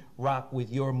they rock with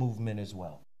your movement as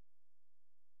well?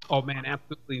 Oh, man,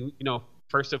 absolutely.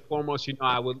 First and foremost,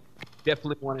 I would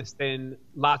definitely want to send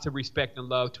lots of respect and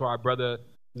love to our brother,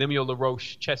 Lemuel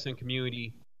LaRoche, Chesson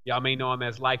community. Y'all may know him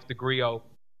as Life the Griot.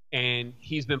 And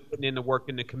he's been putting in the work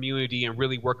in the community and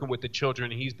really working with the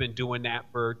children. And he's been doing that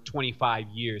for 25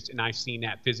 years. And I've seen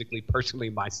that physically, personally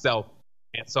myself.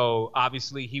 And so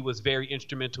obviously he was very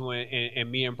instrumental in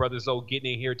me and Brother Zo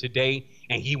getting in here today.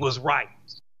 And he was right,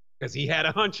 because he had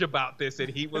a hunch about this and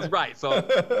he was right.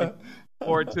 So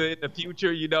forward to in the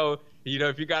future,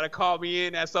 if you got to call me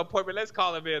in at some point, but let's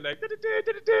call him in like,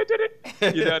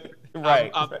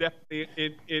 right. I'm definitely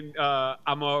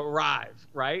I'm gonna arrive,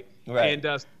 right? Right. And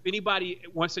if anybody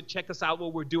wants to check us out,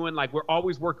 what we're doing, like we're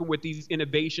always working with these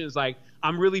innovations. Like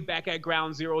I'm really back at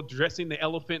ground zero, addressing the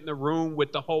elephant in the room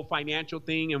with the whole financial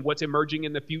thing and what's emerging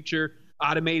in the future,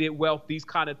 automated wealth, these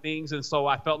kind of things. And so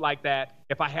I felt like that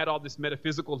if I had all this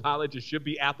metaphysical knowledge, it should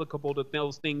be applicable to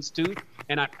those things too.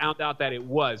 And I found out that it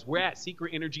was. We're at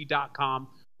secretenergy.com.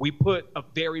 We put a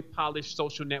very polished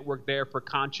social network there for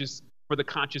the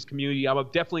conscious community. I will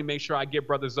definitely make sure I get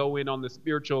Brother Zo in on the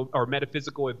spiritual or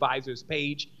metaphysical advisors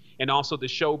page and also the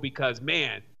show, because,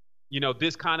 man,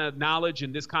 this kind of knowledge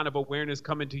and this kind of awareness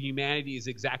coming to humanity is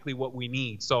exactly what we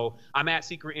need. So I'm at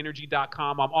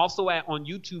secretenergy.com. I'm also on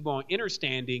YouTube on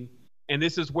Understanding. And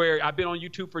this is where I've been on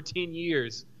YouTube for 10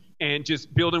 years and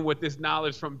just building with this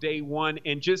knowledge from day one.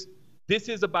 And this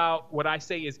is about what I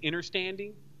say is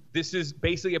understanding. This is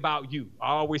basically about you. I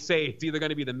always say it's either going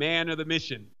to be the man or the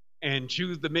mission, and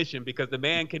choose the mission, because the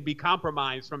man can be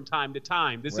compromised from time to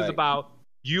time. This is about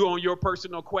you on your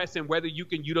personal quest and whether you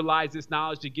can utilize this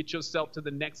knowledge to get yourself to the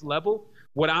next level.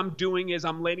 What I'm doing is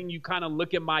I'm letting you kind of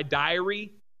look at my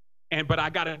diary, but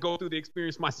I got to go through the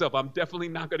experience myself. I'm definitely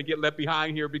not going to get left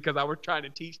behind here, because I was trying to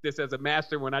teach this as a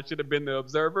master when I should have been the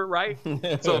observer, right?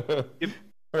 So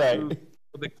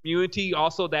the community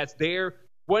also that's there.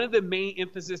 One of the main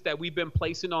emphasis that we've been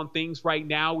placing on things right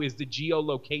now is the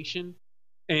geolocation.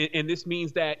 And this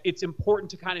means that it's important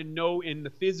to kind of know in the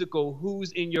physical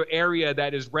who's in your area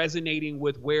that is resonating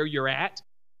with where you're at.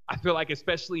 I feel like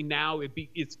especially now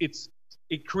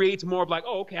it creates more of like,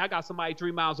 oh, okay, I got somebody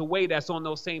 3 miles away that's on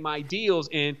those same ideals,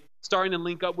 and starting to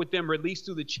link up with them, or at least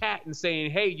through the chat, and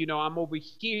saying, hey, I'm over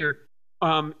here.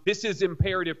 This is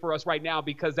imperative for us right now,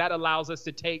 because that allows us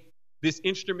to take this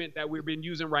instrument that we've been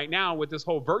using right now with this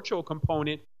whole virtual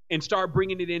component and start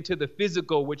bringing it into the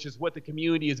physical, which is what the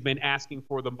community has been asking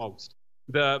for the most.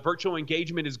 The virtual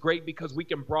engagement is great because we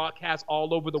can broadcast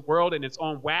all over the world and it's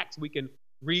on wax. We can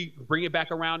bring it back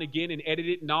around again and edit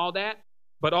it and all that.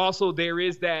 But also there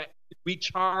is that we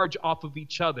charge off of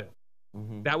each other.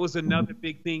 Mm-hmm. That was another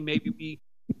big thing. Maybe we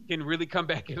can really come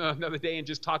back in another day and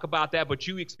just talk about that. But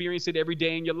you experience it every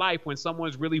day in your life. When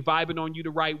someone's really vibing on you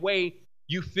the right way,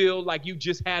 you feel like you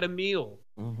just had a meal.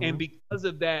 Mm-hmm. And because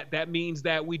of that, that means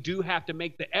that we do have to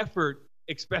make the effort,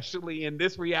 especially in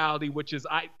this reality, which is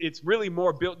it's really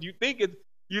more built. You think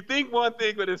one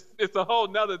thing, but it's a whole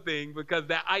nother thing, because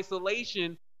that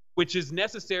isolation, which is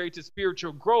necessary to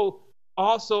spiritual growth,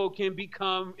 also can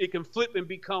flip and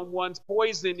become one's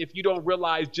poison if you don't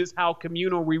realize just how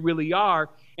communal we really are,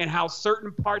 and how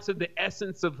certain parts of the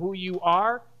essence of who you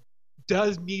are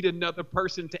does need another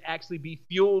person to actually be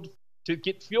fueled, to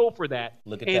get fuel for that.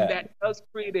 Look at and that. That does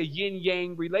create a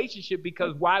yin-yang relationship,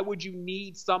 because why would you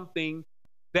need something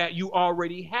that you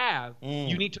already have?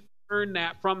 You need to learn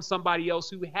that from somebody else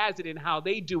who has it and how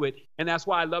they do it. And that's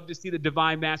why I love to see the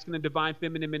divine masculine and divine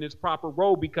feminine in its proper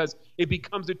role, because it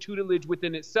becomes a tutelage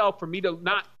within itself for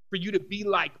you to be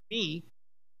like me,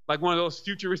 like one of those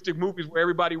futuristic movies where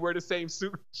everybody wear the same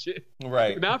suit and shit.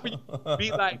 Right. Not for you to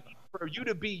be like me, for you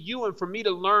to be you, and for me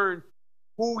to learn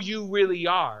who you really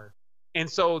are. And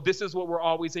so this is what we're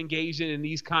always engaged in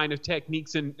these kind of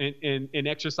techniques and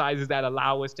exercises that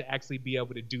allow us to actually be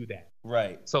able to do that.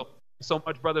 Right. So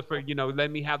much, brother, for,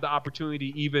 letting me have the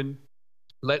opportunity, even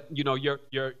let,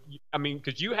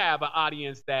 because you have an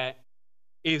audience that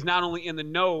is not only in the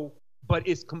know, but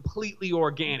it's completely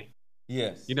organic.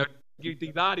 Yes. get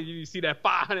these audience, you see that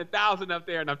 500,000 up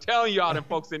there, and I'm telling y'all, them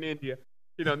folks in India,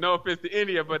 no offense to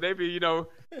India, but they be,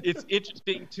 it's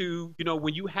interesting to,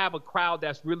 when you have a crowd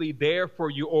that's really there for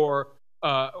you, or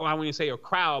I wouldn't say a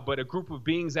crowd, but a group of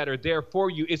beings that are there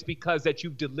for you, it's because that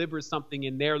you've delivered something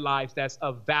in their lives that's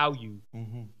of value.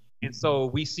 Mm-hmm. And so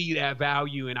we see that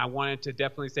value, and I wanted to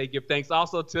definitely say give thanks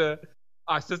also to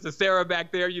our sister Sarah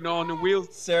back there, on the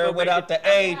wheels. Sarah without the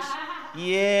H.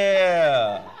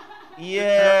 Yeah.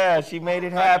 Yeah, she made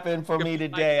it happen for me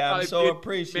today. I'm so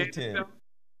appreciative.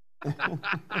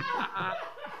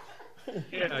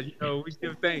 Yeah, we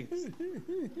give thanks.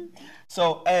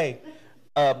 So, hey,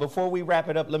 before we wrap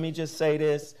it up, let me just say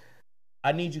this.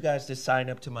 I need you guys to sign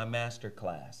up to my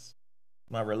masterclass,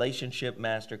 my relationship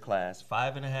masterclass,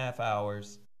 5.5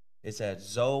 hours. It's at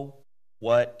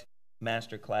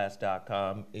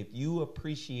ZoWhatMasterclass.com. If you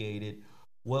appreciated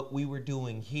what we were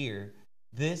doing here,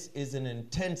 this is an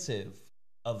intensive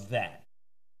of that.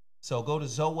 So go to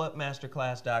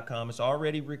ZoWhatMasterclass.com. It's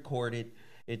already recorded.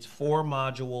 It's 4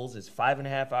 modules. It's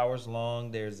 5.5 hours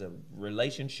long. There's a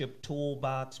relationship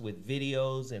toolbox with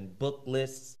videos and book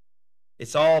lists.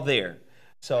 It's all there.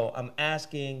 So I'm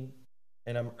asking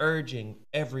and I'm urging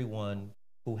everyone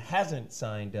who hasn't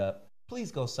signed up,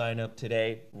 please go sign up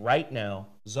today, right now,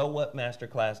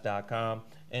 ZoWhatMasterclass.com.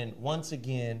 And once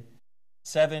again,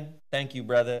 Sevan, thank you,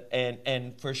 brother.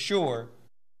 And for sure,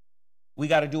 we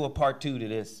got to do a part 2 to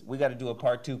this. We got to do a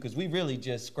part 2 because we really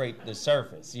just scraped the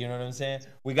surface. You know what I'm saying?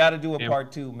 We got to do a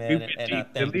part 2, man.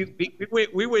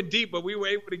 We went deep, but we were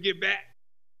able to get back.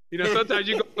 Sometimes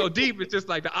you go deep. It's just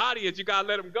like the audience, you got to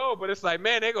let them go. But it's like,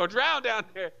 man, they're going to drown down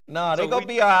there. No, they're going to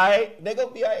be all right. They're going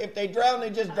to be all right. If they drown, they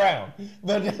just drown.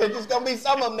 But there's just going to be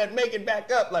some of them that make it back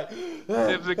up. Like,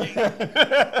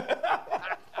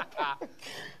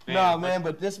 man,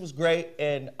 but this was great.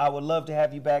 And I would love to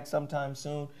have you back sometime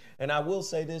soon. And I will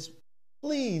say this,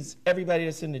 please, everybody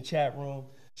that's in the chat room,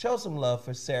 show some love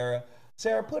for Sarah.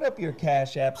 Sarah, put up your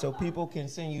Cash App so people can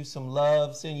send you some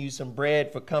love, send you some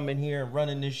bread for coming here and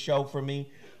running this show for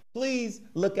me. Please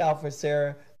look out for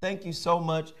Sarah. Thank you so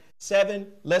much. Sevan,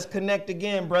 let's connect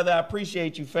again, brother. I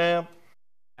appreciate you, fam.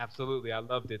 Absolutely. I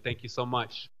loved it. Thank you so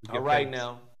much. All right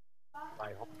now.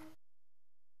 Bye.